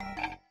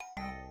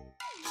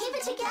 Keep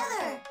it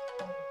together.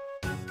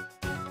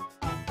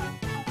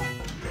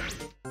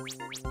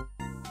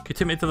 Can you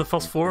take me to the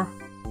first floor?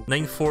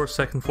 9th floor,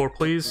 2nd floor,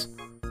 please.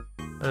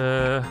 What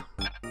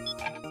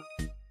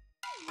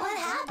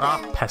Ah,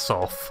 happened? piss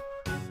off.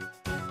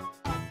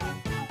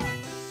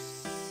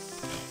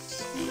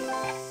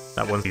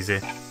 That one's easy.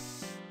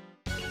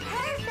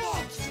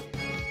 Perfect.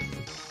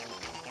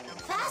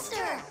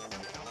 Faster.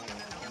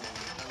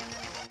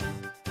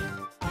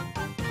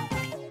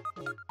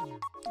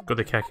 Go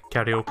to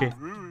karaoke.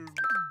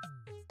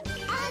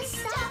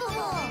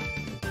 Unstoppable.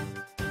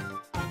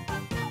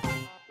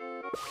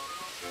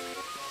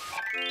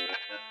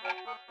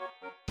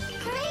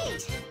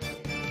 Great.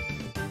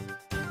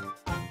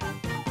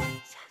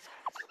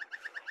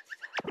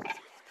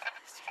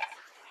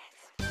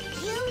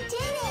 You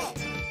did it.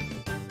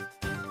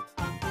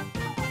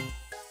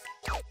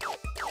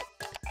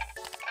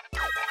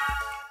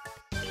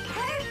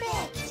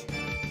 Perfect.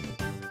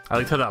 I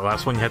liked how that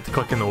last one you had to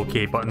click on the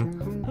OK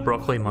button.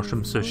 Broccoli,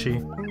 mushroom,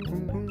 sushi.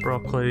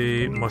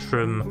 Broccoli,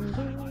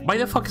 mushroom. Why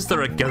the fuck is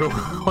there a girl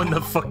on the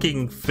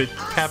fucking food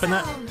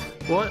cabinet? Awesome.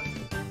 What?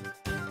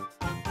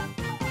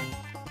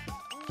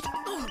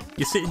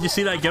 You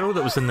see that girl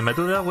that was in the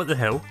middle there? What the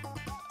hell?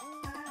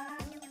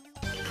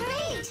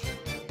 Great.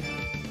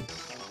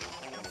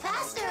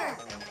 Faster.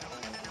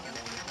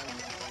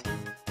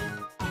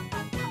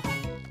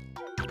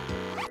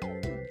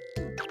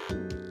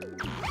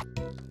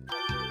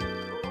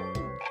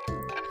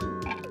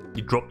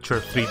 You dropped your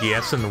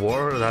 3DS in the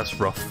water? That's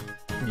rough.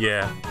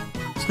 Yeah.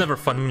 It's never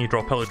fun when you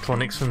drop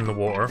electronics in the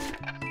water.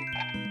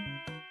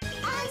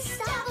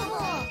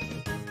 Unstoppable.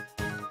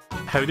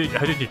 How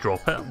did you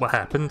drop it? What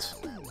happened?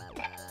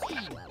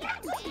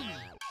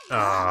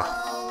 Ah.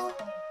 Oh.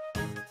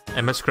 I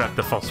misgrabbed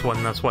the first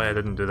one, that's why I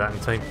didn't do that in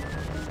time.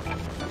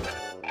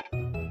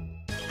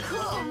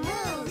 Cool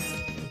moves.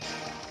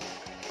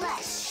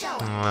 Let's show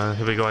 'em.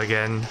 Here we go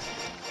again.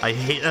 I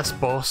hate this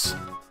boss.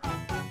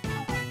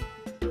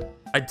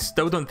 I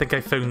still don't think I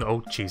found...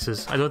 Oh,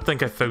 Jesus. I don't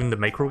think I found the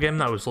micro game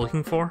that I was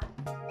looking for.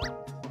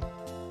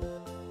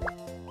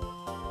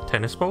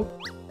 Tennis ball?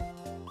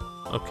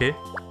 Okay.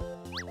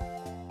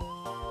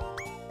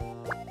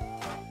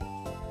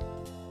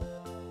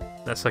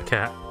 That's a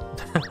cat.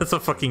 That's a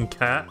fucking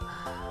cat.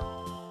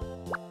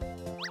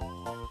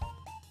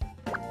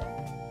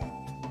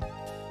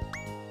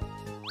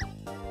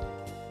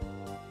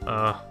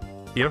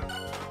 Here?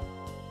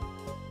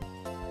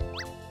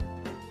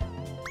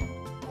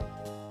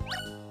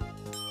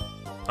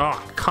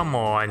 Oh, come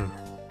on.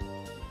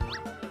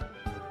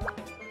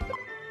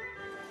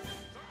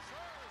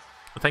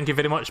 Thank you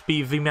very much,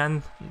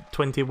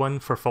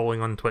 BVman21, for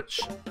following on Twitch.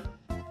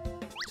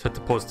 Just had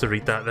to pause to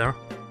read that there.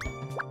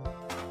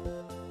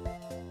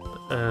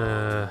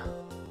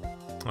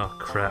 Oh,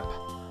 crap.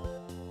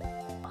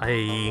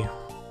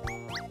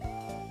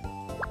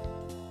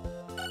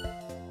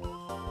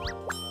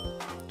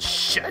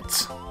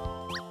 Shit!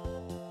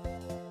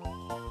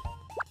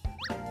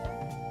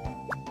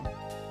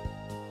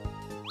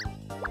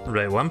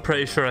 Right, well, I'm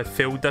pretty sure I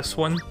failed this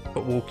one,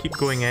 but we'll keep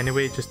going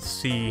anyway just to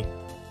see.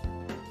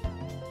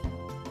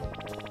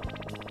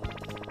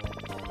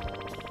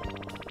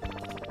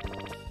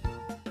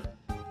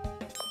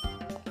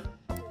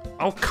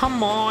 Oh,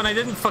 come on! I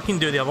didn't fucking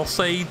do the other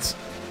side!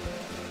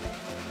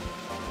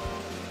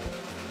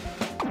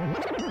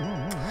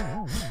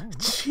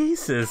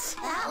 Jesus!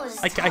 That was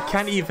I tough.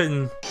 can't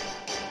even...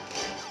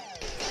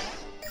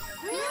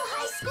 Real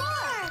high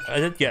score. I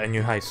did get a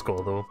new high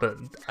score though, but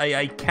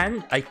I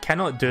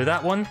cannot do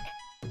that one.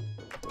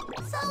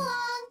 So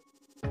long.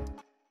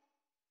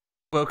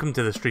 Welcome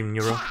to the stream,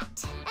 Neuro.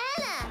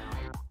 Anna.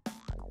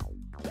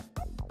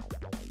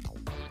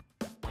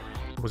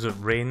 Was it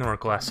rain or a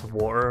glass of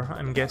water,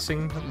 I'm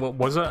guessing? What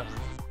was it?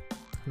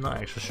 I'm not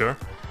actually sure.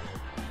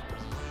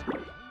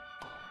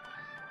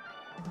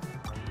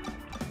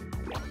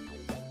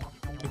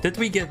 Did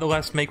we get the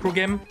last micro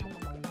game?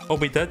 Oh,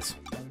 we did.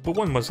 What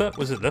one was it?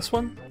 Was it this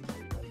one?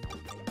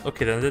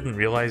 Okay, then I didn't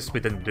realise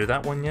we didn't do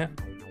that one yet.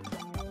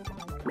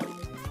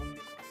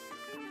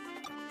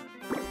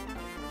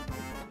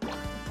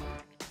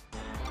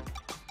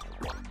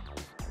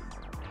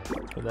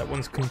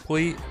 one's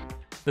complete.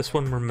 This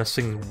one we're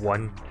missing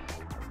one.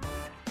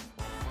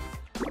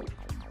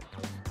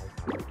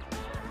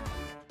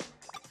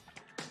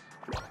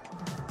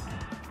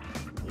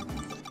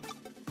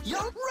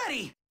 You're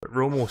ready! But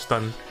we're almost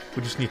done.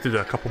 We just need to do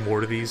a couple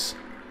more of these.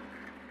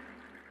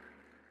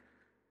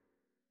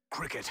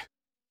 Cricket.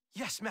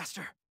 Yes,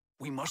 master.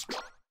 We must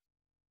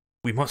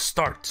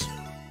start.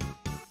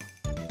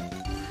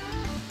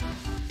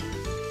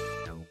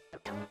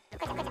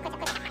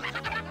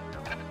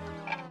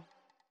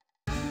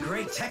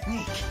 Great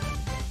technique.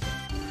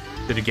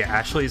 Did you get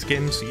Ashley's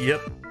games?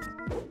 Yep.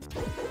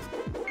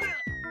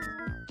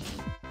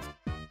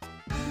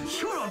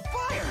 You're on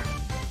fire!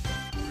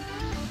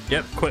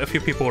 Yep, quite a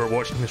few people are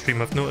watching the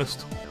stream, I've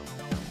noticed.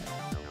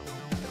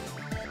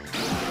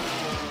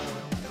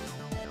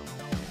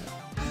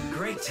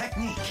 Great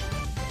technique.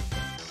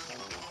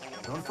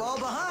 Don't fall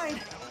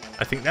behind.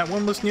 I think that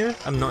one was new,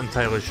 I'm not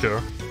entirely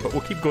sure, but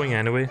we'll keep going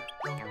anyway.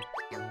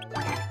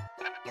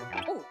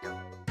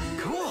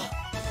 Cool.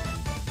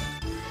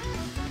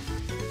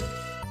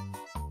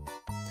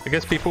 I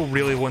guess people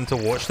really want to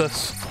watch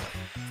this.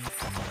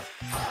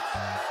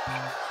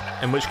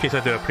 In which case I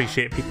do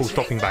appreciate people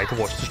stopping by to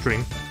watch the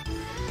stream.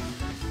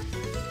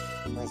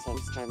 Was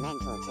instrumental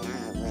to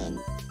our win.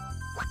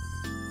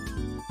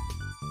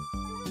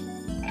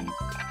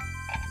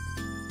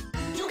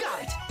 You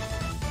got it.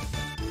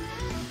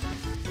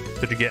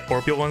 Did you get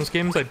Orbulon's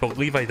games? I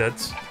believe I did.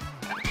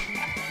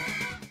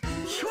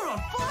 You're on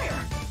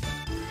fire.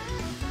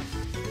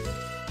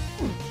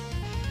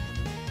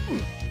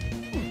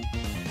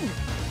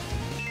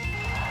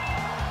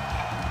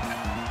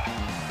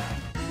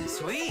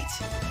 Sweet.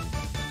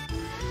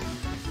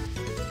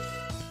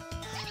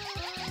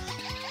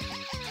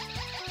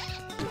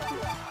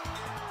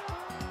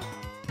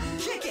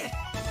 Kick it.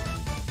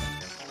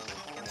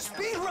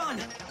 Speed run.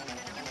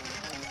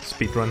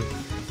 Speedrun.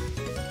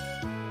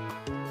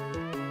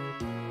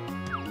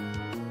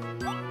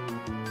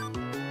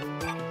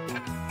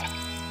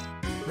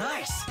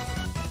 Nice.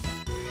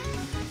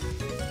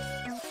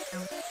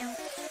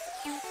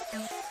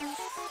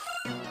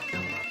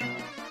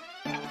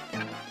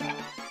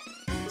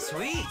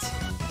 Sweet.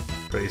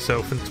 Pretty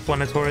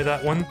self-explanatory,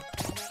 that one.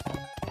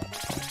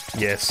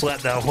 Yeah, slap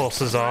that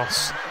horse's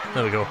ass.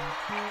 There we go.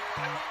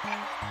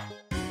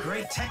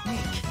 Great technique.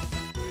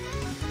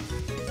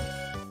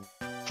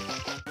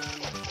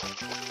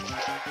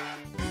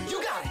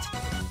 You got it.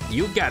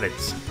 You got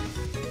it.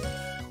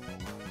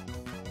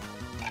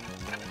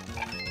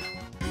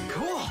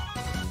 Cool.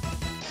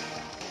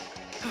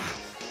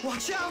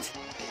 Watch out.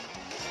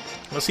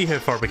 Let's see how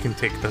far we can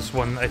take this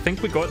one. I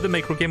think we got the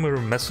micro game we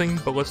were missing,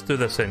 but let's do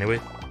this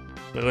anyway.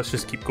 Let's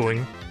just keep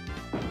going.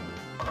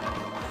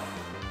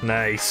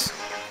 Nice.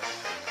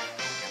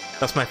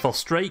 That's my first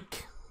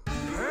strike.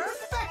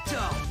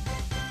 Perfecto.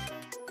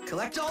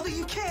 Collect all that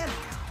you can.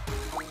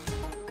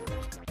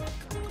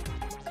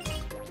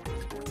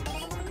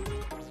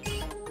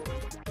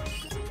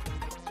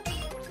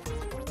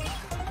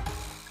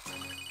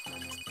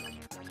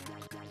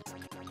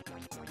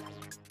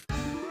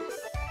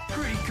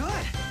 Pretty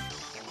good.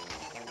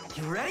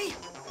 You ready?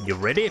 You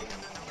ready?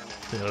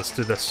 Yeah, let's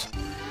do this.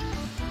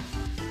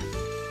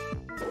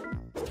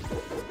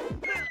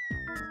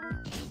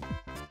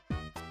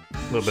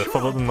 A little bit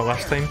further than the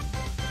last time.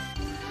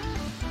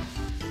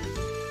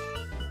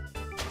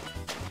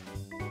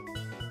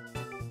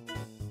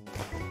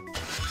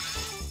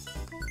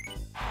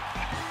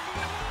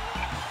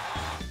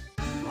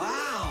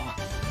 Wow.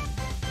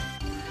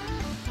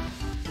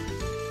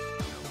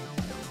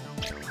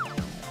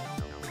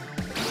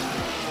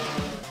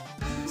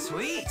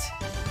 Sweet.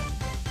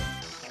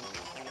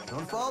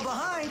 Don't fall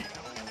behind.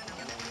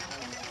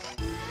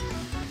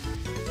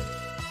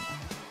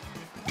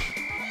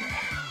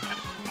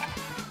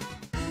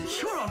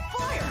 You're on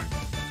fire.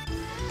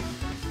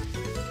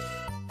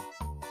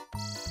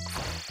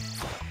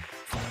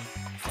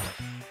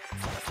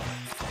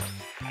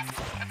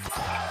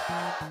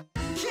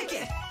 Kick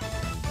it.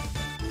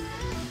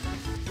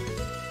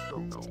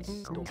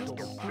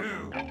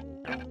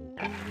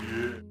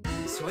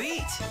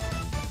 Sweet.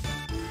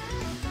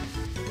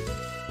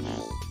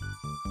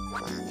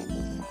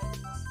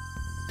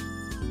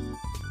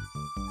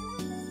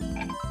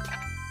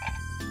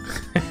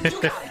 You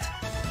got it.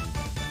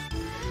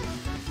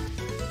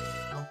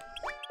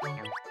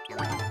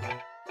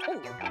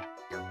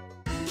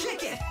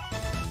 Kick it.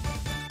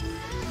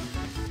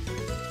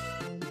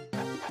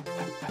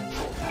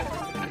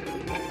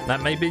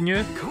 That might be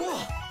new. Cool.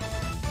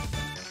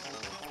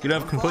 You'd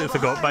have completely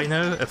forgot by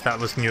now if that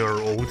was new or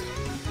old.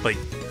 Like,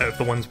 out of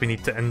the ones we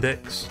need to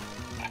index.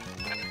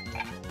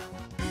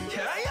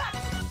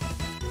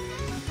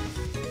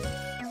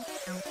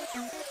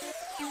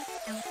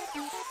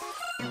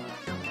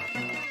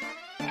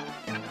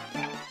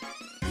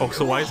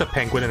 Also, why is a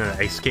penguin in an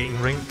ice skating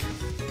rink?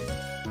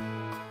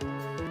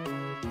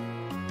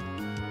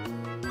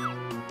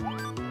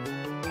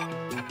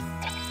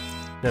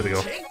 There we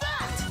go. Take that.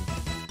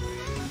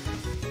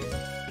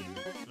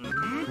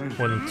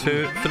 1,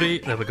 2, 3.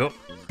 There we go.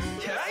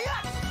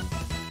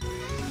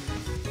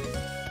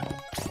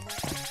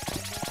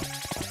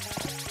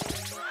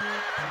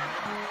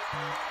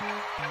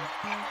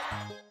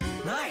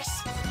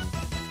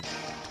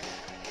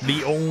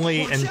 The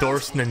only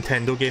endorsed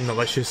Nintendo game that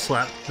lets you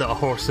slap the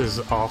horse's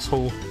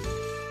arsehole.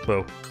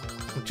 Well,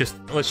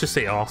 let's just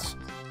say arse.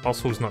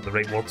 Arsehole's not the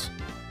right words.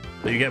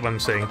 But you get what I'm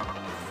saying.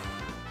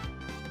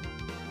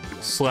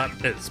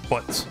 Slap its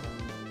butt.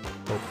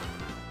 Oh.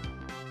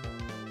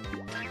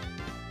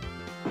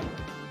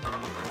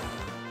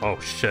 Oh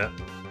shit.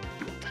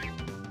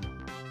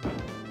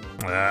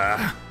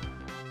 Ah.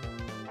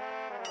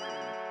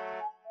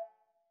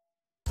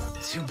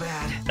 Too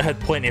bad. I had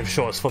plenty of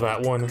shots for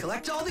that one.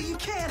 Collect all that you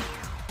can.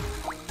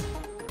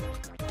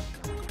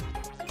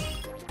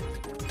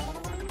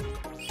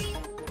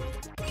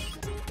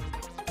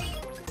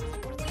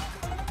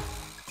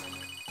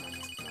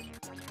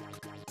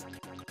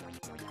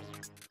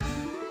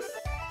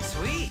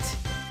 Sweet.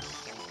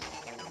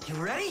 You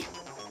ready?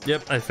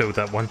 Yep, I filled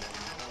that one.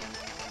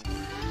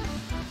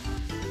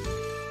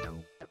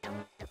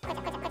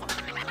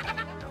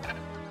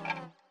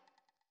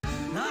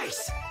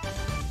 Nice.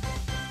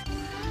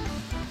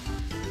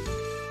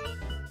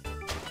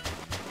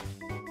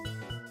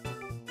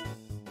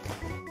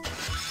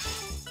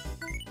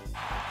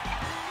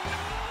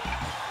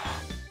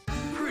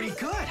 Pretty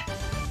good.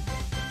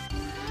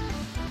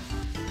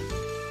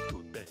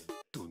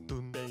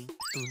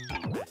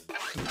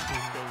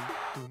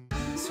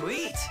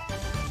 Sweet.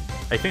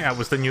 I think that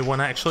was the new one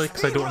actually,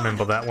 because I don't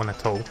remember that one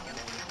at all.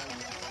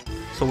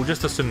 So we'll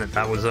just assume that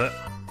that was it.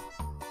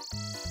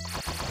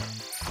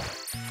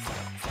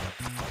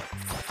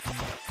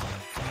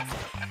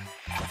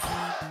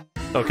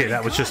 Okay,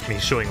 that was just me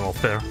showing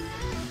off there.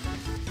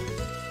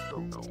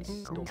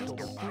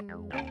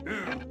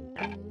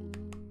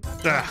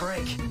 Ah.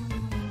 Break.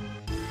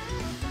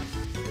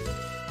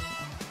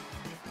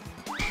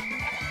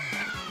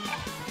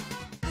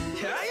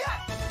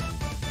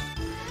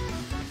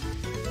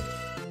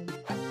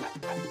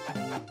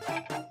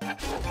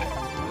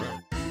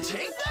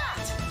 Take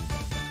that!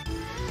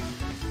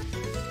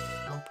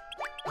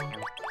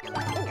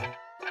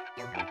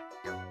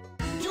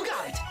 You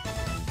got it!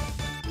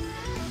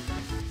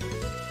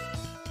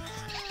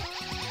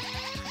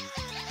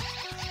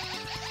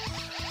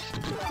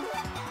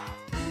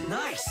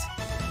 Nice!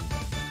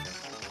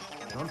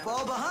 Don't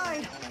fall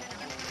behind!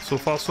 So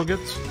far so good.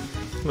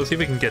 Let's see if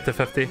we can get to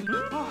 50.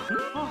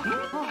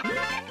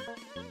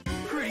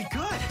 Pretty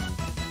good!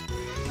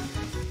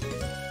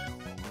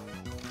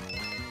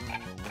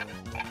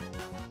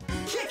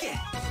 Kick it!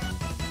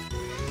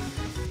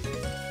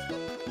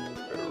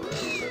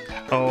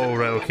 Oh,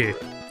 right, okay.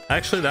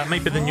 Actually, that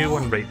might be the new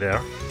one right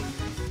there.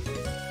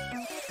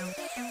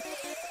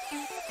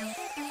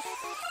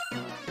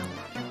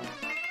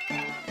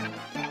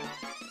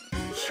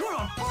 You're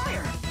on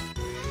fire!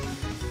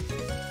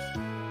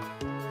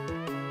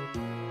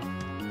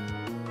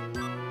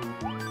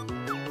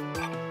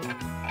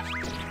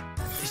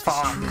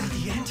 Fuck.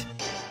 The end?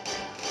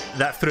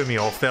 That threw me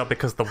off there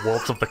because the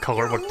words of the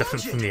colour were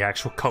different from the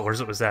actual colours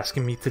it was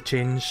asking me to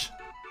change.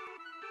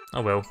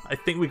 Oh well, I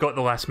think we got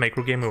the last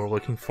micro game we were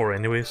looking for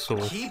anyway, so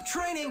Keep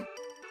training!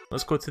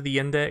 let's go to the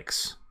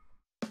index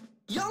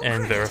Young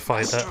and cricket.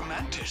 verify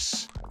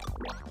that.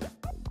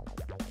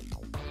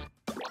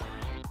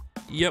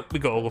 Yep, we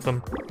got all of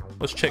them.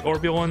 Let's check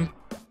Orbulon.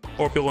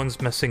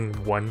 Orbulon's missing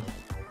one.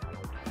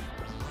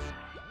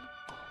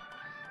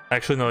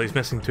 Actually, no, he's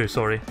missing two,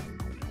 sorry.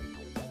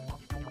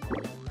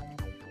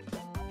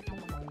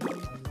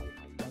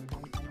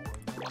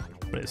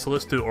 Right, so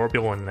let's do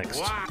Orbulon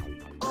next.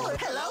 Oh,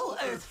 hello,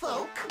 Earth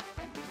folk!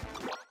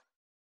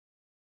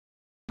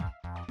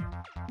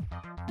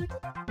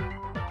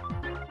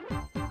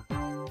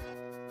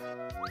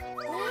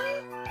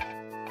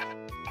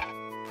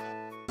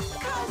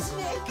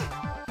 Cosmic!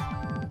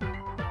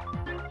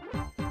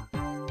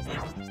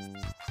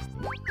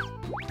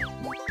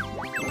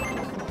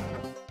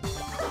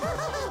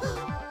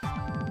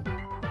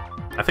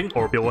 I think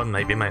Orbulon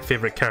might be my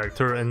favourite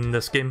character in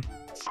this game.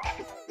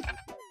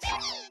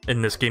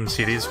 In this game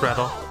series,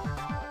 rather.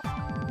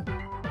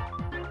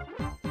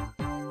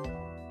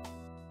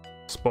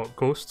 Spot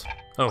Ghost?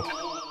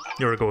 Oh,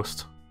 you're a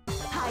ghost.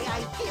 High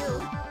IQ!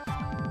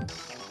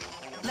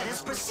 Let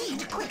us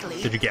proceed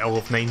quickly. Did you get all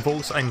of 9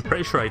 volts? I'm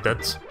pretty sure I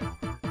did.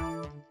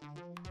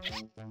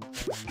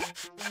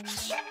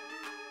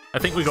 I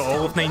think we got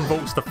all of 9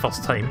 volts the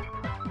first time.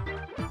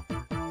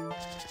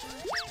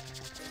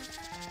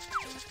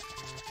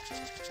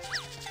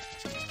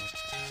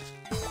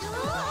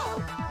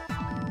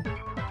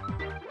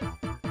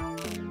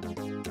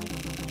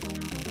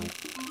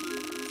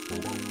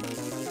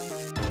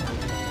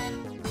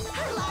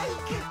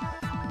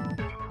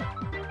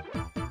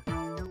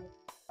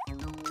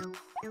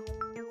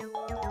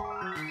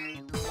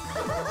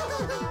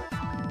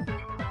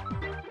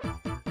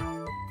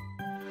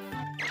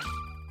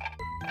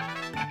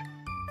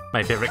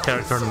 My favourite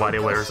character in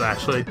WarioWare is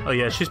Ashley. Oh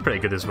yeah, she's pretty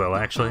good as well,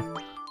 actually.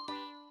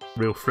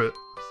 Real fruit.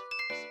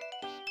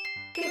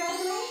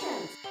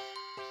 Congratulations!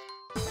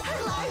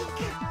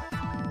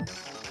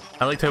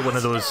 I liked how one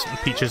of those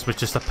Peaches was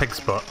just a pig's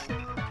butt.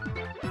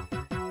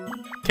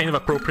 Kind of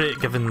appropriate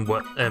given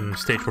what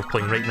stage we're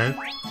playing right now.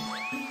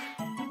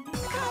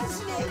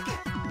 Cosmic!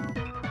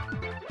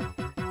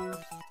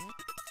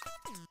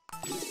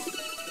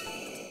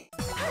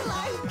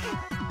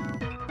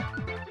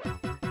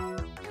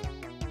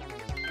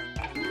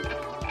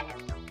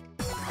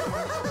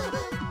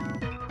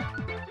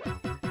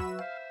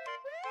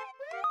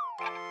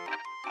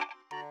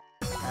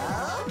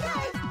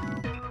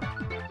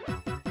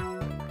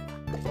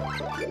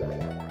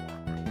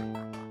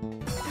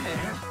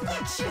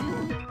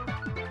 perfection.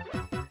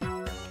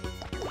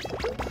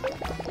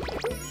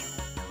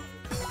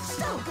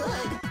 So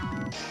good.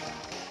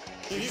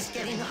 It is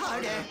getting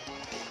harder.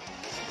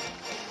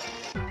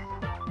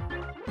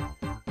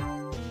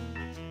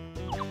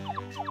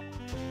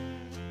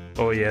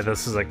 Oh yeah,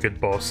 this is a good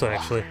boss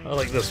actually. I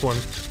like this one.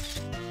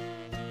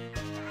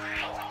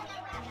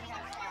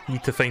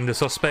 Need to find the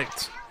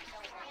suspect.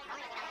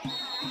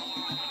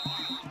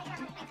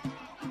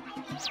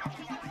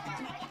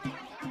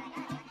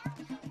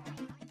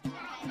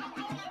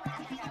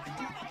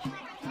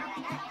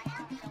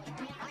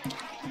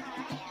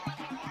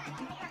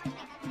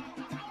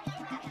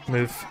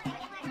 Move.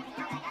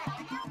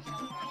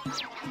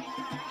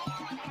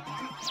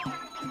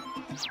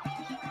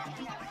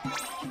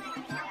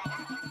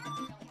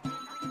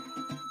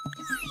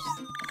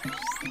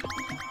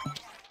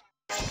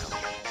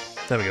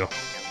 There we go.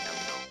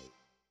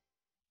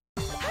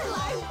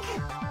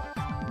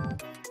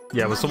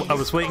 Yeah, I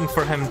was waiting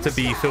for him to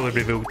be fully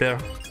revealed there.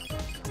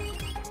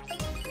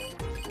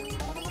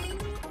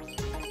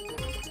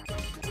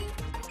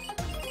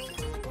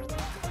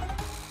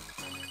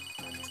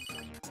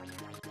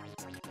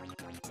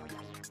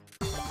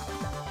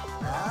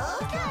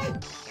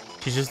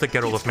 She's just a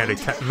girl of many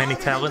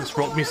talents,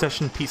 rock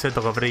musician, pizza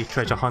delivery,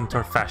 treasure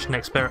hunter, fashion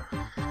expert.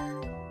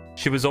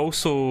 She was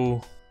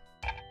also...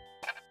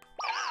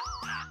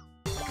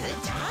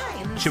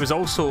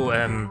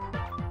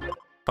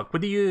 fuck,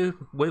 what do you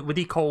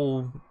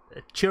call...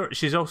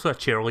 She's also a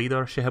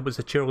cheerleader. She was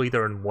a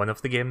cheerleader in one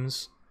of the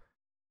games.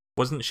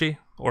 Wasn't she?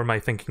 Or am I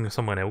thinking of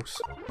someone else?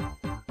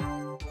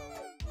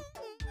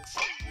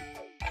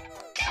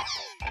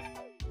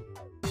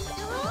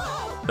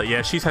 But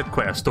yeah, she's had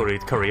quite a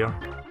storied career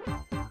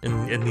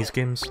in these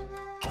games.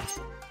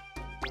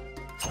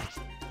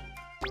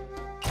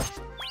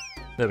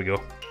 There we go.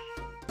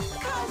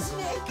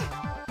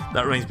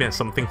 That reminds me of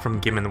something from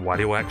Game &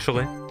 Wario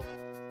actually.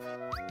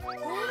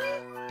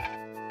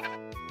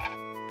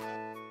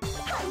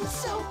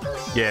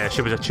 Yeah,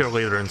 she was a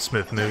cheerleader in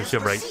Smooth Moves,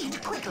 you're right.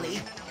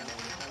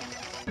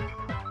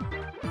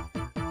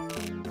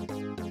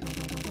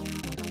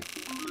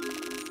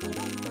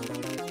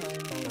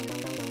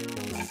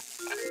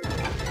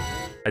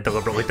 I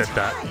deliberately did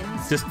that.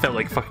 Just felt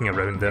like fucking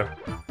around there.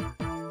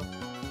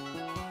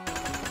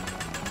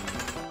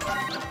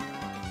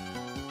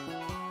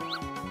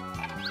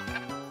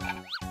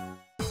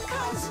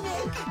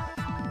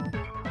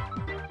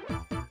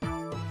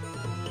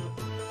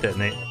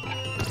 Detonate.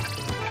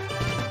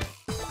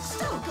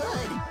 So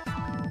good.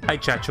 Hi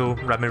Chacho,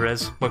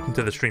 Ramirez, welcome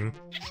to the stream.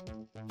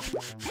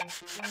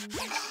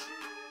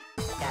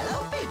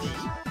 Hello, Piggy.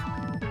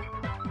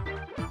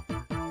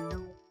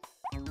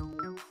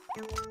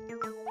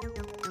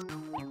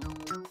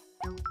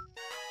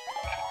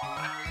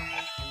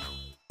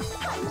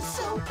 I'm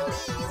so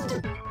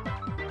pleased.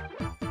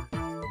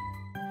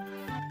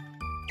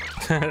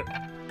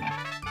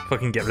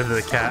 Fucking get rid of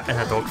the cat in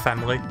a dog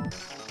family.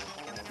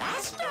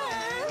 Faster.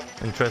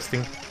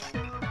 Interesting.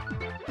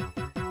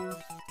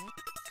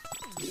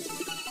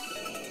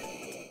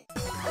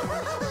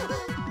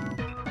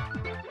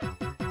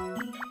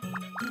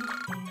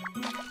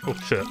 Oh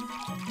shit.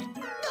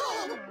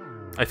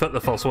 I thought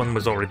the first one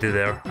was already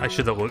there. I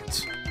should have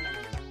looked.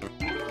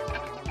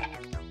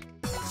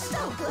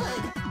 So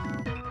good.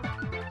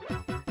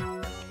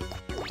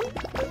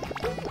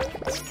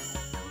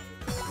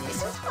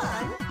 This is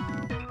fun.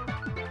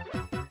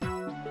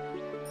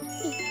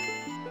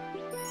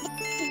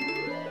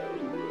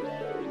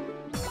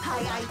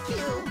 High IQ.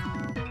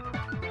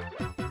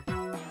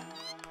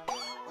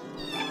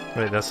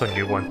 Right, that's a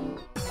new one.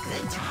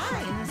 Good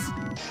times.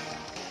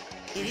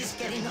 It is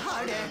getting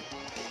harder.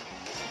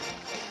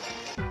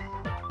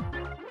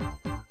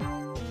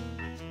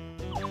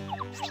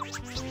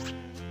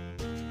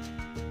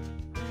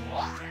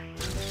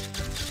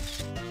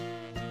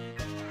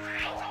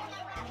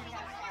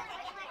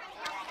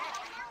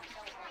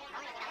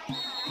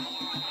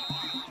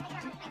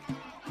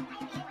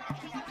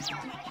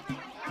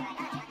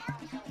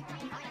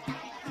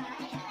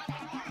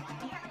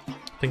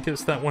 I think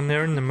it's that one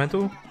there in the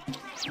middle.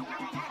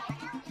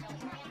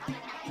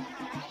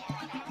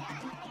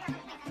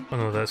 Oh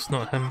no, that's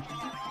not him.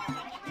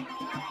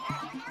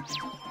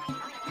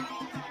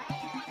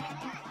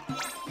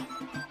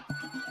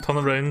 Turn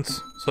around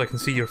so I can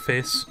see your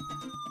face.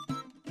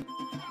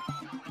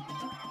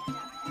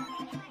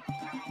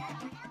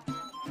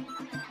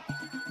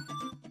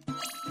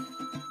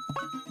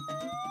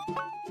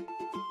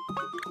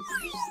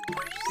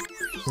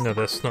 No,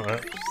 that's not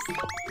it.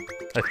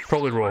 I'm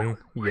probably wrong.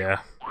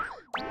 Yeah.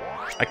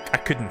 I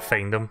couldn't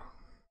find him.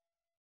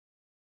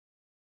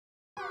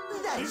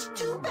 That is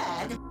too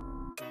bad.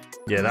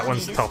 Yeah, that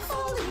one's It is tough.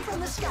 falling from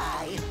the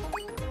sky.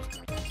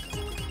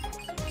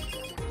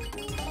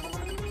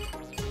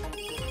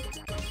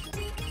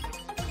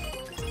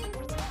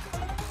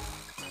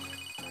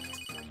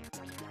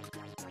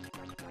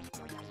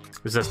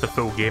 Is this the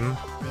full game?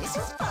 This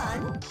is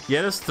fun.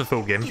 Yeah, this is the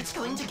full game. It's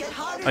going to get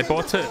harder. I than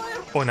bought it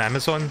before. on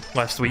Amazon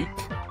last week.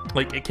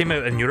 Like, it came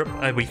out in Europe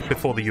a week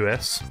before the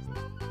US.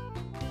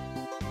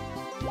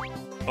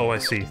 Oh, I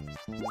see.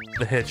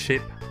 The head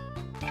shape.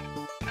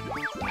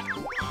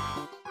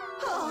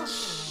 Oh,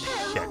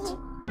 Shit.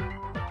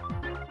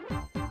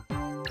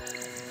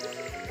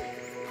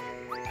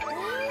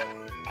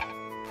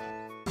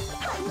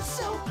 I'm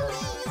so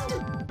pleased.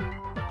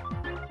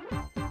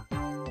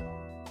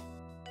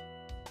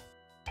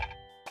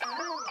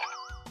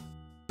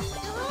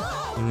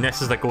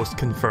 Ness is the ghost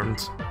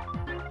confirmed.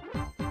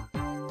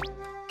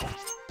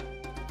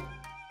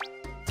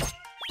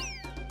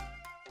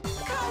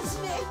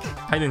 Cosmic.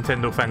 Hi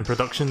Nintendo Fan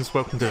Productions,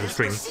 welcome to the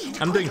stream.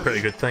 I'm doing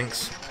pretty good,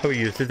 thanks. How are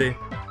you today?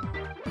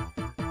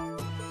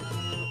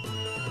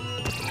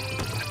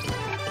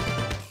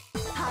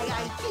 High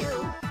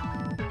IQ.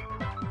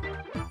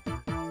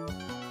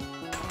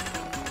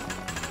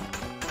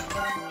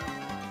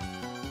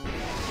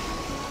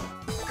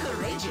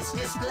 Courageous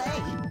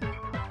display.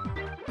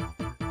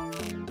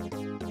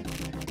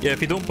 Yeah,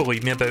 if you don't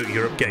believe me about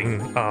Europe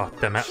getting...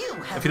 damn it.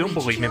 If you don't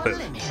believe me about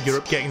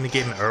Europe getting the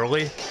game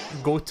early,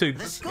 go to...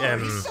 The score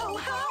is so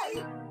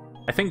high.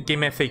 I think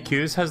Game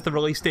FAQs has the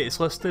release dates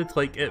listed.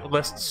 Like, it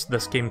lists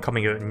this game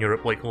coming out in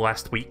Europe, like,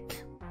 last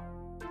week.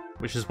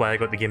 Which is why I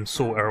got the game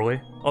so early.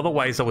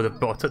 Otherwise, I would have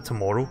bought it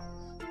tomorrow.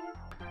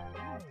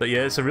 But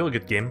yeah, it's a really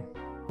good game.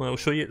 Well, I'll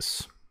show you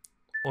it's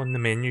on the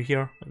menu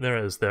here. There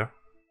it is there.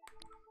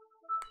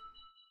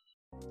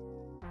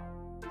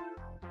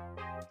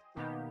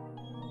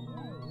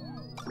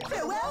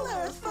 Farewell,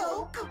 Earth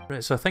folk.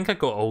 Right, so I think I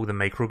got all the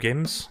micro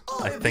games.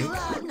 I think.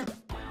 Run.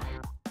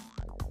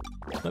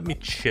 Let me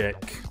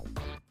check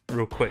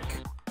real quick.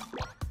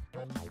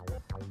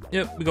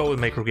 Yep, we got all the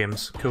micro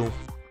games. Cool.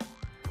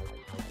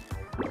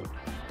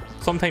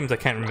 Sometimes I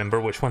can't remember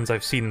which ones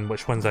I've seen,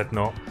 which ones I've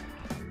not.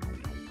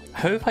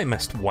 How have I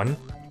missed one?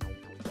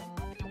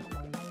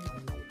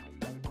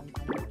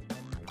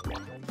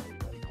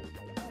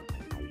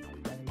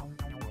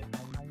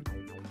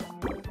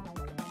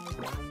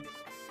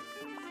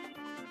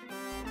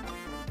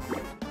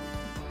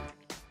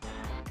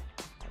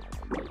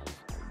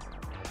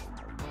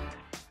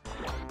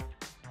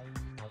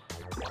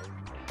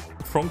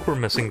 Frank, we're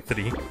missing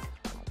 3.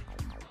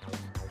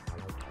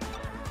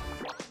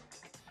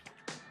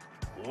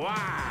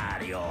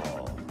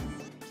 Wario.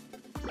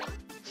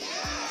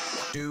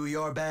 Do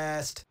your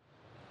best.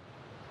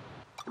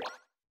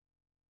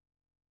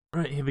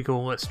 Right, here we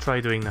go, let's try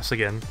doing this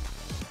again.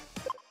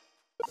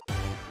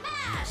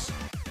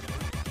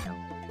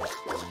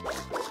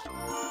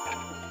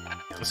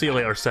 See you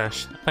later,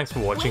 Sesh. Thanks for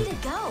watching. Way to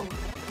go.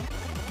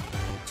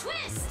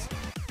 Twist.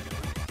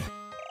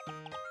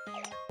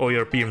 Oh,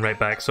 you're being right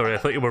back, sorry, I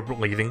thought you were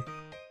leaving.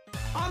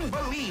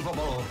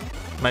 Unbelievable.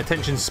 My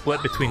attention's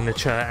split between the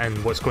chat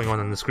and what's going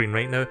on the screen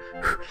right now.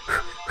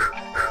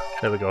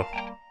 There we go.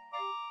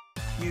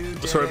 You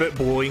did Sorry it. about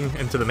blowing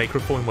into the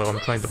microphone while I'm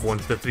trying to blow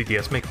into the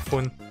 3DS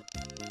microphone.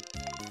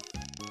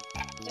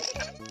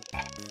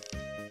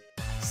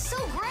 So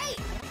great.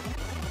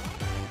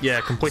 Yeah,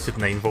 I completed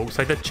 9 volts,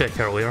 I did check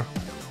earlier.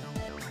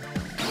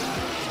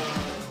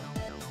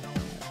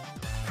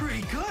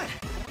 Pretty good.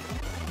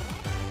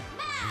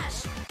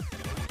 Mash.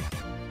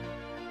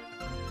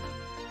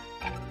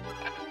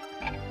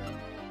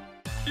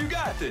 You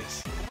got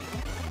this.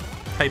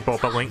 Hi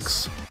Boba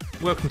Links.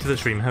 Welcome to the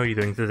stream, how are you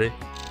doing today?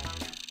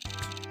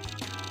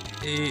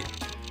 8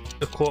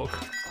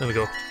 o'clock. There we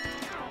go.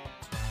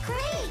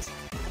 Great.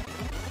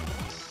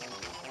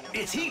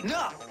 It's heating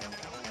up.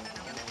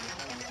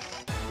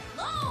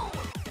 Low.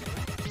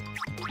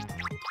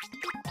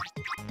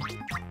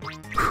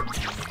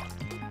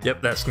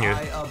 Yep, that's new.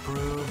 I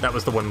approve. That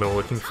was the one we were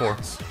looking for.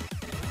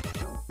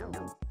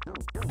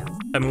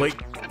 I'm like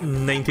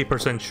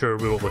 90% sure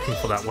we were looking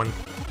for that one.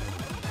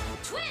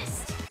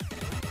 Twist.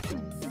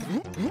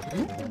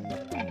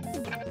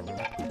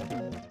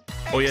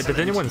 Oh yeah, did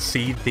anyone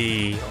see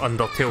the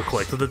Undertale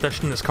Collector's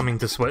Edition that's coming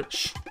to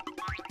Switch?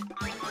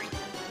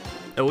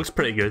 It looks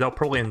pretty good, I'll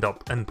probably end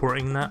up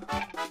importing that.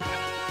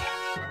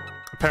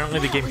 Apparently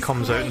the game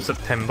comes out in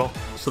September,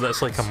 so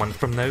that's like a month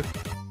from now.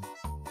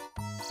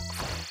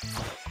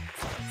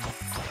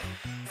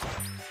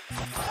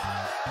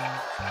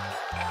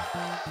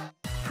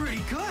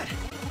 Pretty good.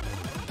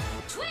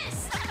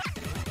 Twist.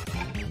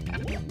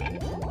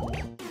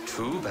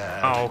 Too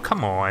bad. Oh,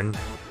 come on.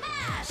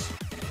 Mash.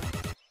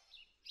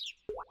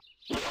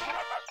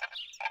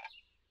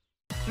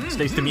 It's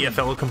nice to meet a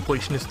fellow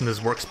completionist in his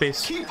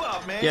workspace. Keep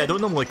up, man. Yeah, I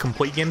don't normally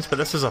complete games, but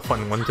this is a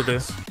fun one to do.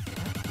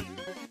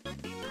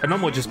 I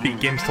normally just beat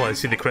games till I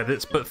see the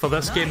credits, but for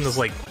this game there's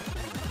like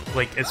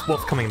it's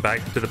worth coming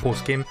back to the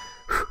post game.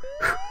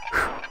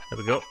 There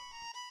we go.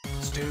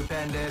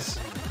 Stupendous.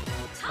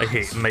 I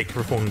hate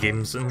microphone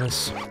games in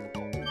this.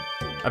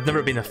 I've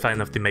never been a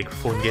fan of the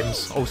microphone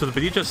games. Also,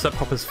 did you just zip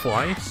up his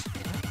fly?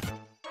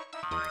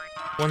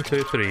 1,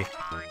 2, 3.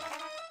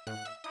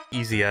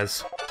 Easy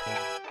as.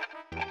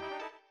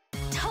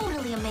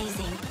 Totally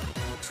amazing.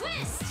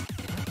 Twist.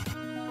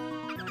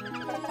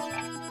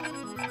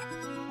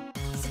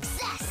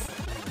 Success.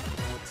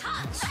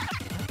 Touch.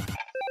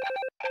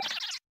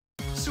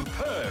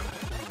 Superb.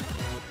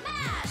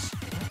 Mash.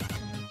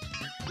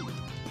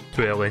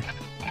 Too early.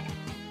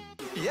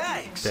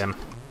 Yikes! Damn.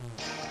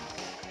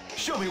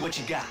 Show me what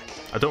you got.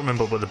 I don't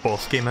remember what the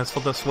boss game is for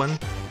this one.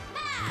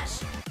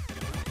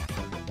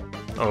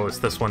 Oh, it's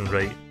this one,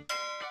 right.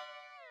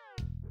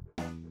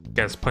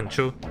 Gas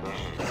Puncho.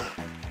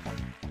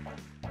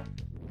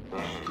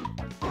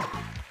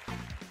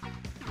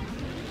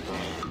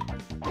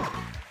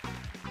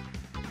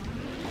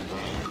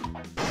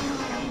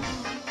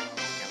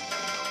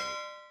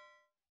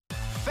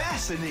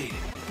 Fascinating.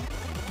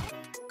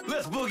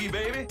 Let's boogie,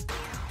 baby.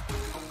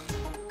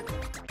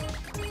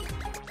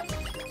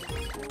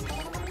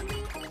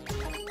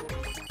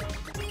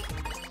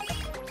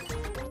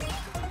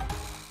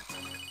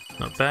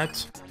 Not bad.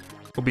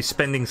 We'll be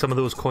spending some of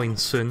those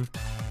coins soon.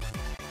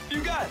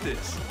 You got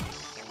this.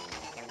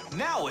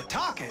 Now we're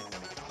talking.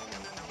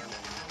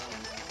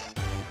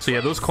 So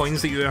yeah, those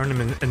coins that you earn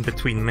in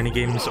between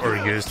minigames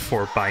are used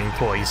for buying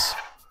toys.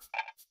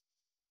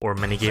 Or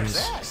minigames.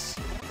 Success.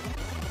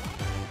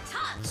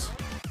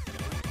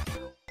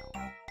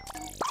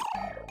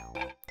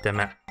 Damn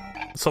it.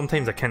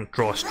 Sometimes I can't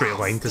draw a straight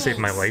line to save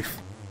my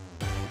life.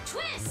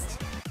 Twist.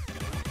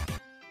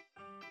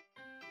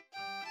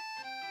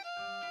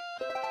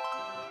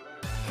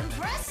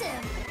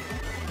 Impressive.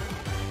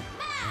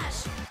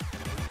 Mash.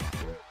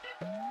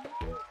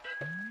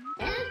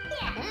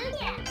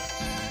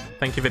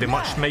 Thank you very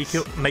much,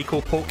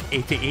 Michael Poke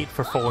 88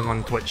 for following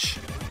on Twitch.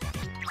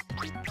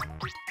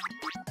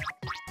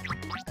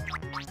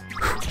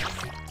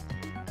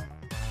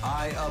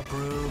 I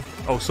approve.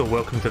 Also,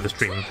 welcome to the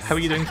stream. How are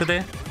you doing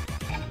today?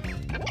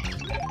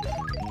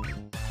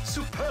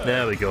 Superb.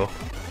 There we go.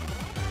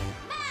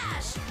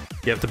 Mash.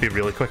 You have to be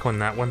really quick on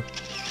that one.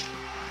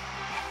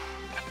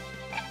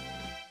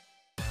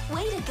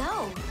 Way to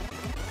go.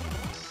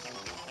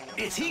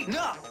 It's heating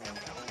up.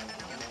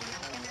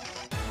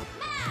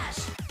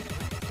 Mash.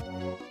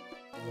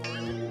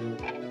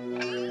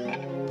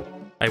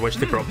 I wish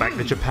they brought back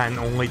the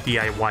Japan-only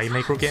DIY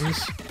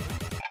microgames.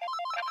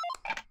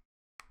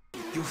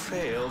 You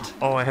failed.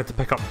 Oh, I had to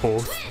pick up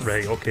both.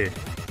 Right, okay.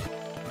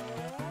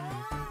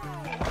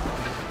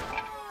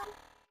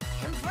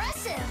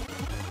 Impressive.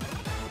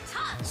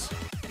 Touch.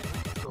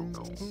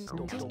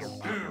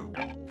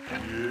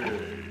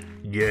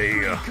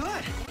 Yeah.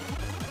 Good.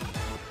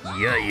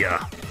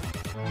 Yeah.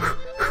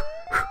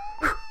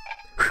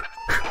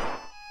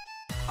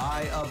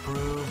 I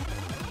approve.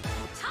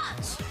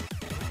 Touch.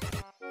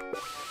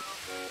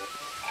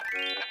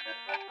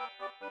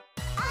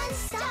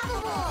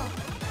 Unstoppable.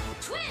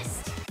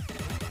 Twist.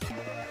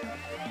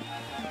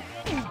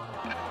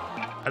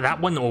 That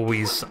one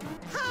always...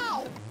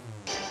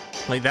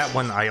 Like, that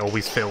one I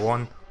always fail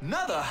on.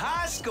 Another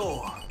high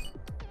score.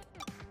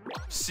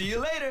 See you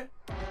later.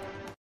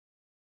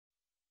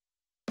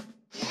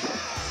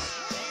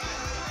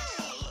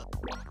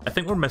 I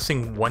think we're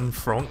missing one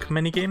Franck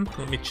minigame.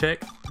 Let me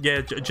check.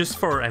 Yeah, just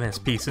for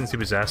NSP since he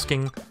was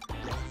asking.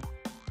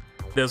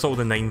 There's all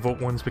the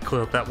 9-volt ones, we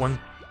cleared that one.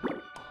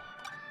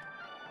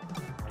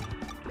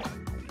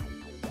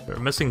 We're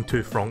missing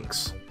 2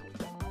 Francs.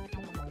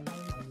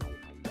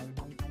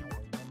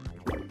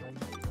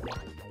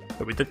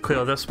 But we did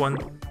clear this one.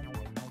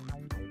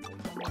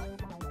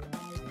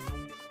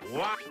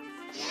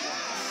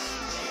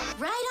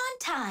 Right on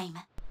time.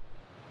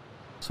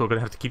 So we're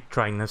gonna have to keep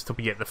trying this till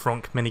we get the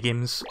Franck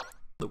minigames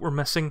that we're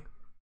missing.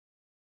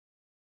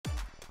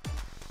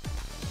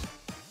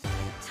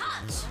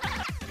 Touch.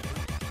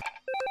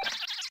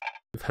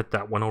 We've had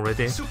that one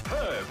already.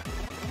 Superb.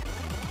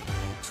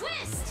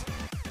 Twist.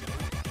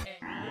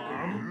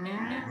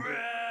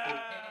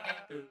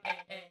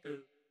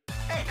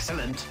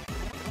 Excellent.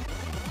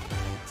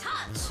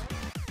 Touch.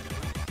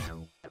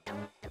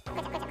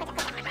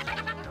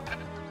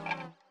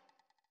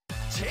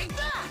 Take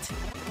that.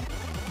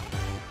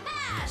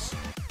 Mash.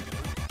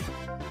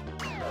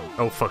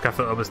 Oh fuck, I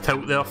thought I was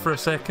tilt there for a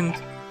second.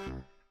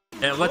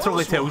 It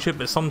literally tells you,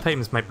 but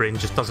sometimes my brain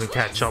just doesn't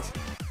catch up.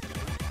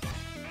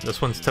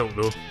 This one's tilt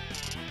though.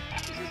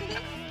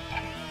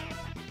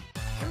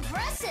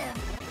 Impressive.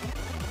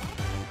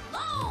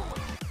 Low.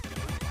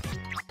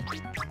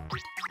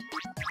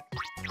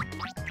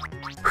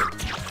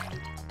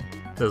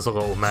 There's a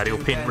little Mario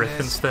Paint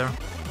reference there.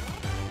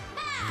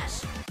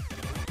 Mash.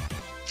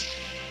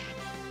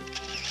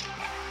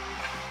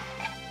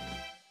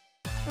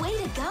 Way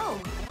to go.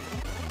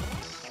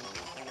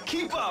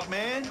 Keep up,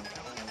 man.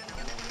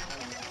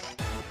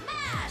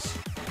 Mash.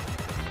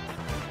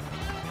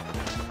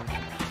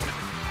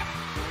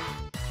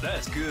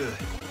 That's good.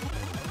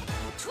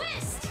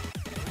 Twist.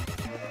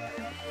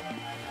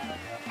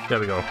 There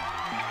we go.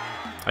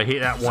 I hate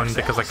that one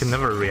because I can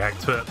never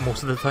react to it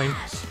most of the time.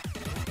 Mash.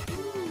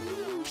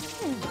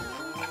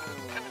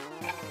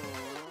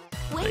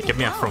 Way Right, to give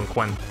me a go. Franck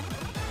one.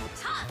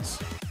 Touch.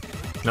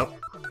 Nope.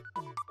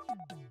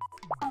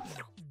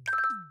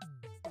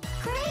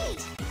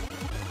 Great.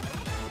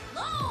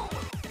 Low.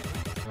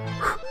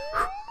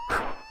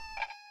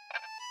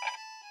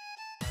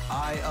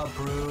 I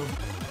approve.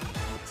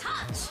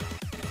 Touch.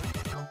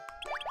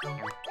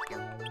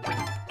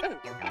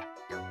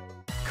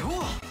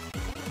 Cool.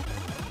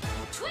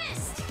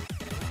 Twist.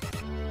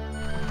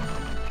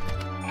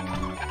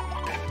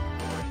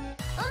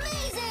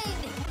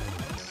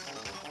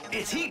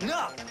 It's heating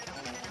up.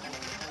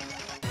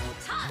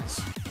 Touch.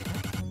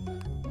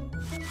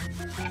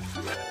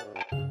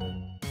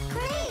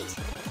 Great.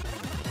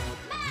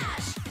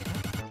 Mash.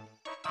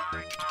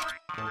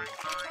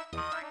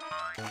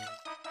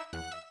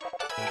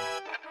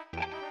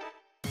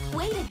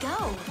 Way to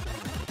go.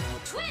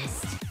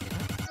 Twist.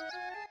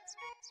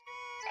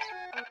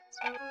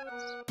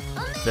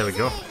 There we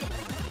go. Amazing.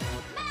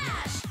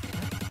 Mash.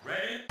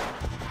 Ready?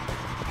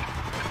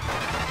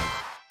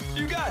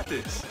 You got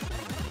this.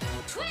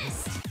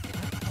 Twist.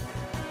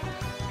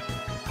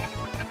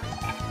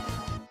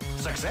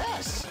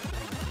 Success.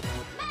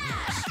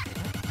 Mash.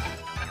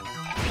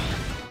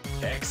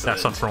 Excellent.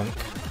 That's a Frank.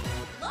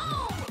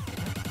 Low.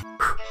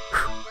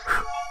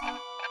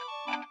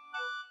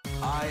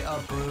 I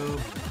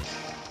approve.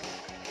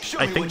 Show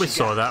I me think what we you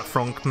saw got. that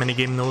Frank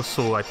minigame though,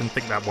 so I don't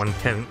think that one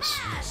counts.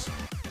 Mash.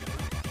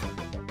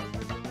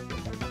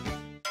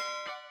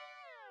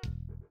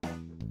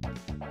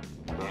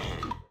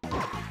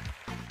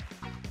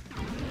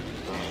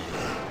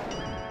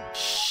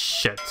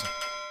 Shit.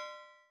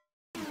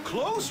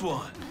 Close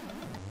one.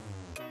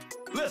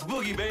 Let's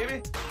boogie,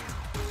 baby.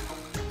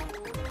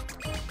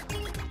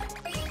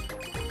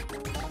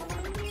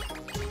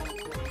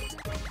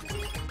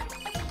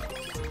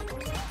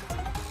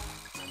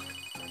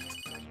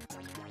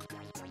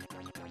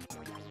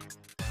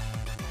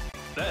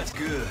 That's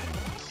good.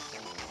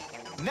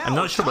 Now I'm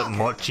we're not sure what talking.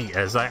 mochi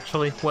is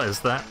actually. What is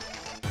that?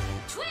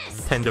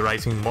 Twist.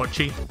 Tenderizing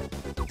mochi?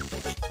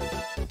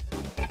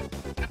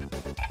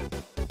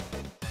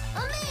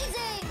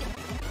 Amazing.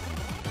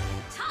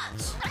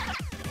 Touch.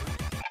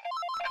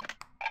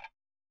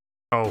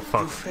 Oh You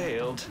fuck.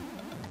 failed.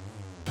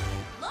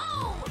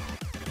 Low.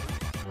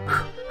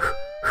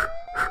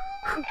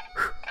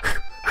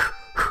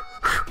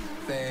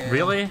 Fail.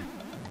 Really?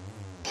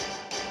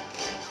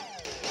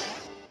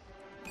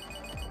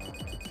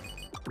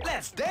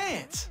 Let's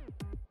dance.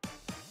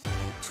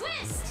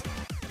 Twist.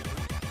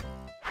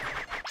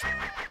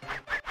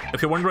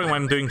 If you're wondering why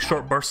I'm doing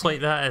short bursts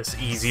like that, it's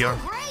easier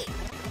Great.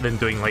 than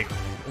doing like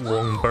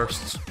long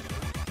bursts.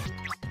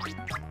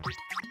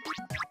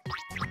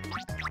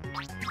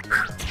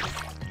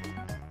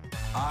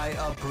 I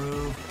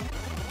approve.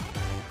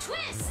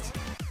 Twist.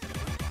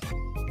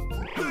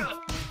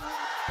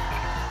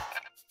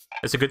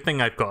 It's a good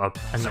thing I've got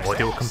an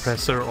audio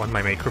compressor on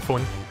my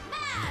microphone.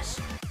 Mash.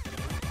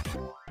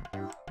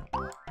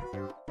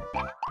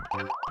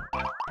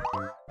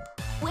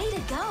 Way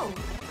to go.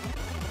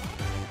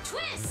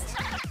 Twist.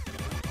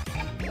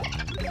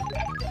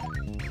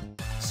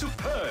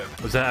 Superb.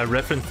 Was that a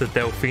reference to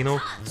Delfino?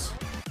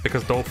 Touch.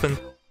 Because dolphin?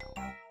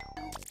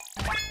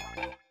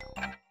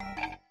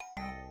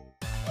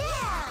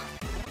 Yeah.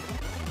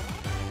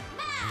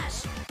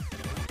 Mash.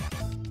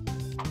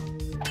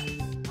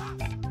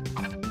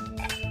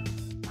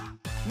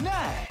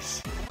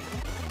 Nice.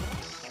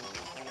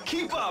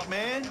 Keep up,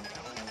 man.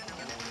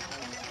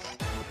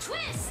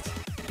 Twist.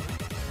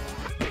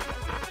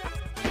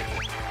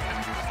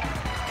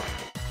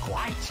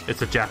 Quite.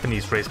 It's a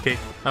Japanese race cake.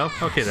 Oh,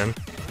 okay then.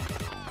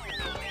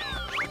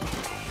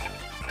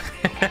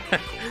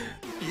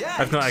 Yeah.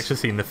 I've not actually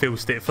seen the field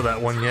state for that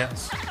one yet.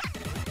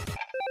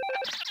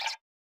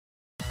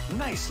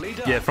 Nicely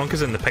done. Yeah, Frank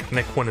is in the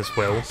picnic one as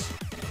well.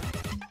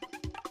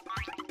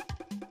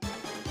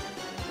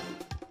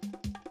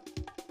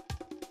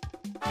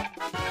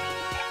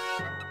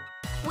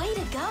 Way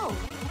to go.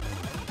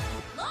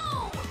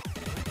 Low.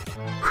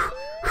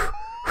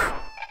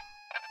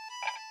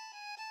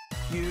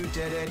 You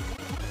did it.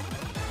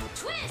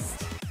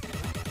 Twist.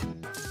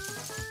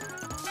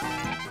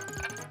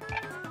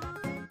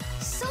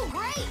 So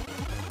great.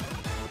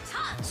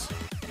 Touch.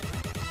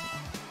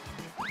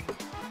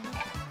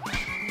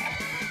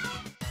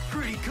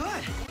 Pretty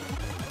good.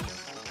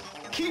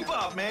 Keep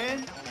up,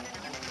 man.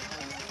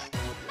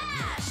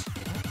 Mash.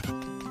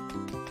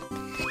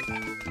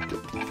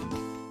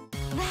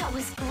 That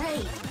was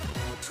great.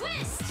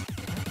 Twist.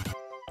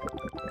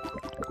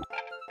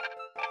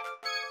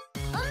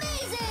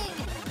 Amazing.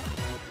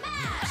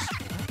 Mash.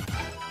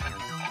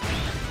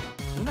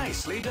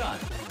 Nicely done.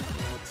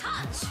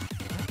 Touch.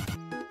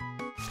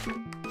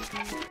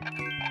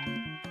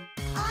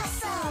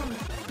 Awesome.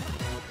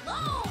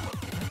 Low.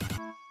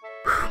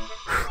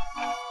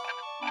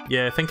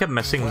 Yeah, I think I'm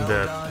missing Well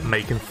the done.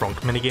 Mike and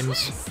Frank minigames.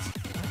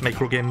 Twist.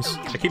 Micro games.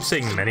 I keep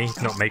saying mini,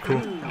 not micro.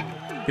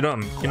 You know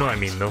what I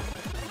mean though.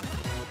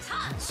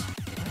 Touch.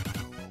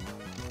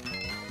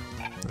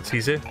 It's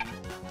easy.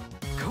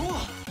 Cool.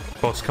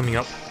 Boss coming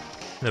up.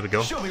 There we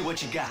go. Show me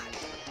what you got.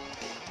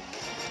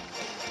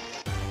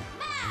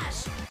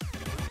 Mash.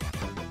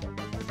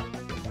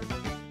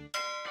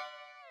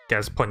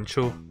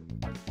 Gazpancho.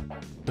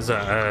 Is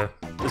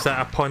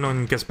that a pun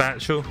on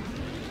Gazpacho?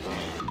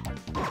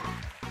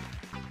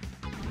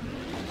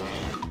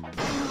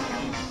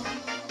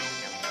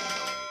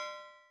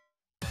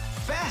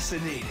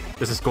 Fascinating.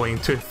 This is going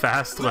too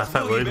fast. Laugh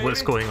out loud.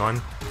 What's going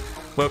on?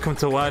 Welcome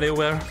to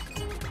WarioWare.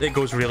 It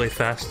goes really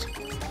fast.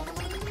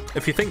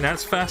 If you think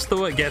that's fast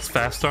though, it gets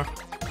faster.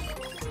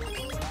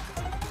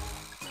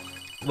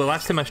 the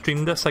last time I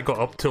streamed this, I got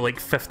up to like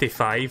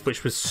 55,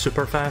 which was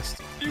super fast.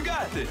 You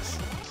got this.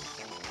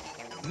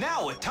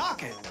 Now we're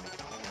talking.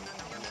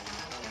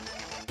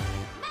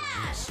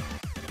 Mash.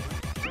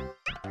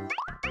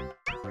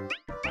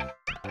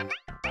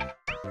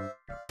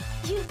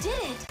 You did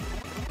it.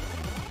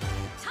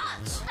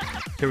 Touch.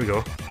 Here we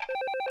go.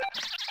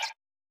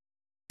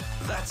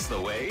 That's the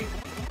way.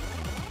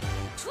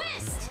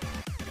 Twist.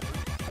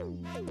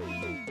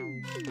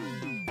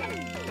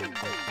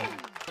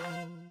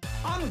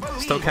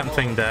 Still can't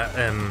find that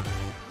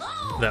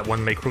that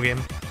one micro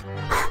game.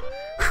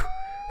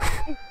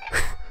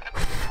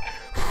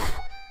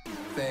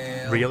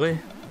 Fail. Really?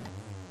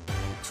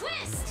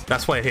 Twist.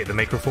 That's why I hate the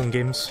microphone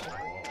games.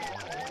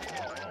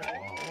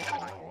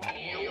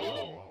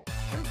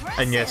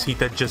 And yes, he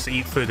did just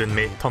eat food and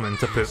turn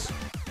into poop.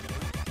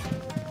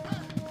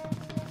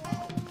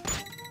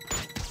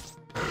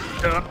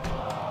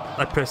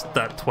 I pressed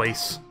that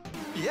twice.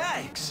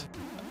 Yikes.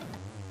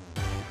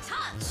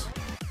 Touch.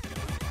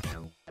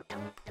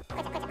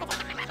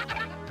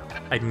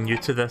 I'm new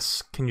to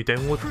this. Can you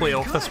download play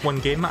off this one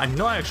game? I'm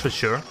not actually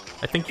sure.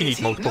 I think you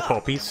need multiple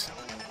copies.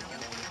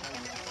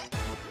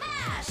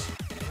 Mash.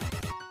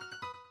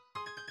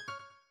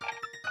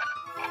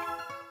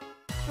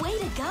 Way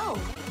to go.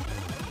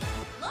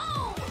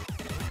 Low.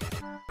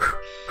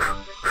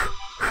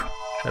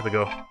 There we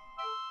go.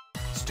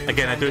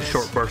 Again, I do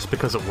short bursts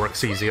because it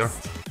works easier.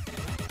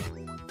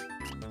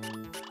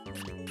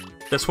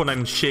 This one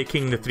I'm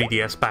shaking the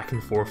 3DS back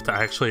and forth to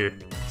actually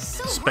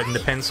spin the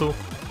pencil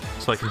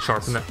so I can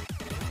sharpen it.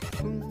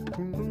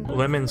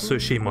 Lemon,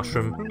 sushi,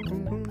 mushroom.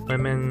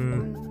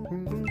 Lemon,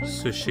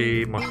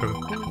 sushi,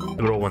 mushroom.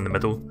 They're all in the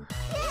middle.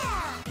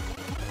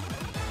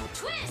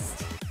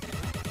 Twist.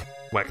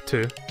 Whack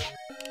 2.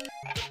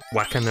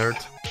 Whack a nerd.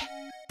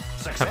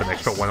 Have an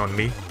extra one on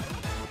me.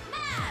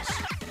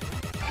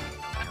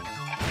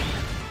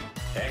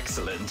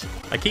 Excellent.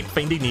 I keep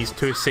finding these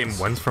two same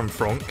ones from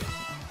Franck.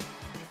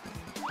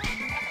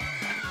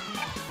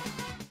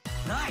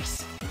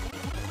 Nice.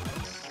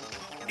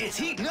 It's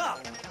heating up.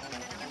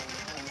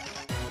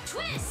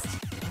 Twist.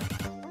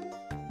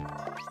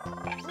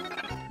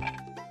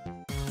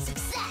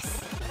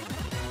 Success.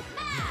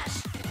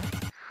 Mash.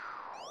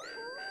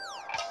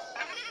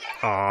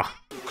 Ah,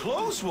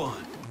 Close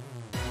one.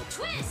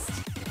 Twist.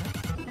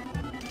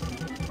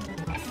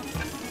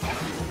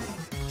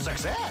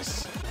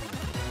 Success.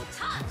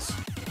 Touch.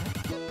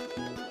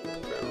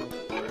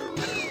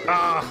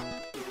 ah.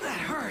 That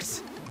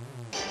hurts.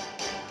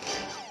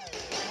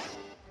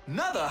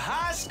 Another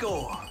high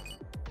score.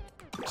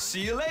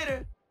 See you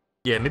later.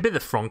 Yeah, maybe the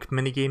Franck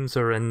minigames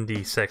are in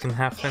the second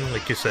half then,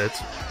 like you said.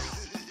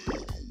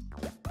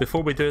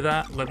 Before we do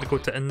that, let me go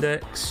to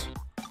Index.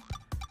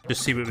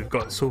 Just see what we've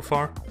got so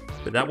far.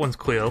 But that one's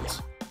cleared.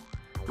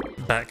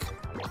 Back.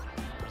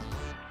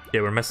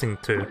 Yeah, we're missing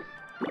 2.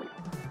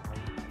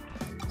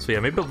 So yeah,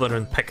 maybe they're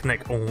in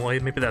Picnic only.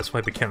 Maybe that's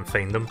why we can't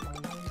find them.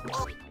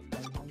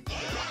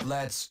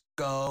 Let's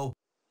go.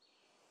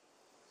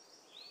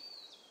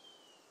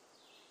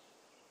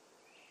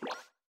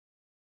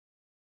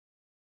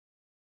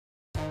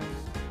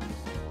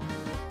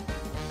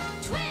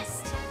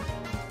 Twist.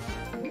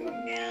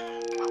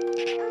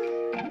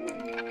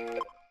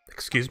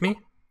 Excuse me?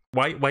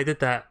 Why did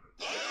that?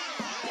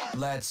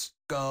 Let's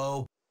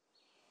go.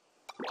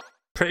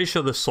 Pretty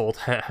sure the sword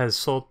hit his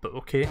sword, but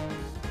okay.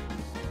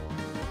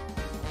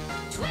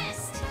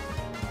 Twist.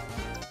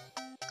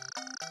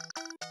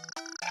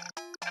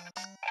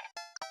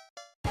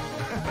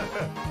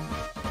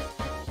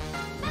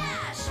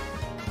 Mash.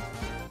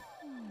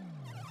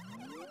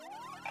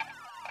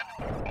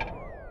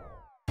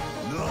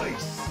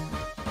 Nice.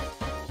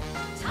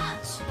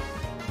 Touch.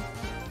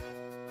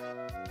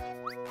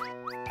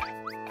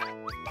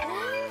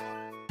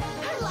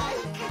 I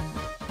like.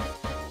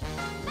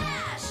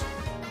 Mash.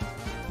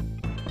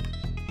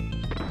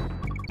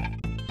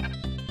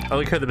 I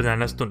like how the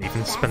bananas don't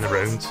even spin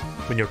around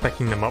when you're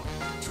picking them up.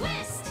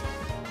 Twist.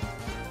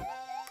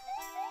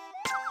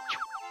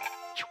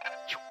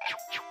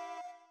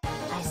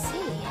 I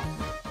see.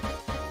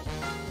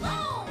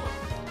 Low.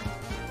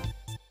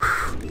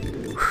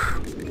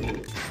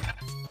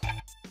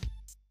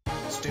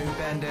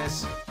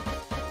 Stupendous.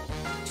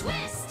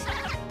 Twist.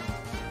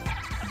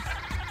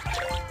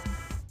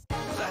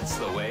 That's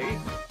the way.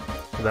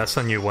 That's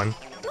a new one.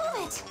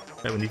 Move it.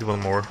 Yeah, we need one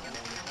more.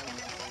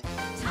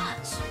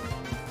 Touch.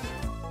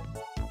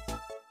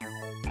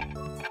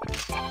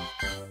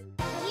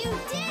 You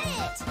did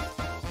it.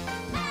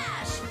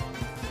 Mash.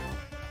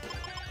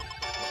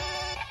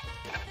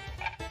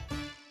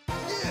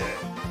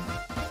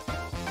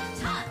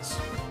 Touch.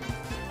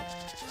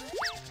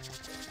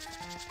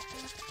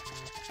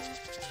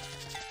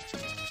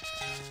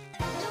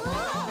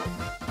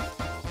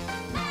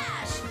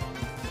 Mash.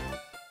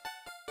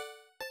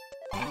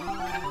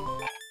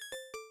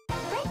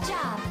 Great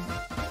job.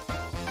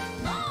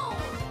 Low.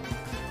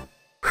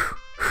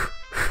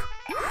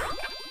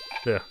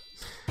 Yeah.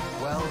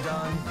 Well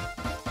done.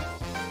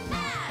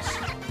 Mash.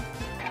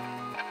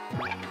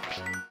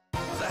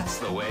 That's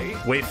the way.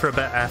 Wait for a bit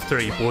after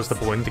he blows the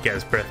balloon to get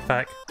his breath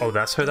back. Oh,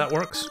 that's how that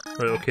works?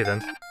 Right, okay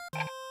then.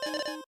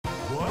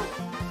 What?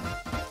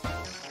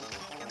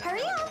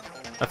 Hurry up!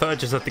 I thought I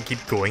just had to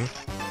keep going.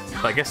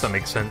 But I guess that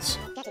makes sense.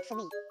 Get it for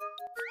me.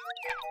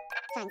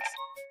 Thanks.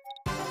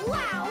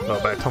 Wow! A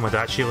little bit of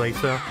Tomodachi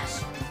life there.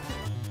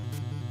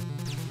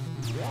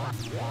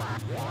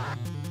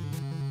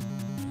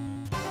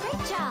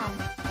 Great job!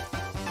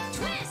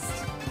 Twist!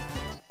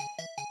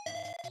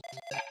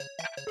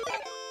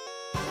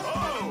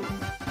 Oh!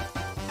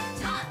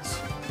 Touch!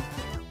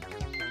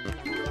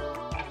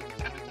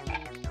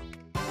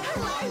 I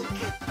like!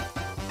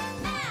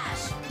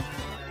 Mash!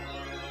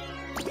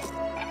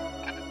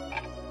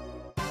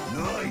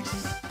 Nice!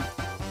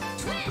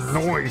 Twist!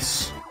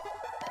 Nice!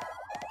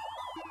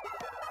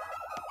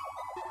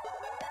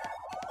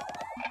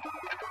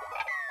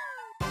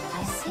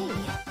 I see.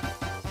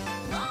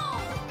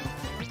 Oh!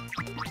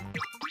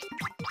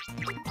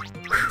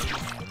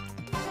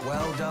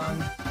 Well done.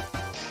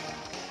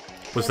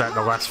 Was that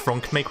the last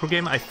Frunk micro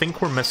game? I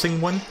think we're missing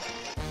one.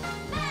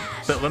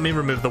 But let me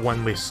remove the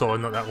one we saw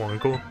not that long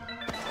ago.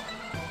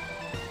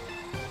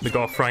 We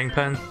got a frying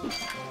pan.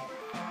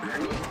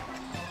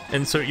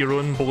 Insert your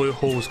own blue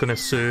hole's gonna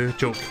sue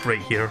joke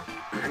right here.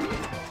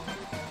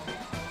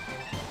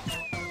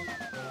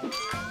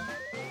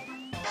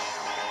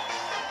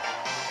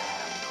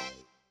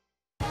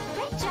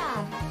 Great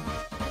job!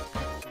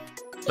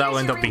 That'll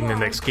end up being the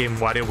next game,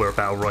 WarioWare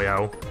Battle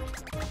Royale.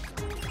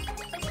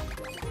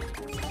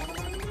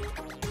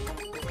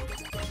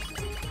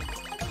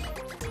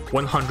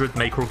 "100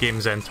 micro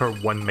games enter,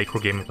 1 micro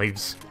game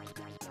leaves."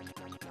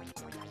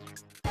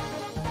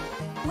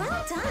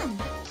 Well done!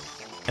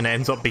 And it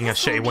ends up being a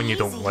shitty one you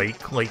don't like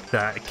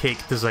that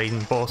cake design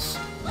boss.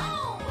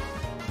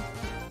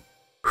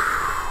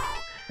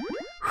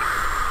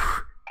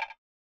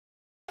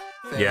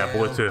 Yeah,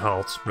 Fail. Bluetooth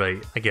hearts,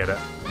 right, I get it.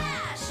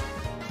 Mash!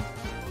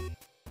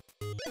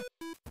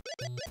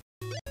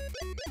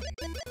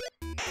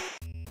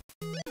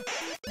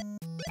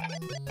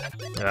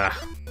 Ah.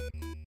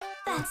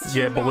 That's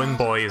Yeah, too Balloon bad.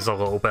 Boy is a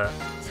little bit...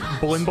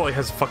 Balloon Boy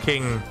has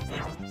fucking...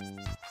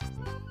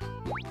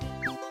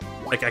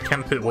 Like, I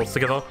can't put words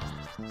together.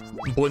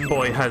 Balloon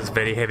Boy has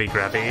very heavy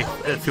gravity,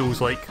 it feels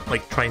like.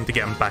 Like, trying to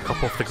get him back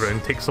up off the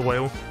ground takes a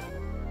while.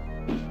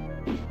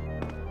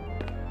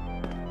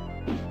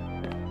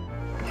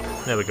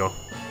 There we go.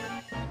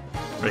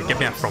 Right, give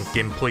me a front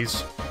game,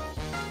 please.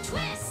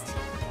 Twist!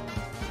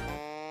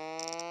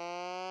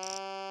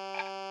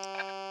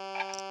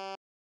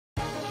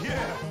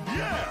 Yeah,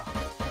 yeah!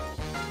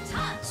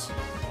 Touch!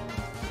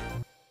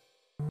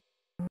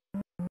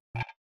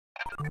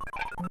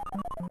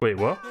 Wait,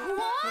 what?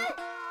 What?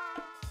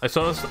 I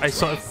thought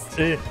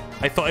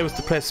I was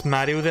to press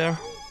Mario there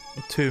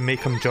to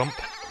make him jump.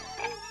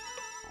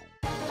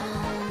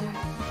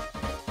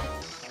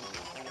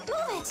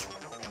 Move it!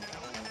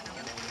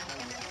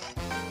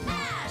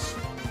 Mash!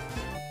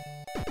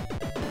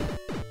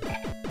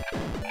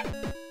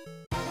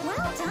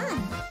 Well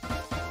done!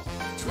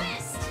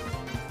 Twist!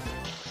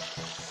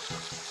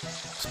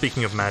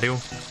 Speaking of Mario,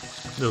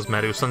 there's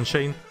Mario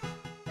Sunshine.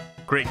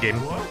 Great game.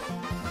 What?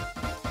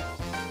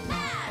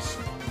 Mash!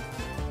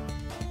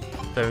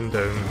 Down,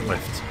 down,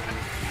 left.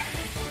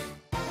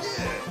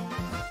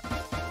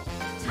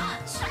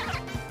 Touch!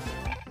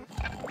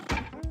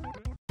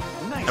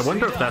 Nice. I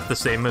wonder if that's the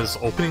same as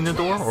opening the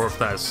door, or if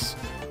that's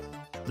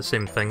the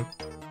same thing.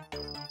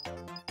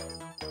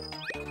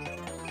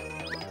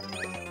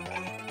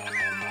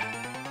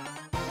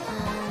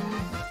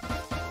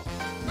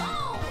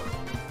 Oh!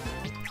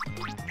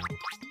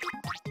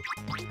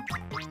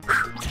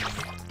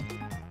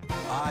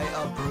 I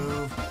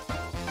approve.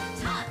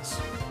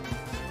 Touch!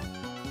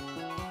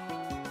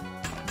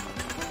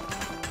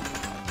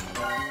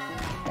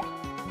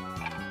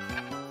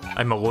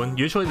 I'm alone.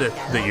 Usually the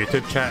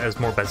YouTube chat is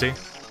more busy.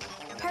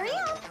 Hurry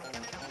up!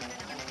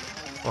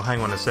 Oh,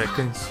 hang on a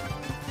second.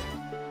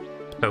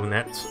 Spell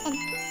net.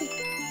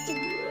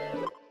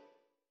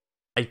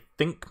 I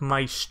think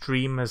my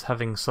stream is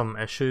having some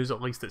issues,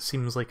 at least it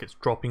seems like it's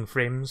dropping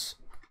frames.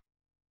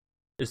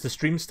 Is the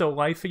stream still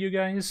live for you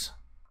guys?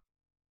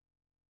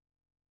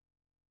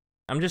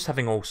 I'm just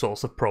having all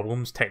sorts of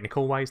problems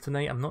technical-wise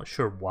tonight, I'm not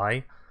sure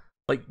why.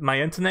 Like,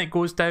 my internet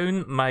goes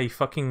down, my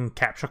fucking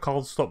capture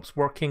card stops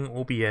working,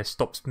 OBS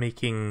stops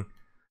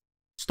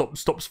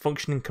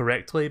functioning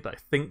correctly, but I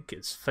think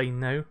it's fine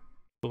now.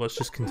 So let's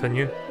just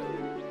continue.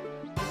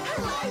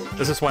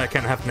 This is why I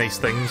can't have nice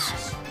things.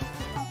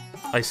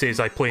 I say as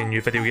I play a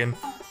new video game.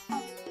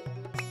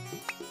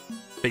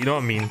 But you know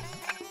what I mean.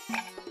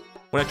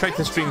 When I try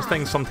to stream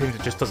things, sometimes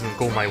it just doesn't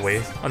go my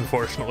way,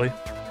 unfortunately.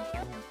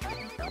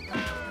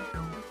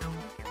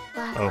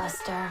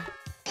 Blockbuster.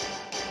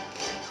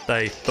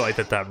 I thought I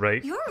did that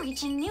right. You're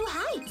reaching new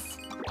heights.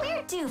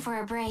 We're due for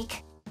a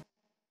break.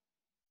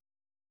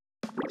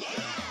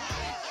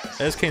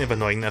 It's kind of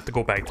annoying to have to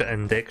go back to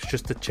index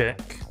just to check.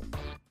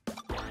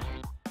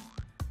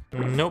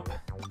 Nope.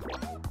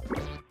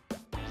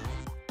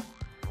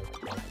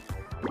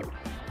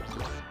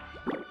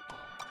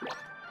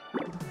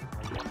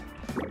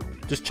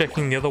 Just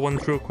checking the other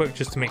ones real quick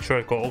just to make sure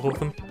I got all of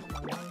them.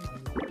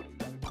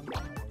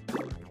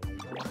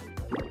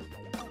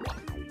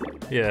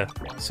 Yeah,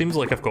 seems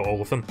like I've got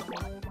all of them.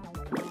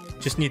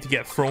 Just need to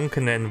get Frank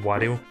and then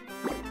Wario.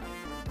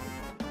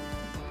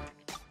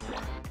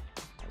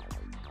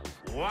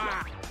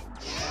 Wah!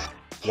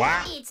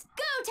 It's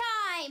go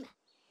time!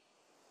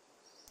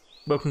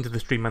 Welcome to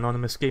the stream,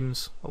 Anonymous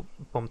Games. Oh,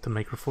 bumped the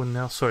microphone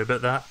now, sorry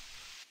about that.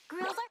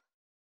 Grills are...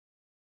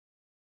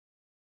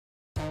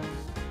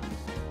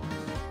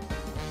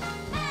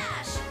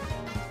 Mash!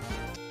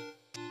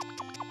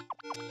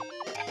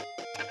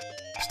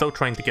 Still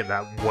trying to get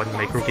that one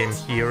micro game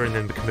here and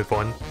then we can move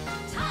on.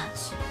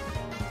 Touch!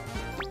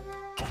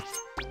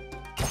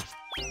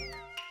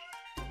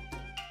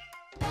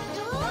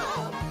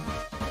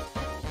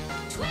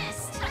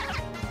 Twist!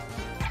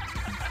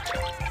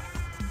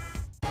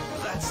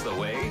 That's the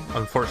way.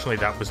 Unfortunately,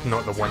 that was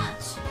not the one.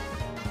 Touch!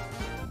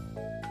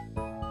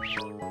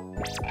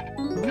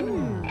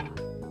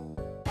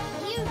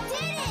 You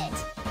did it!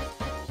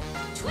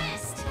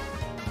 Twist!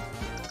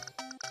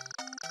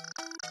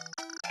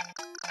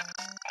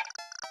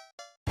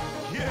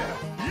 Yeah,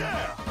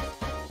 yeah.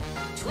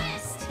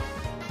 Twist!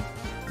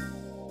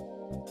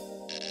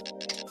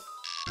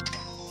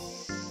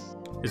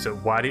 Is it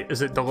Wario?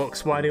 Is it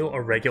Deluxe Wario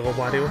or regular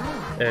Wario?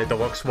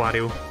 Deluxe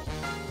Wario.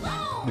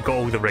 We got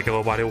all the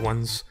regular Wario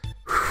ones.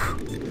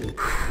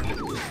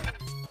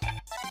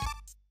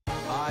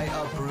 I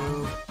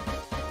approve.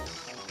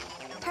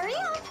 Hurry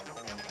up!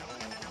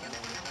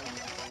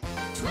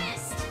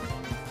 Twist!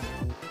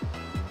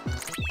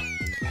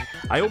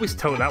 I always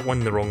tilt that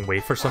one the wrong way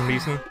for some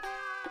reason.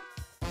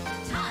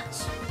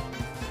 Touch!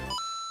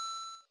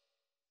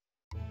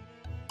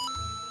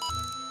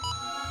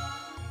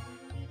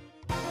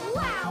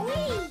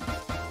 Wowee!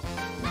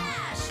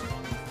 Mash!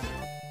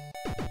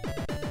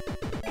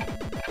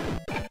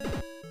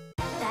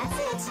 That's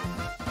it!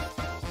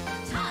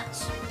 Touch!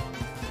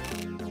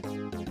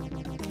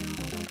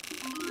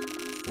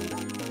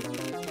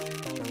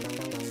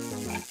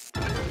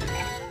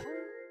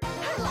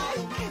 I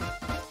like!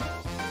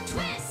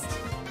 Twist!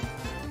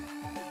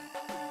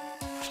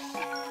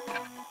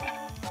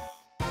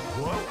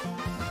 What?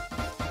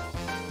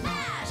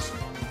 Mash!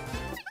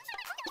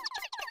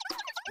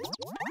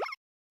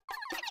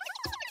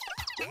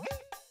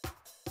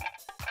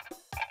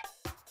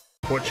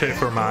 Watch out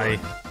for my...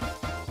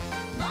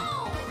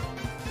 Oh!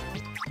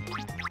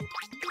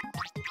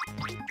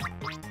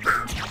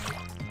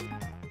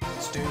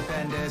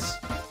 Stupendous.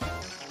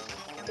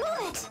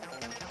 Move it!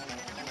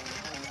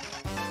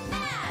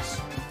 Mash!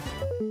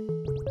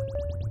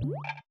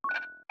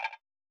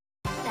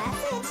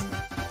 That's it!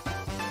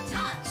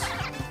 Touch!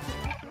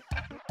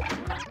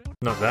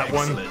 Not that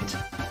one. Excellent.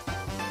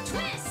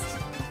 Twist!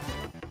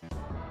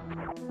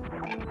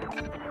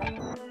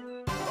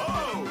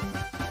 Oh!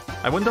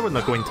 I wonder when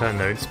they're going to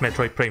announce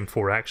Metroid Prime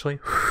 4 actually.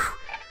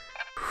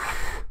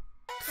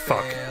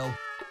 Fuck. Fail.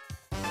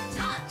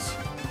 Touch!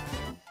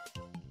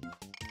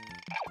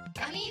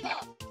 Amiibo!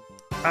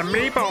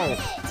 Amiibo! It!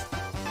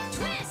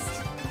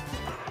 Twist!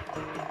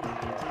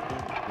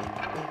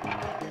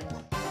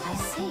 I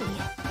see.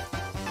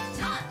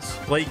 Touch!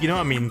 Like, you know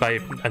what I mean by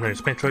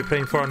announce Metroid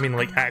Prime 4? I mean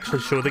like actually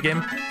show the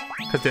game.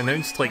 Because they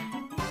announced like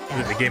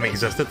that the game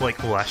existed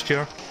like last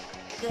year.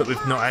 But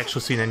we've not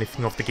actually seen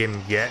anything of the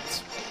game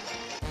yet.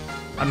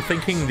 I'm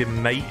thinking they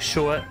might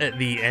show it at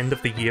the end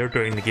of the year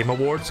during the Game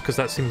Awards, because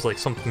that seems like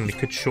something they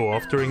could show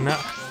off during that.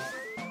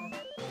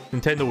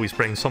 Nintendo always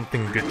brings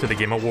something good to the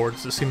Game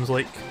Awards, it seems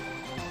like.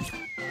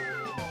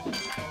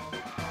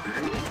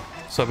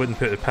 So I wouldn't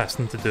put it past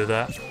them to do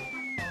that.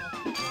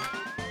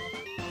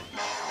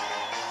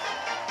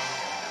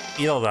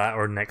 Either that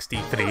or next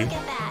Look E3, at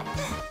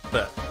that!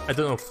 but I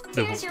don't know if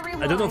Here's your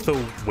I don't know if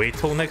they'll wait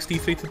till next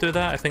E3 to do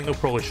that. I think they'll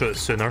probably show it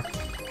sooner.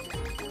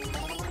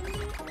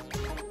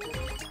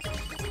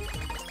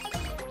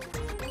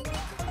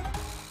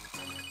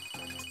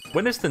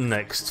 When is the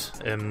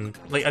next,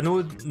 like, I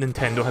know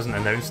Nintendo hasn't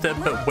announced it,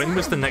 but when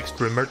was the next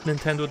rumoured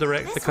Nintendo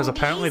Direct? Because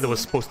apparently there was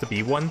supposed to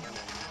be one.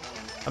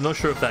 I'm not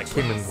sure if that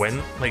came and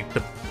went, like,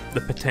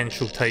 the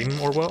potential time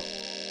or what.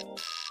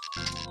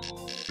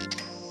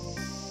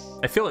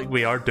 I feel like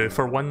we are due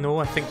for one though.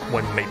 I think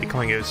one might be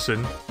coming out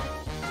soon.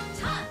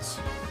 Touch!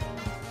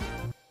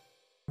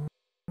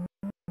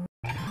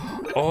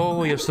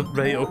 Oh, you're so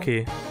right,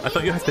 okay. I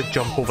thought you had to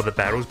jump over the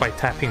barrels by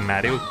tapping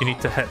Mario. You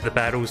need to hit the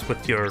barrels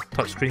with your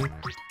touchscreen.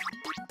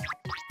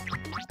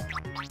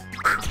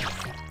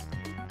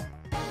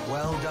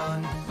 Well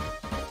done.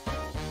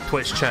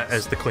 Twitch chat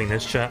is the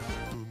cleanest chat.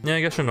 Yeah,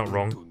 I guess you're not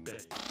wrong.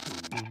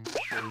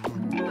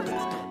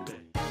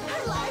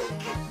 I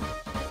like!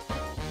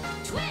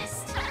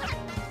 Twist!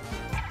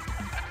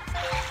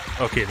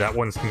 Okay, that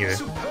one's new.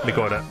 We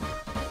got it.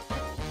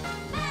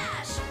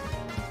 Mash!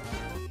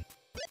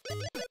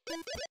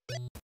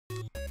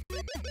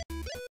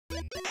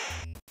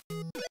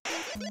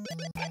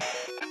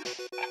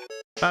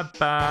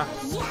 Ba-ba.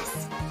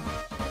 Yes!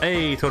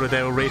 Hey,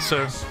 Toradale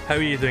Racer. How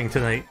are you doing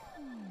tonight?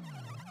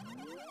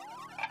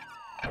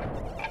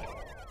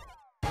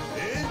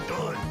 It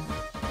done.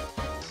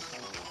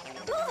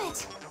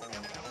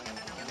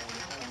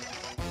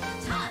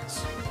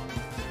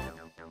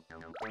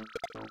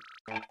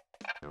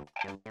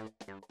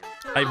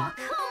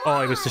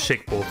 I was to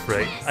shake both,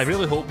 right? I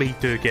really hope we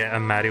do get a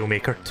Mario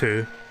Maker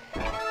 2.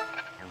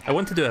 I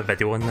want to do a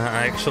video on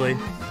that, actually.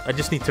 I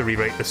just need to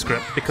rewrite the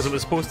script, because it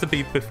was supposed to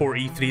be before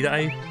E3 that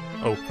I...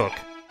 Oh, fuck.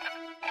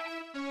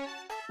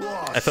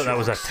 I thought that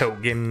was a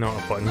tilt game,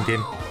 not a button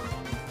game.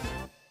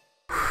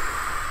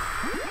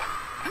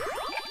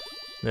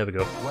 There we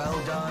go.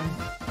 Well done.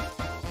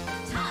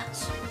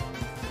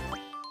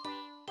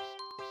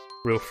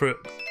 Real fruit.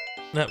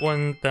 That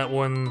one, that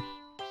one,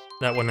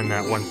 that one, and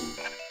that one.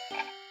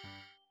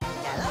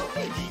 Hello,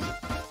 Piggy.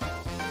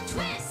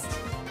 Twist.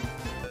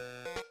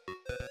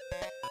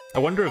 I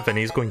wonder if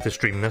Vinny's going to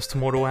stream this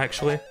tomorrow,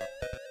 actually.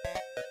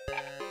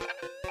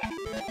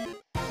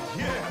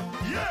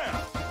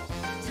 Yeah.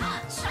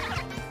 Touch.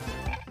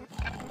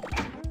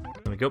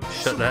 There we go.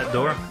 Shut that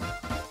door.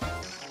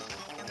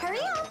 Hurry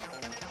up.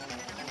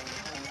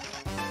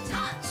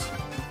 Touch.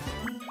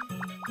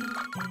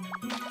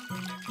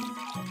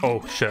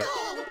 Oh, shit.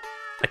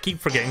 I keep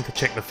forgetting to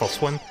check the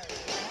first one.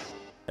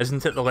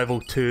 Isn't it the level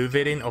 2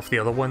 variant of the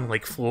other one,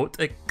 like Float?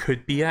 It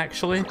could be,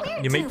 actually.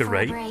 You might be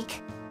right.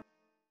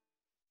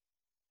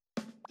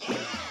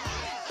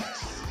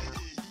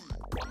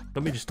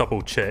 Let me just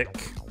double check.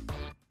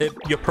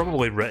 You're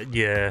probably right,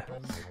 yeah.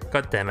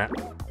 God damn it.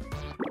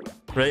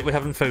 Right, we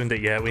haven't found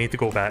it yet, we need to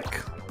go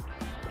back.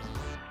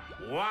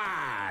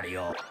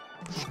 Wario.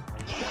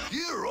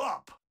 Gear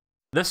up.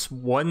 This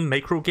one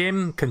micro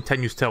game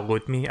continues to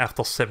elude me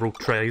after several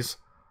tries.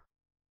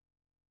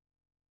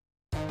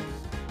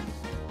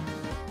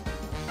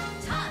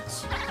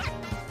 Touch.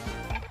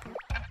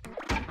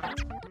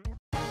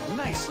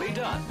 Nicely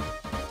done.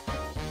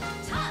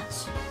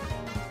 Touch.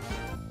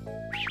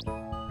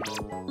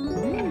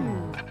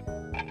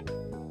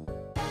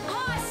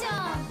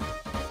 Awesome.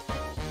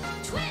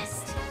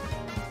 Twist.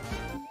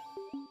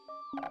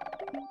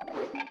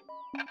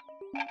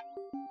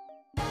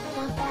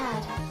 Not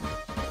bad.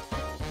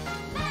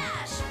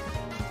 Mash.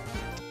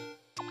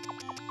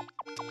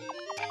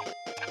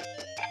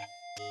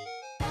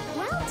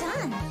 Well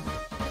done.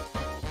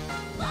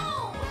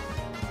 Low.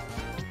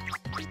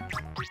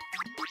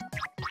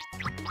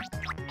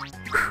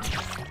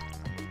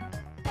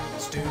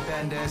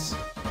 Stupendous.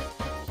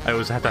 I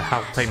always had a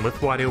hard time with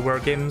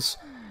WarioWare games.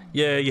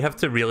 Yeah, you have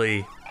to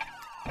really...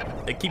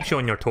 It keeps you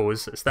on your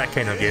toes, it's that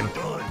kind of game.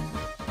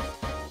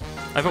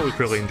 I've always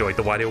really enjoyed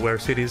the WarioWare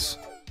series.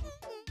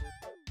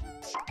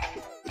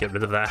 Get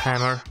rid of that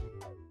hammer.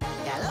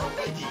 Hello,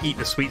 Piggy. Eat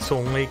the sweets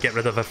only, get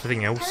rid of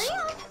everything else.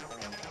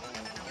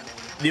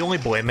 The only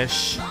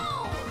blemish...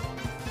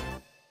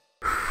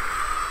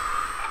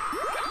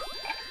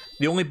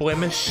 The only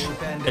blemish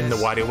in the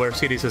WarioWare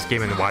series is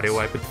Game & Wario,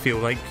 I would feel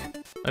like.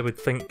 I would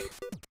think.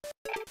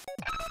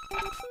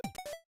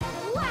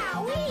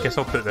 Wowee. Guess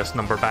I'll put this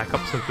number back up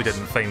since we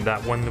didn't find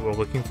that one that we're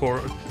looking for.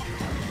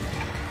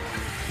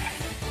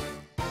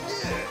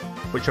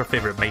 What's your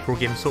favourite micro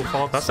game so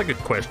far? That's a good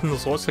question,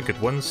 there's lots of good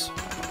ones.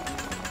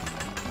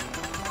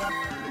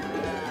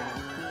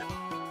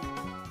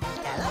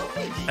 Hello,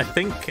 Piggy. I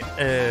think,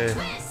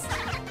 Twist.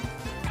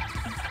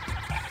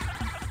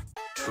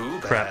 Too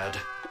crap.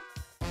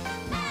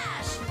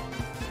 Mash.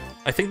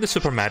 I think the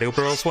Super Mario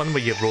Bros. One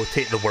where you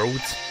rotate the world,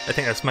 I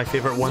think that's my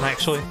favourite one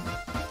actually.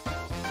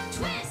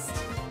 Twist.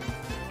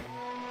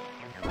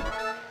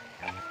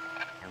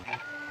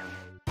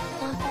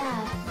 Not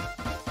bad.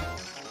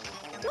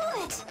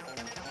 Good.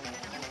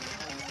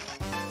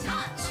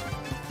 Touch.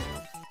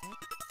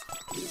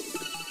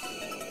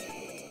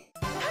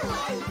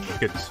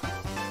 Good.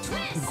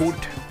 Twist.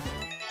 Good.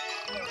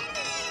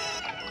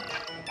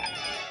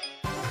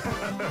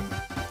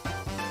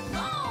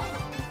 Low.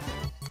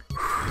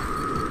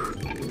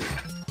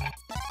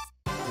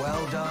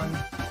 Well done.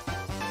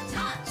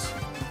 Touch.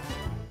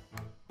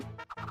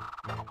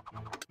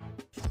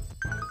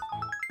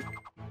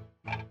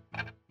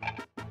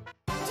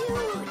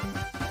 Dude.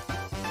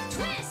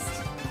 Twist.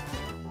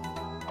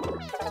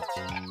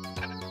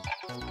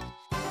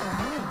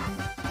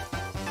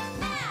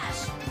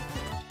 Mash.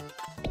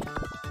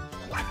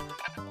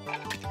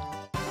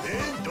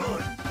 And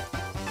done.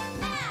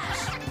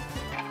 Mash.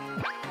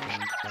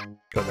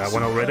 Got that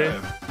one already.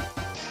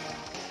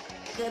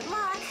 Good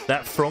luck.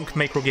 That Frank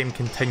micro game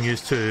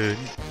continues to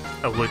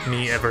elude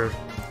me ever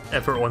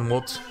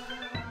onwards.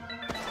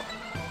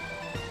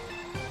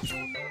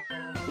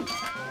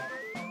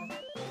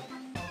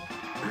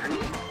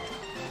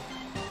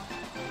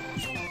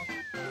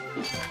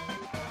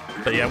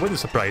 But yeah, I wouldn't be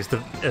surprised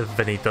if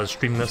Vinny does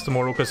stream this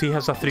tomorrow, because he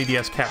has a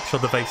 3DS capture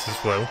device as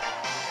well.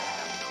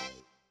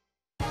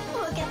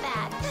 Look at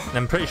that. And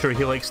I'm pretty sure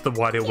he likes the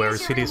WarioWare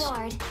Here's your series.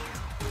 reward.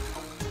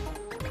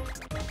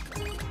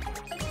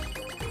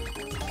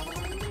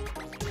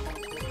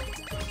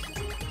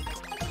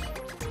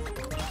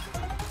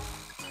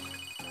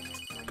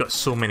 Got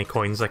so many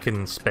coins I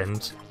can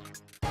spend.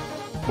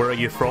 Where are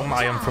you from?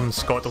 I am from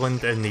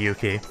Scotland in the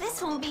UK.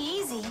 This won't be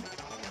easy.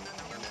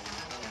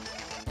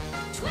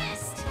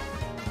 Twist.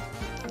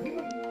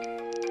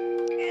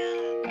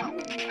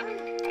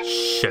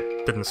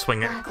 Shit, didn't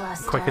swing it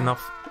quick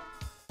enough.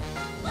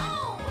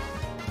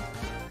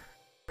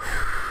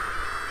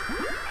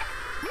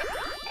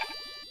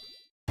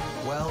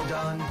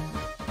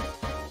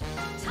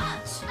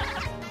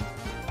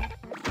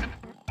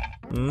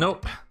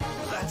 Nope.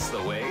 That's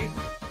the way.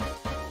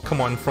 Come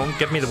on, Frank,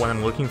 give me the one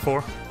I'm looking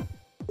for.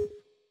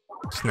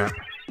 Snap.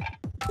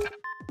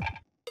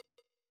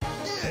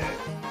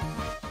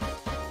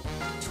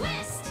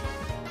 Twist.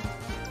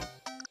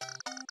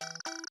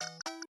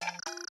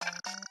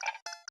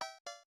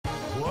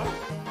 What?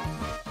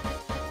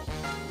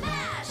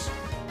 Mash.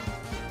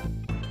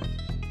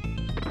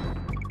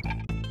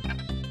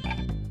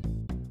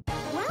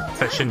 Well done.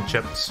 Fish and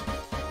chips.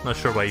 Not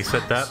sure why you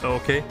said that, but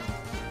okay.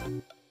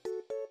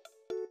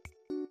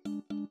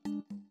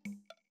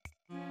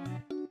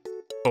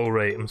 Oh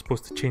right, I'm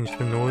supposed to change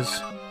the nose.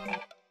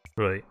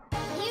 Right.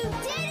 You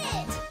did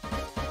it.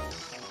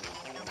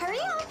 Hurry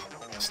up.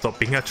 Stop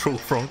being a troll,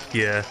 Frank.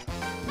 Yeah.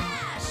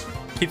 Mash.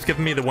 Keeps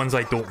giving me the ones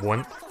I don't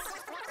want.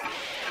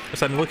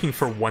 So I'm looking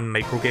for one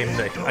micro game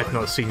that I've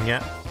not seen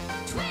yet.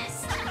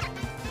 Twist.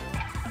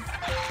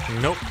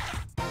 Nope.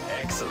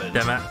 Excellent.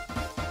 Damn it.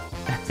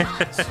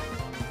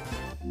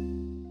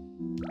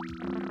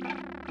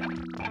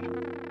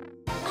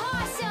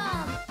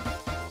 Awesome.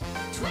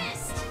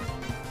 Twist.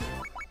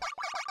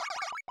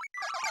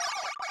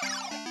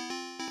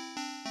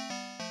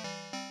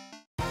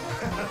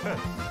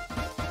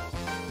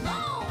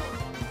 Boom.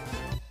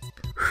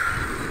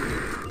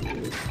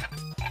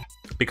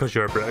 Because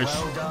you're British,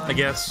 Well done. I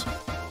guess.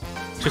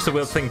 Just a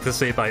weird thing to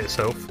say by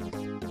itself.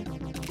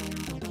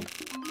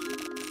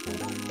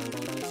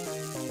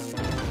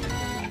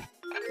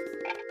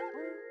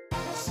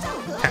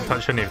 So good. Can't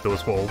touch any of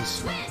those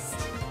walls. Twist.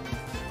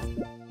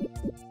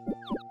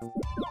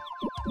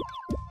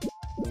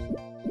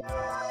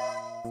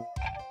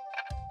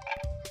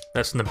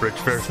 That's an abridged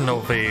version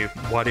of a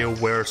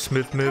WarioWare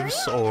Smooth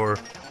Moves, or...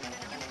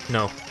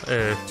 No,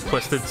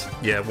 Twisted.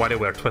 Yeah,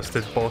 WarioWare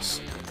Twisted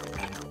boss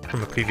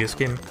from a previous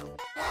game.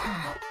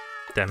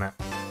 Damn it.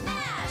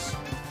 Mash.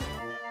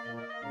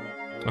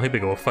 Oh, here we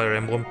go, Fire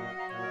Emblem.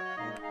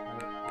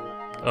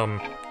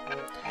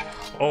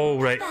 Oh,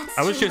 right.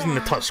 I was using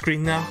the touchscreen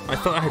now. I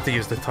thought I had to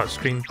use the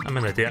touchscreen. I'm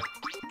an idiot.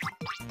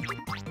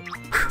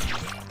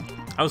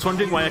 I was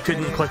wondering why I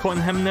couldn't click on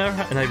him there,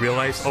 and I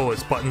realised, oh,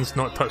 it's buttons,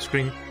 not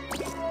touchscreen.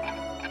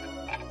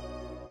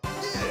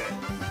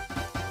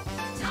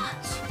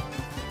 Touch.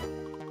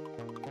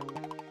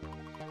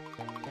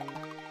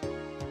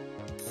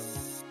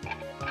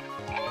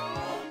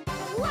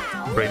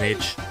 Wow. Brain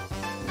age.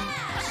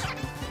 Mash.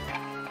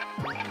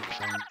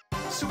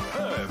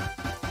 Superb.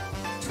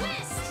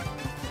 Twist.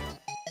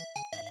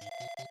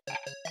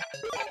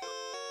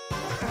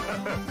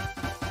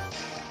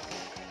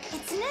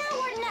 It's now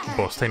or never.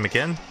 Boss time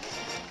again.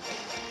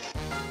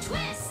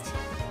 Twist.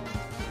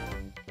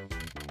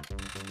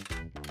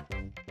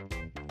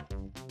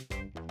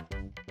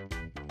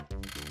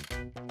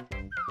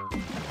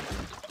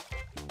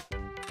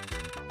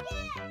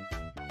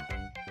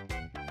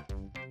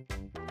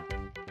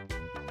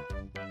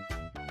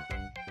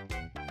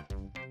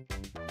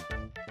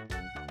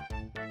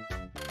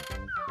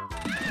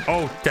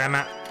 Oh, damn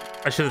it.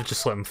 I should have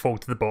just let him fall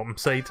to the bottom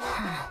side.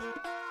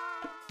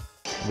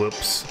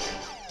 Whoops.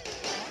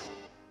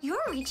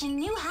 You're reaching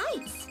new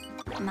heights.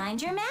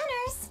 Mind your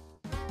manners.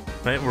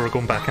 Right, we're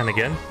going back in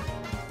again.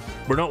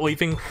 We're not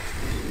leaving.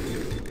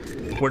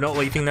 We're not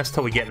leaving this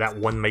till we get that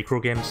one micro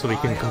game so we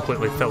can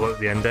completely fill out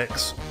the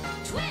index.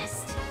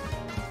 Twist.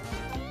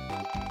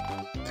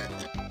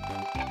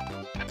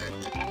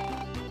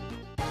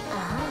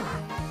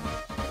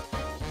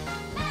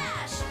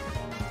 Mash.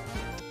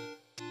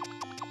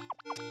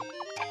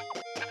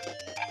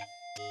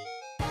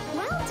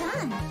 Well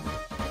done.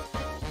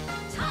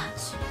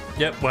 Touch.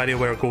 Yep,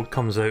 WarioWare Gold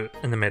comes out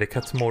in America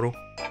tomorrow.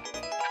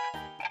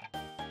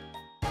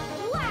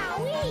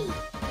 Wowee.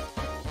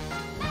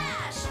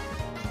 Mash.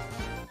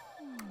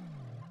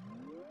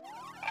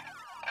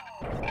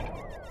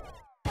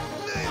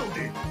 Nailed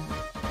it!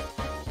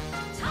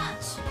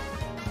 Touch.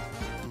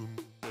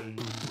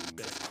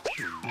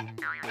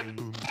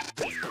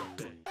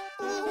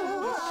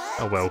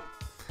 Oh well,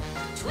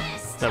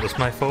 Twist. that was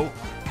my fault.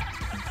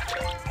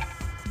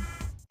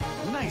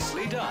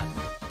 Nicely done. Move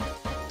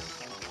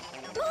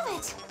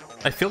it.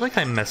 I feel like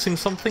I'm missing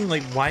something,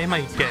 like why am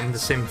I getting the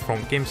same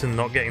front games and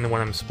not getting the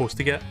one I'm supposed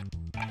to get?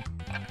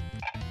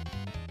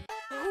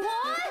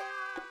 What?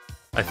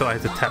 I thought I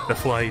had to tap the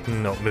fly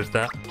and not move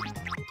that.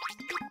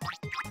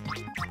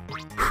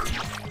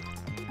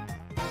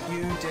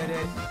 You did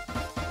it.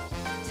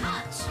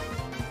 Touch.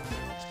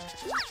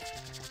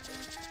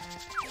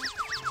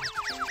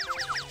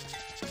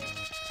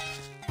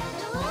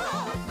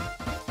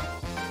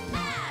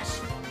 Mash.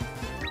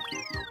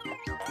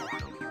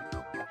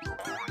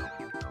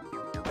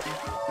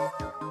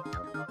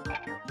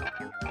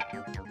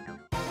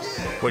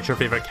 What's your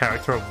favourite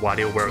character of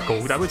WarioWare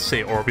Gold? I would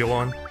say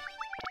Orbulon.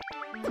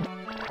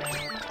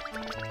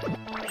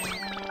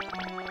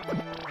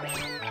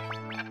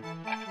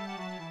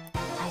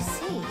 I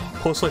see.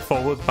 Closely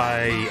followed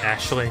by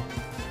Ashley.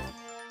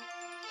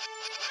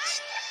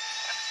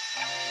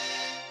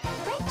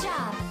 Great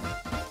job.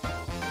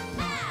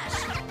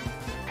 Mash.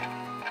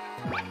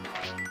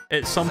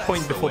 At some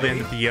point before the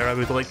end of the year, I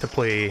would like to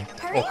play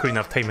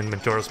Ocarina of Time and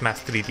Majora's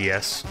Mask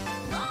 3DS.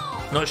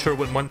 Not sure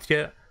what month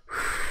yet.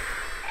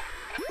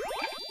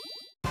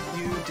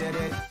 You did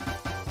it.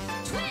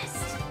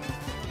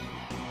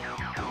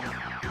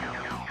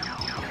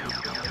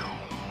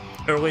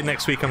 Early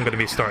next week, I'm going to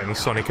be starting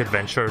Sonic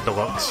Adventure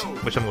Deluxe,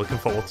 which I'm looking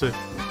forward to.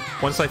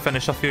 Once I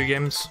finish a few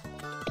games,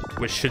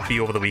 which should be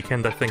over the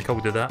weekend, I think I'll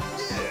do that.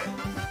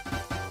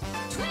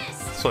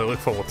 So I look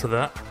forward to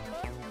that.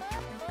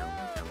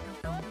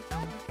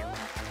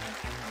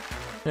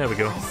 There we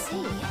go.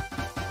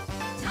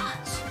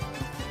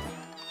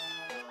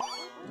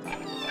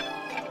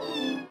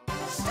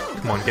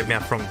 Come on, get me a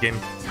front game.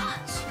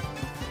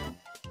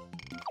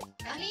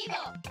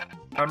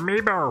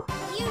 Amiibo!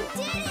 You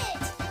did it!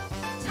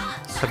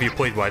 Have you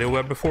played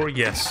WarioWare before?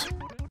 Yes.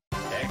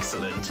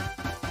 Excellent.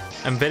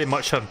 I'm very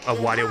much a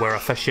WarioWare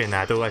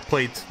aficionado. I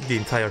played the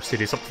entire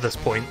series up to this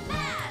point.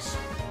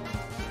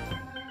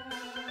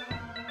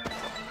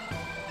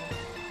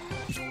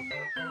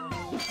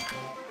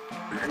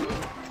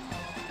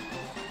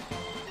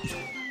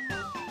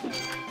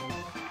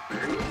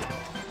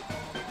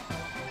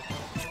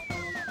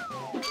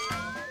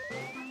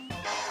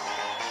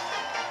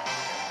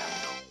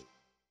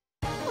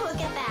 Look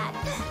at that.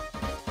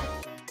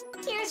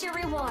 Here's your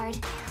reward.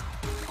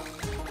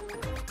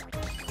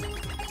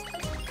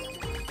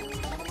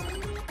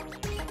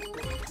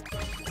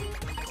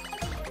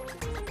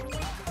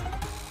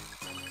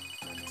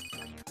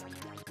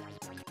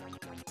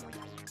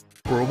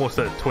 We're almost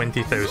at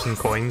 20,000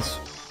 coins.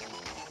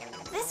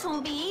 This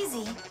won't be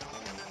easy.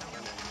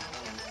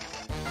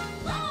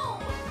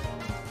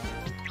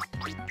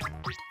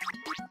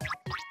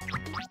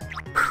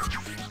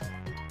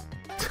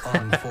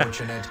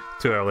 Unfortunate.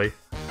 Too early.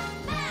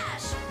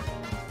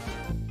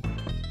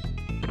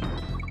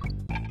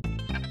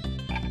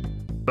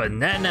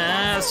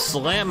 Banana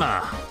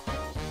Slammer!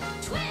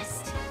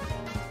 Twist!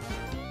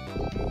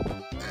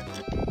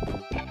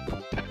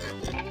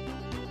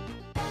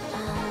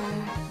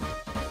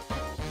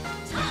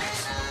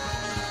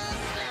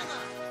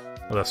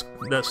 Well,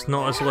 that's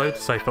not as loud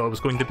as I thought it was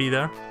going to be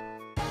there.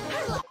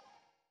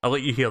 I'll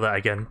let you hear that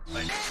again.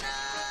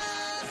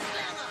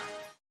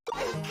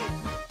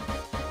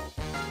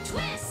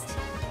 Twist!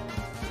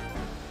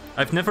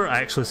 I've never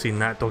actually seen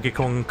that Donkey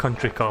Kong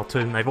Country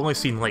cartoon. I've only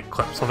seen like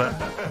clips of it.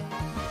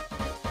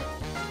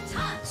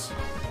 Touch!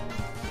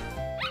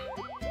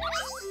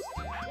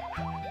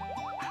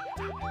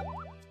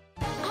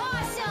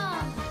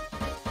 Awesome!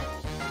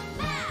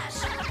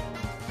 Mash!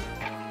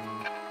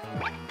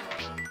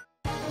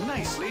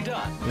 Nicely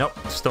done. Nope,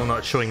 still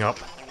not showing up.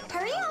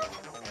 Hurry up.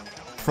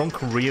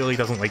 Frunk really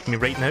doesn't like me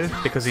right now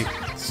because he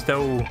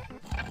still...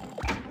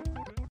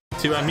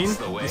 See what I mean? That's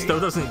the way. He still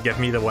doesn't give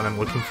me the one I'm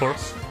looking for.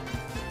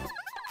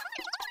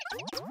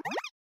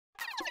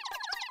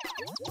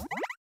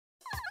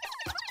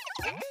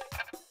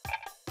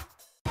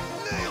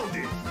 Nailed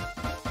it.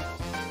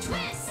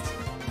 Twist!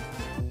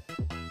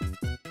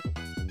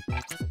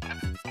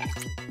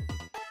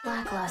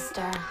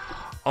 Lackluster.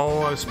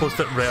 Oh, I was supposed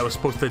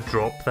to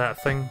drop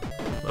that thing.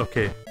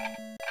 Okay.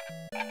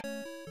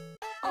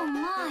 Oh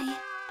my.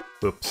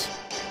 Oops.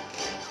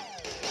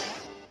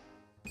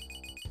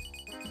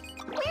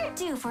 We're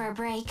due for a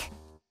break.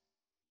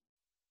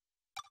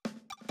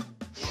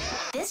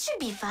 This should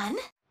be fun.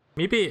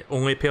 Maybe it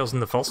only appears in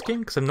the first game,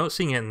 because I'm not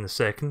seeing it in the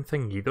second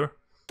thing either.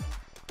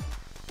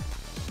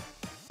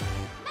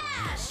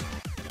 Mash!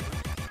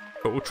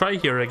 But we'll try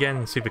here again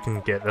and see if we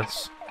can get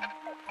this.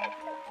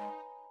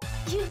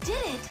 You did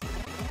it.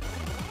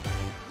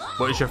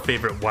 What is your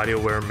favourite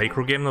WarioWare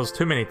micro game? There's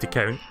too many to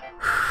count.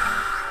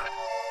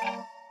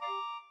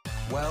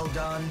 Well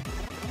done.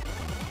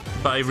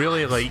 But I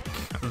really like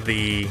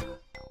the...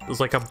 There's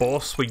like a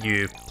boss where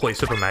you play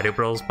Super Mario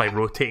Bros. By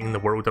rotating the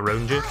world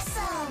around you.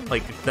 Awesome.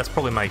 Like, that's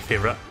probably my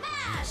favourite.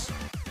 Mash!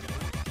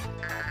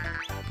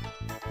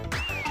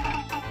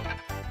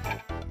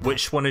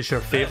 Which one is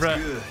your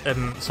favourite?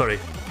 Sorry,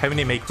 how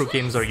many micro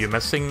games are you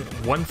missing?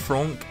 1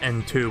 Frank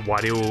and 2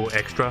 Wario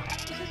Extra.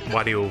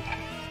 Wario...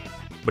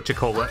 What you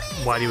call it?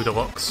 Wario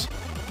Deluxe.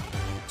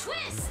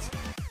 Twist!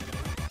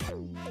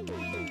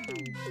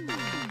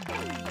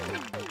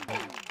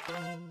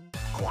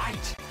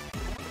 Quite.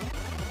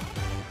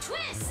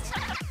 Twist!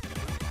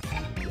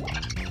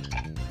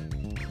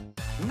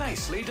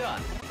 Nicely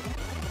done.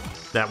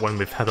 That one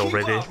we've had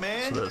already, up,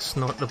 man. so that's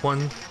not the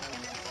one.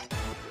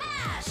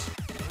 Mash!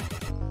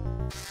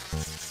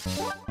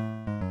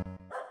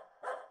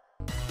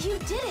 You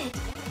did it.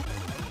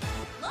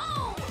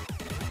 Low!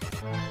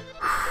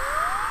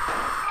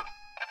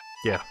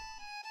 Yeah.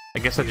 I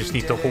guess I just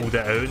need to hold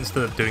it out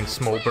instead of doing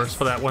small bursts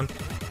for that one.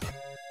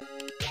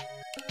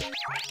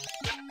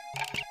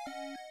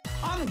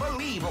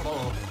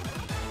 Unbelievable.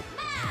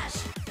 Mash!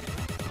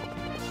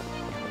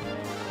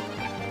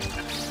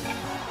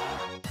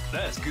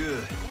 That's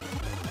good.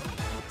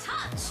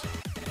 Touch!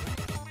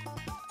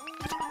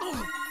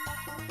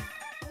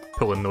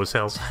 Pulling those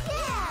hells.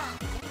 Yeah!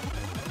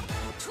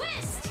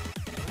 Twist!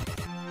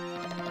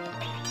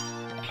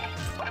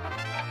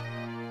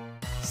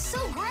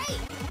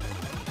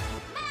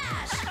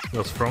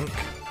 There's Frunk.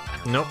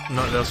 Nope,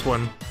 not this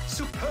one.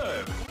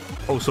 Superb.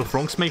 Also,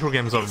 Frunk's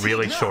microgames are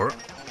really short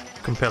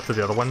compared to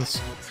the other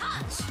ones.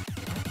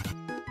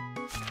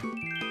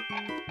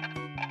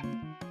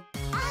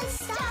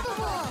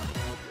 Unstoppable!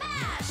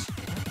 Mash!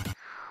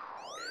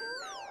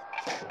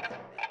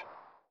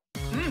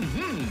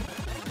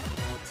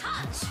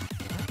 Touch!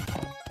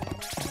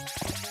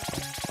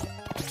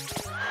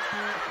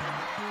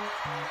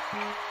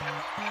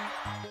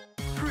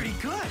 Pretty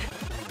good.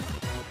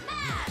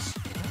 Mash!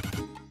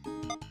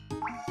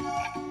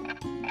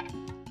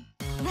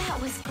 That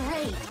was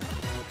great!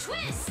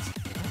 Twist!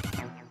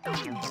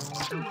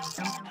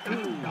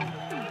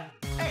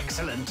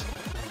 Excellent.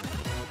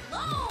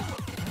 Low!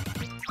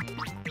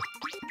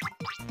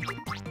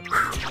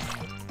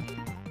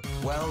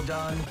 Well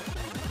done.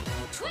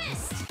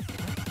 Twist!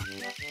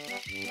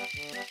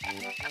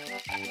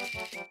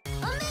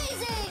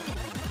 Amazing!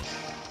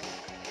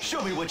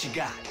 Show me what you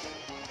got.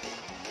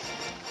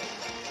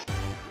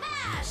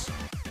 Mash!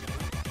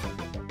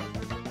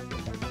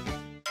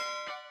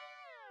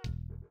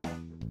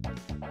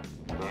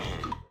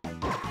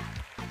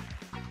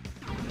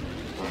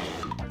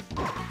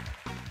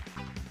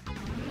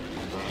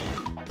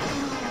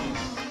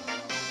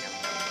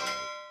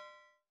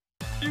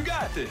 You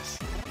got this.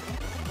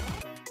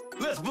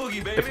 Let's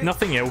boogie, baby. If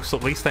nothing else,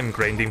 at least I'm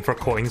grinding for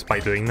coins by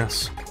doing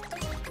this.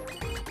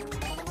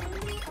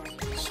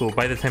 So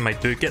by the time I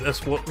do get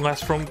this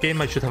last Frunk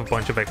game, I should have a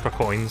bunch of extra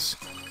coins.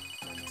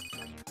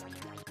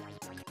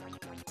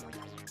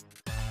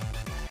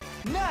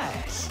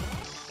 Nice.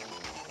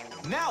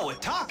 Now we're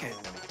talking.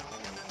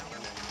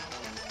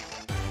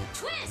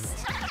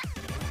 Twist!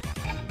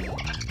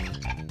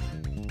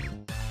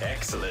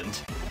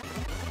 Excellent.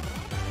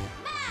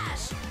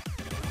 Mash!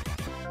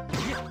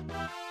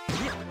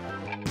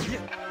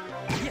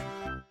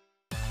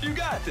 You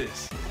got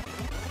this.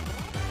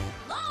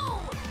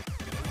 Low!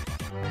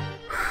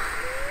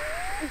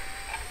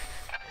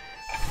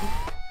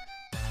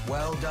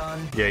 Well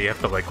done. Yeah, you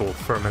have to let go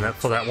for a minute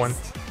for that one.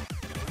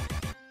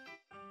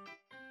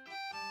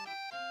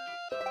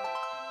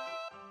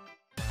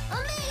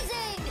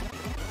 Amazing!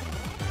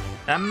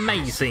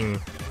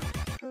 Amazing!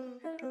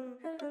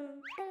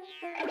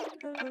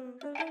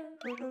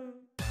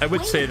 I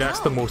would say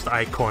that's the most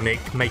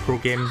iconic micro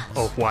game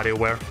of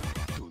WarioWare.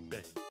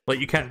 Like,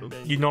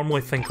 you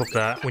normally think of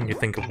that when you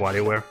think of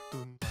WarioWare.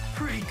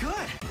 Pretty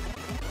good.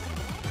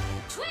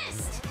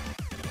 Twist!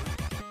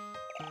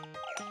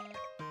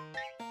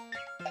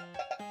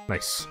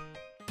 Nice.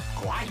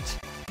 Quite.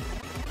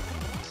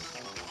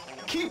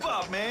 Keep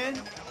up,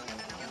 man.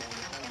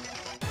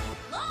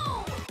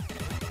 Low!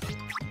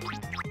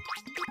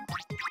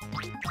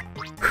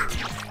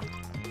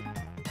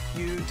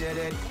 You did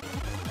it.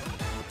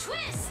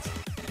 Twist!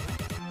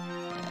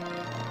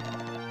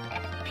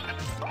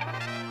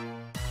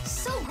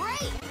 So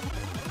great!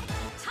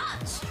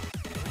 Touch!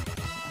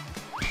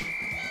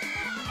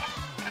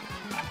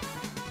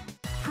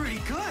 Pretty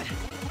good.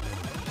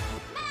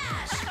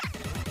 Mash!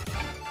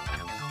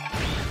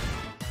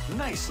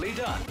 Nicely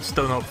done.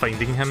 Still not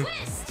finding him.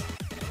 Twist!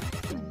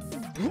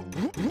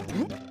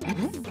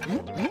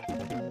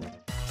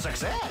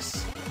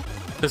 Success.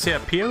 Does he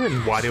appear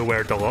in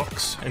WarioWare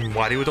Deluxe? In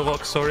Wario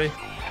Deluxe, sorry?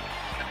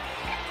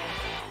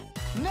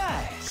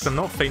 Nice. Because I'm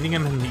not finding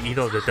him in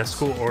either the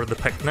disco or the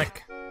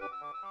picnic.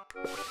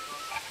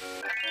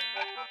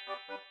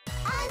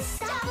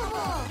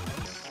 Unstoppable!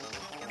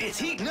 It's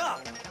heating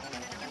up.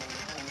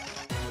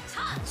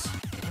 Touch!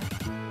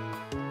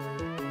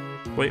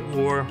 Wait,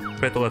 more.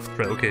 Red left,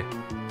 right, okay.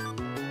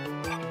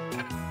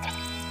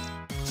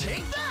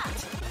 Take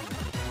that.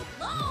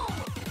 Low!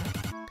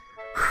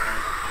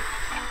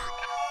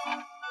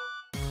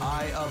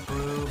 I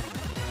approve.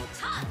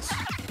 Touch!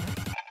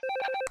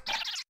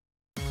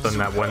 Done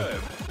that one.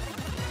 Superb.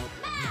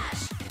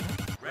 Mash!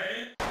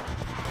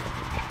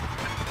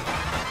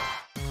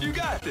 You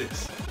got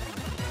this.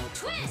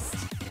 Twist!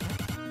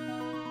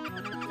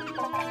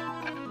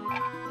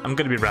 I'm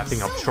gonna be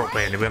wrapping up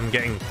shortly anyway, I'm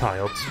getting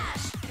tired.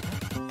 Mash!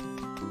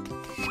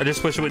 I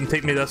just wish it wouldn't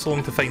take me this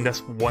long to find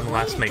this one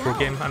last micro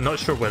game. I'm not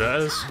sure where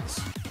it is. Touch!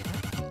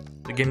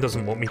 The game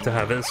doesn't want me to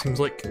have it, it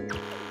seems like.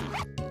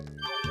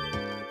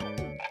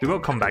 We will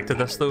come back to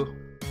this though.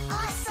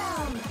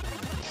 Awesome!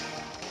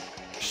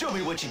 Show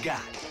me what you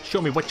got.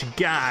 Show me what you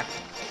got!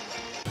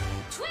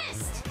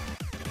 Twist!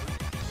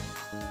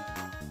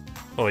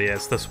 Oh yeah,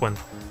 it's this one.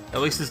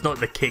 At least it's not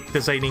the cake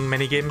designing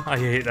minigame. I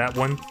hate that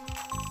one.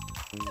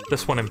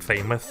 This one I'm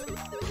fine with.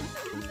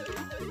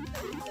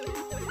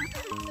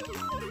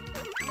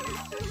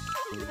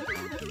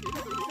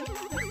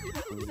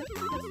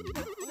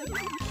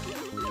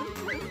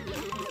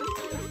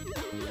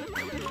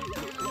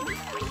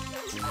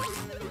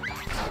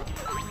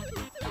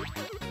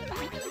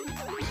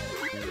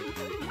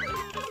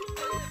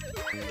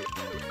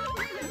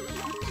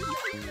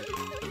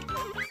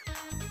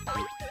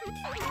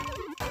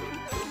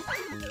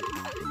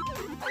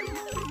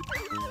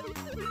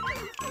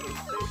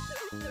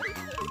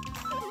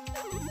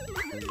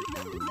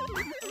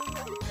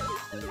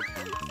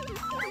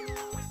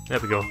 There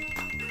we go.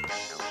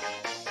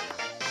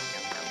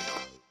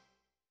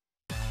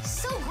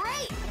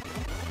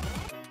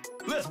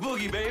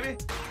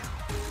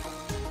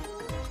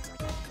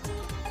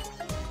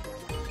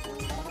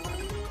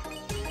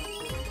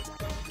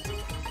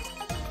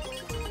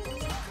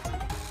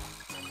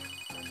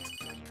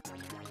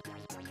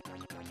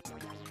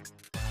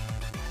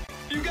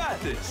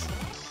 this.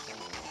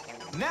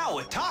 Now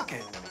we're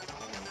talking.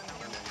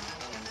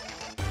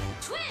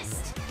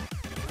 Twist!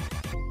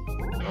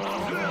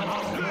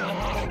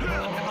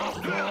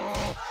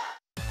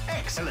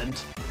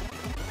 Excellent.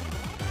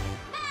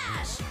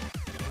 Mash!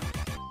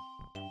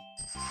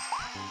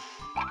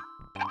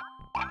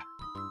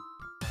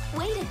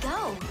 Way to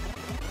go!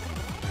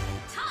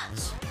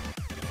 Touch!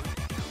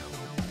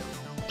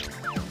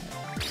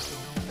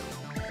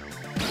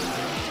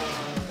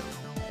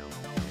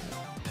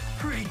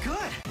 Pretty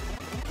good.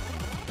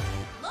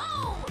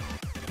 Low!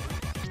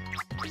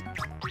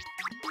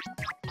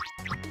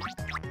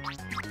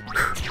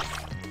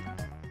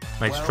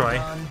 Nice Well try.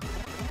 done.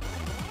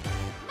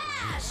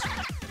 Mash!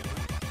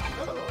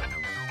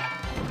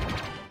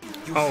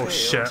 You Oh failed.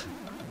 shit.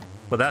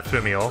 Well, that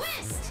threw me off.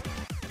 Twist!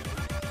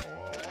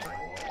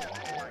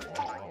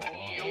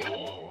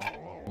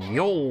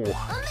 Yo!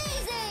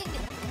 Amazing!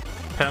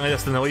 Apparently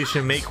that's the noise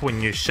you make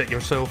when you shit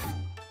yourself.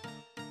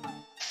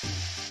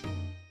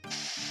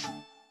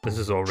 This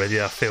is already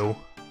a fail.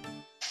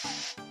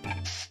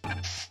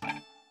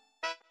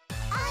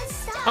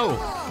 Oh!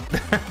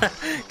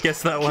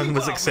 Guess that one Keep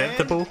was up, man.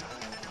 acceptable.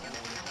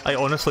 I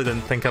honestly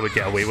didn't think I would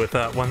get away with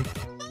that one.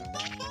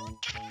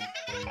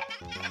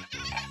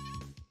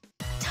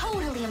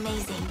 Totally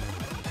amazing!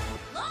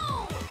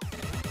 Low!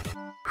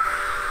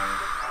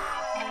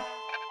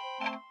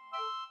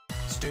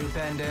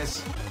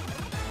 Stupendous.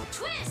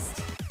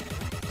 Twist!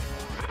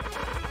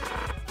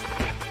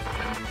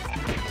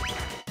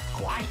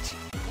 Quite.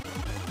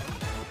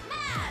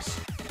 Mash!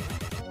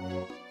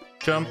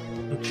 Jump,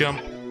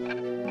 jump.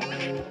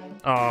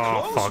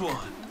 Oh, Close fuck. one.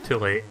 Too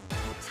late.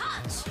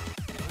 Touch!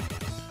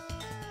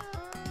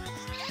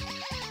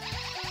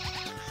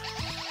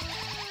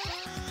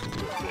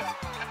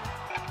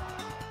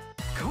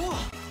 Cool.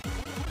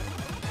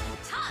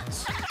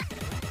 Touch!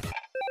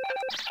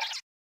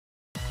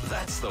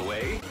 That's the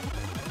way.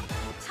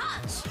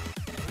 Touch!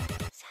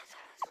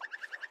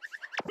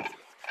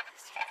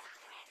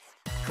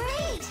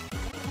 Great!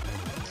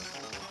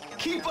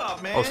 Keep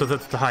up, man. Also,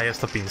 that's the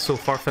highest I've been so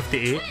far,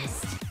 58.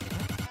 Twist!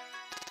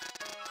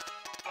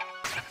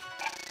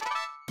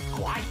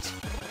 Quite.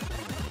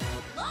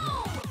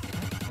 Low!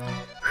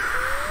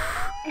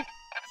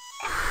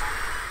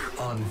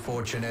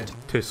 Unfortunate.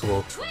 Too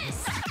slow.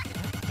 Twist!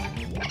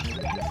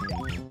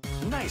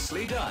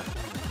 Nicely done.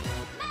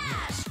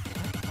 Mash!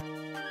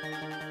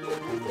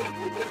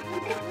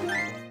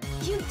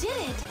 You did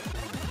it!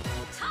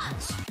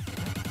 Touch!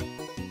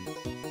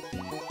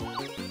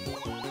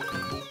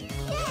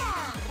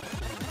 Yeah!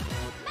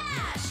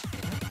 Mash!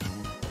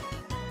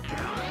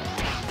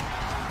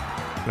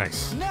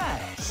 Nice.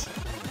 Nice.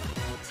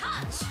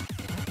 Touch!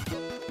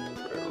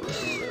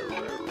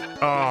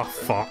 Oh,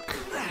 fuck.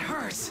 That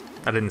hurts.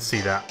 I didn't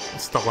see that.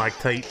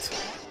 Stalactite.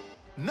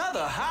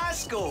 Another high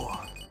score.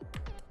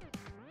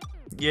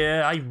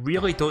 Yeah, I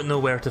really don't know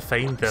where to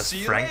find this See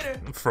you later.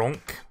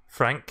 Frank?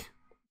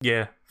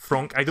 Yeah,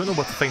 Frank. I don't know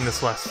where to find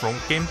this last Frank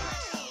game.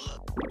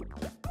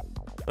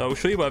 I'll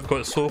show you what I've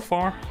got so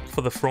far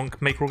for the Frank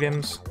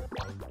microgames.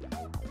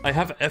 I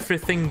have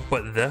everything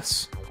but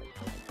this.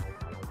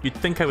 You'd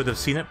think I would have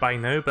seen it by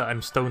now, but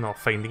I'm still not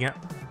finding it.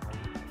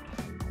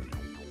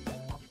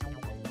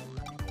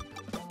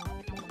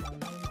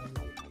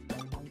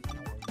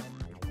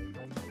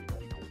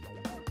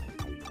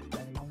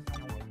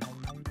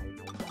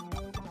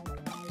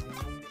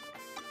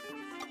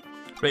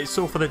 Right,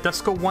 so for the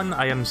disco one,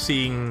 I am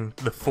seeing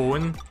the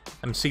phone,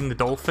 I'm seeing the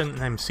dolphin,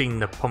 and I'm seeing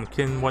the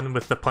pumpkin one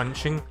with the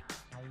punching.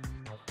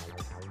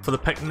 For the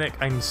picnic,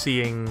 I'm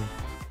seeing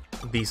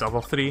these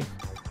other three.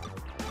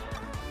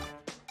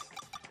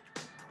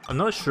 I'm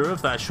not sure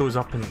if that shows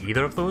up in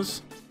either of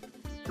those.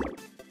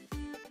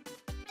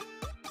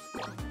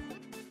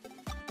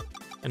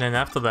 And then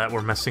after that,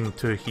 we're missing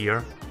two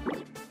here.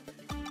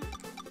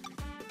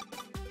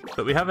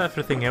 But we have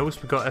everything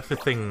else, we got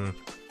everything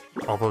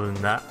other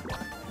than that.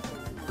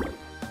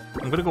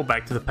 I'm gonna go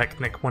back to the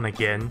picnic one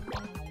again.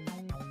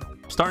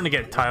 I'm starting to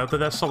get tired of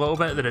this a little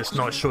bit, that it's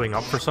not showing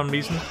up for some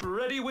reason.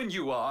 Ready when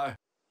you are.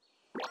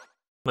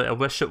 Like, I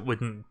wish it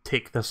wouldn't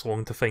take this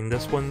long to find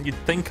this one. You'd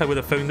think I would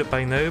have found it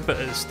by now, but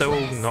it's still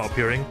not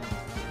appearing.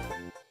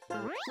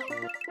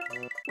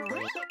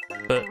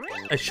 But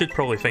I should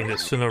probably find it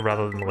sooner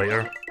rather than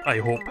later, I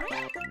hope.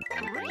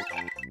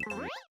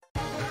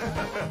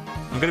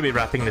 I'm going to be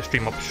wrapping the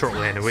stream up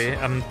shortly anyway.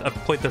 I've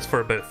played this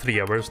for about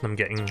 3 hours and I'm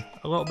getting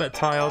a little bit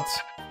tired.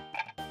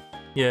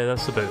 Yeah,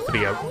 that's about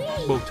 3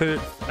 hours. Well, 2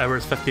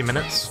 hours, 50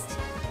 minutes.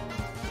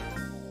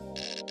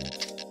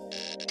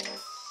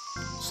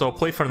 So I'll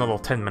play for another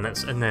 10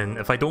 minutes, and then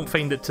if I don't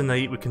find it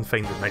tonight, we can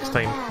find it next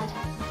time.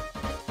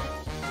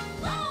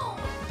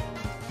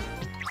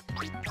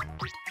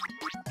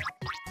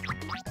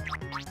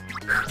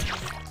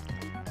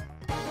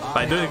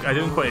 But I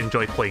do quite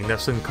enjoy playing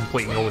this and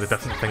completing all the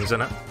different things in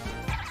it.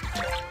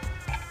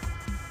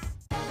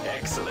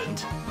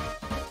 Excellent.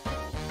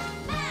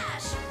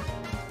 Mash!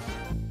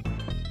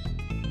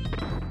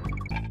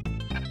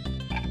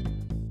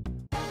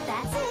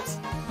 That's it!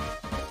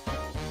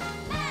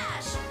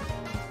 Mash!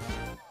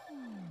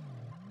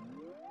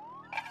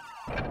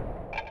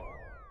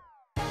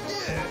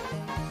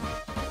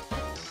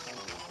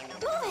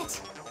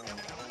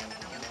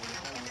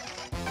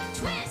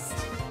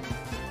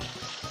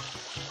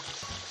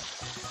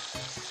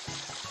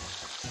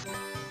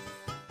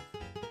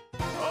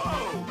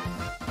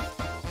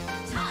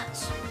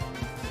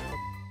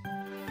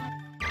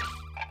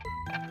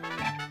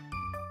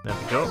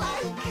 go.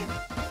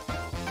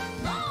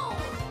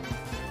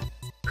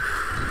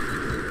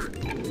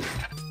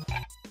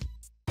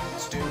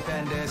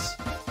 Stupendous.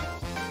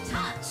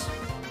 Touch.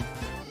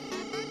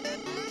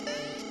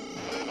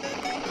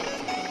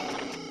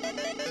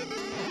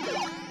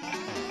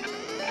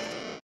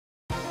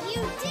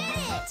 You did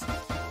it!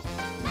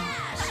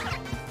 Mash.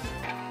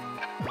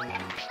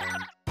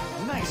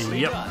 Nicely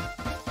Yep. done.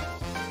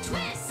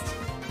 Twist.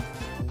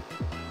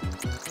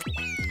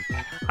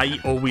 I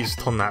always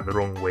turn that the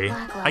wrong way.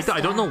 I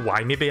don't know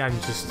why, maybe I'm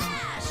just...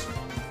 Mash.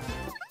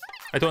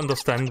 I don't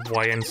understand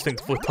why I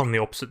instinctively turn the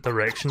opposite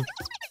direction.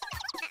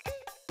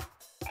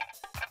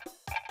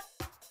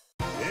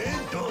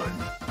 And done.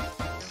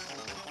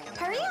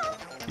 Hurry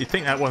up! You'd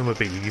think that one would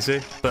be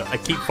easy, but I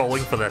keep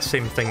falling for that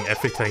same thing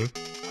every time.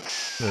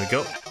 There we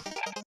go.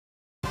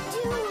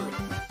 Dude!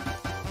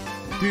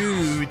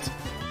 Dude!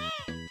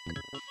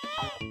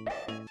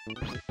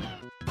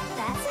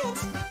 That's it!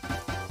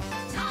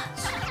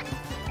 Touch.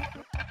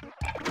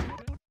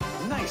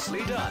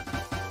 Nicely done.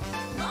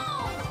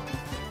 Boom.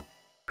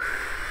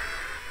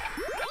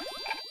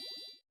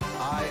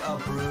 I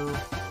approve.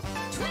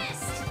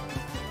 Twist.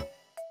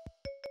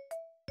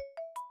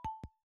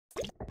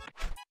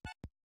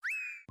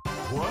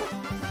 What?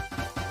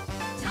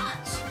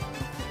 Touch.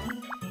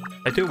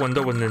 I do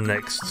wonder when the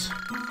next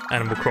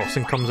Animal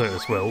Crossing comes out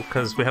as well,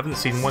 because we haven't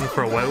seen one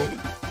for a while.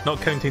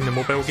 Not counting the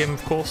mobile game,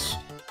 of course.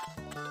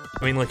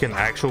 I mean like an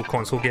actual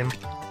console game.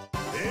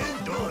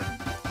 And done.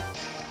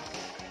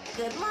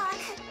 Good luck!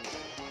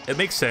 It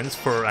makes sense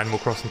for Animal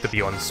Crossing to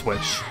be on Switch.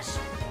 Mash.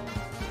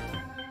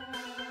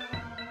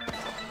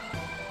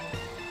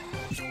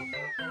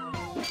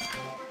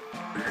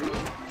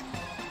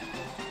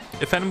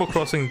 If Animal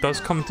Crossing does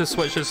come to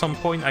Switch at some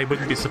point, I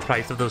wouldn't be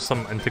surprised if there's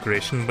some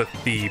integration with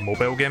the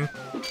mobile game.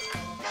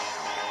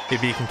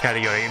 Maybe you can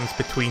carry your items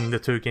between the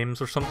two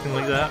games or something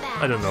like that.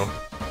 I don't know.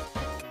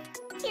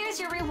 Here's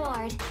your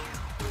reward.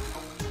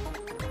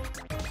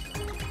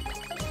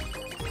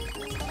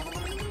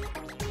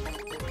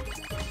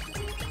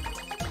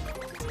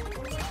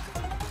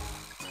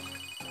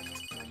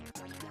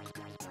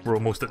 We're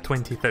almost at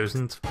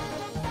 20,000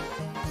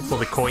 for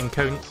the coin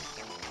count.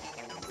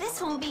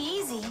 This won't be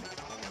easy.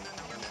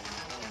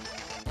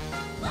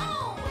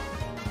 Boom.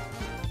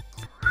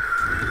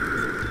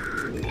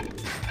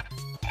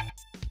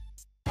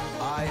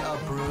 I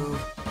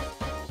approve.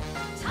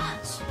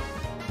 Touch.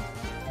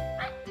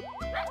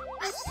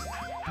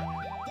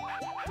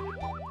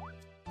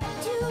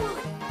 Dude!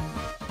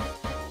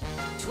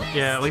 Twist.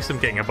 Yeah, at least I'm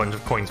getting a bunch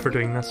of coins for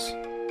doing this.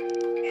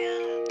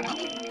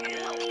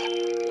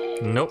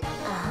 Nope.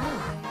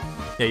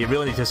 Yeah, you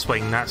really need to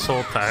swing that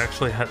sword to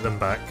actually hit them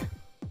back.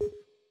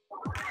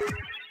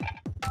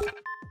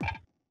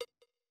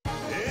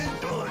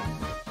 And done.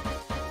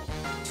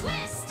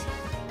 Twist.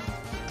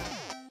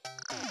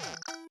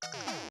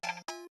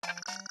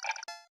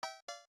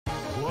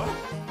 What?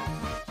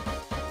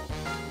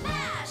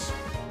 Mash.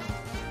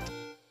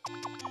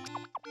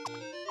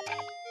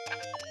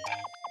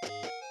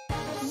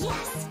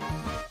 Yes!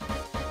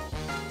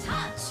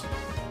 Touch.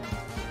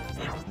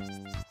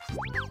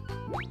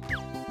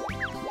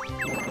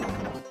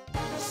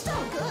 So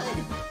good!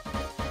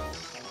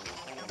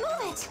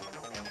 Move it!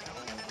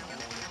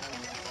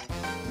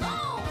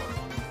 Boom.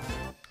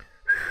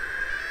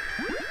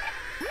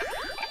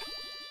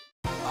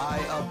 I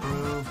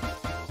approve.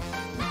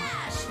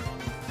 Mash.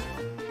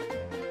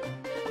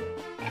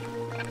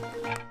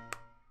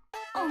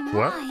 Oh my!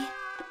 What?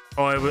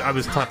 Oh, I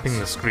was tapping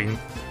the screen.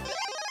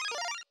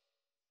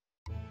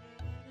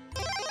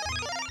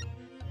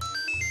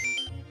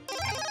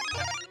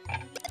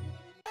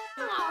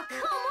 Oh,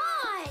 come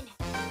on!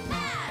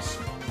 Mash.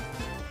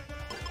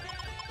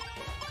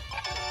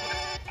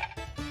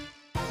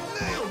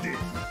 Nailed it.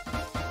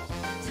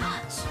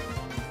 Touch.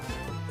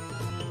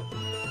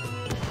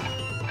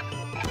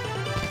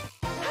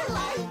 I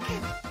like!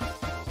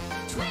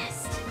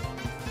 Twist.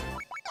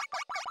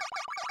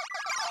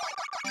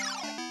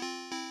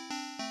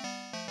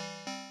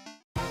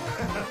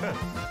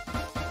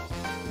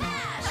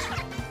 Mash.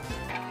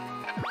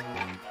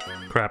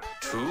 Crap.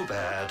 Too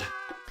bad.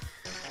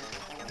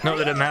 Not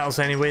that it matters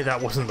anyway,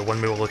 that wasn't the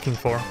one we were looking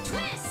for.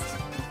 Twist.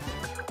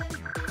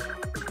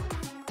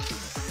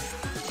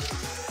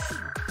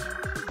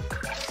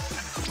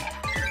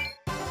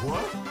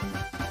 What?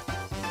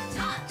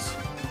 Touch.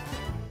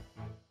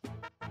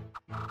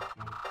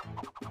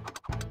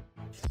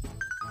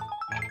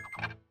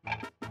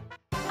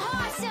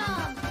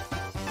 Awesome!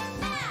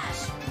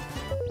 Mash.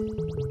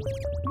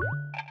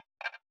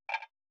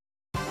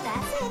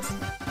 That's it!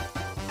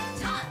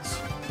 Touch.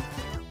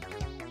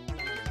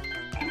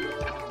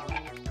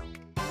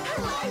 I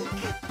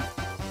like!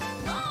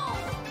 Boom.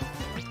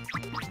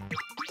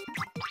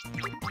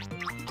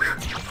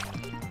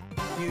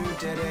 You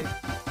did it.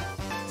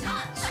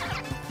 Touch.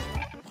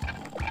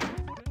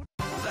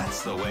 That's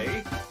the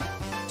way.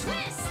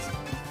 Twist.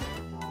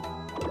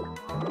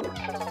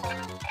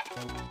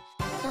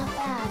 Not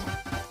bad.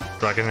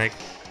 Dragon Egg.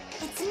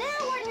 It's now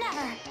or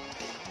never!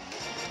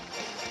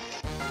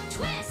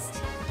 Twist.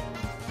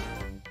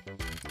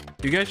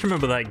 Do you guys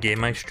remember that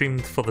game I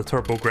streamed for the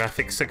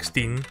TurboGrafx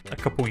 16 a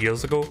couple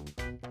years ago?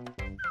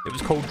 It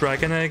was called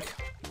Dragon Egg.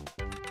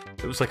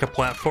 It was like a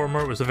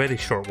platformer, it was a very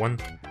short one.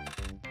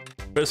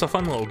 But it's a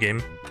fun little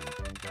game.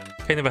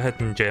 Kind of a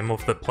hidden gem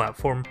of the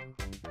platform.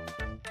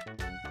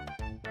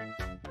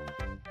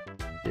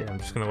 Yeah, I'm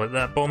just gonna let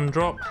that bomb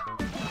drop.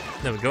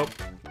 There we go.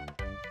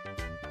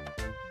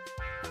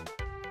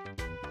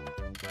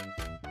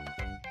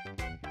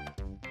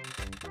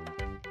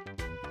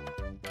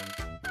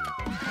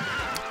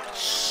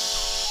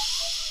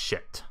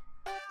 Shit.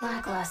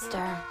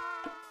 Lackluster.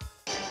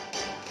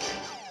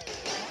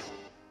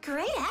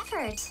 Great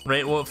effort.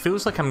 Right, well it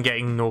feels like I'm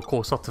getting no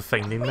closer to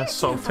finding this,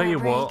 so I'll tell you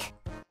what.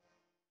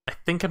 I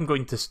think I'm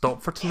going to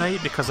stop for tonight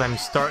because I'm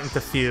starting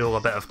to feel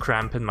a bit of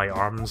cramp in my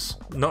arms.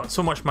 Not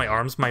so much my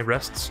arms, my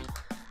wrists.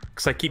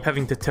 Because I keep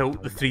having to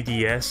tilt the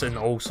 3DS and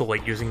also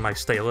like using my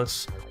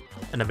stylus.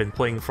 And I've been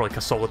playing for like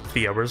a solid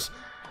 3 hours.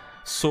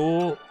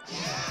 So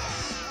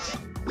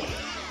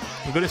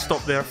I'm going to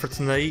stop there for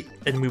tonight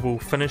and we will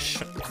finish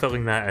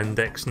filling that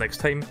index next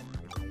time.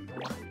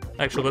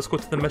 Actually, let's go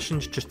to the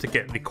missions just to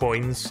get the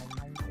coins.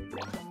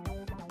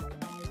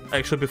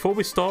 Actually, before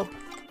we stop,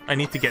 I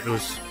need to get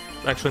those...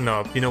 Actually,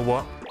 no, you know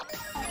what?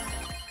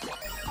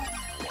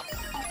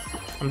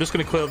 I'm just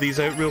going to clear these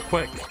out real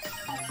quick.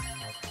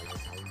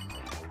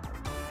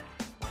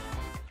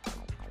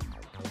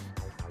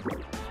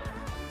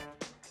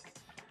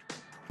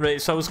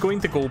 Right, so I was going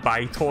to go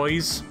buy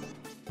toys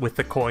with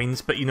the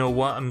coins, but you know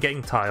what? I'm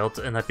getting tired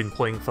and I've been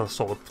playing for a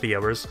solid 3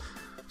 hours.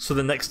 So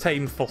the next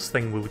time, first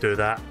thing we'll do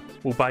that.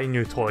 We'll buy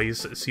new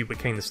toys, see what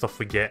kind of stuff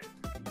we get.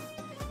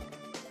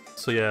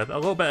 So yeah, a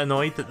little bit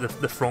annoyed that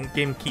the front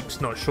game keeps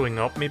not showing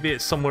up. Maybe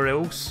it's somewhere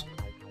else,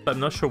 but I'm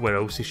not sure where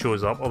else he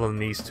shows up other than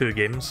these 2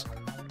 games.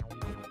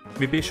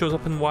 Maybe he shows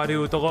up in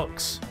Wario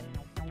Deluxe.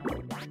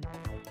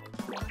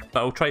 But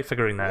I'll try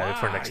figuring that out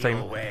for next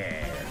time.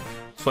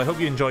 So I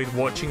hope you enjoyed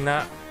watching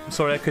that. I'm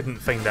sorry I couldn't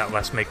find that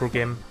last micro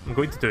game. I'm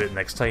going to do it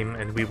next time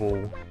and we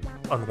will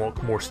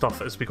unlock more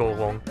stuff as we go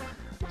along.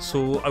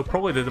 So I'll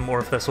probably do more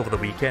of this over the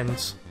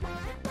weekends.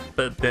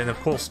 But then of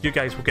course you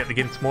guys will get the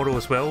game tomorrow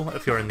as well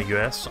if you're in the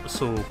US,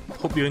 so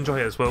hope you enjoy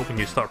it as well when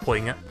you start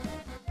playing it.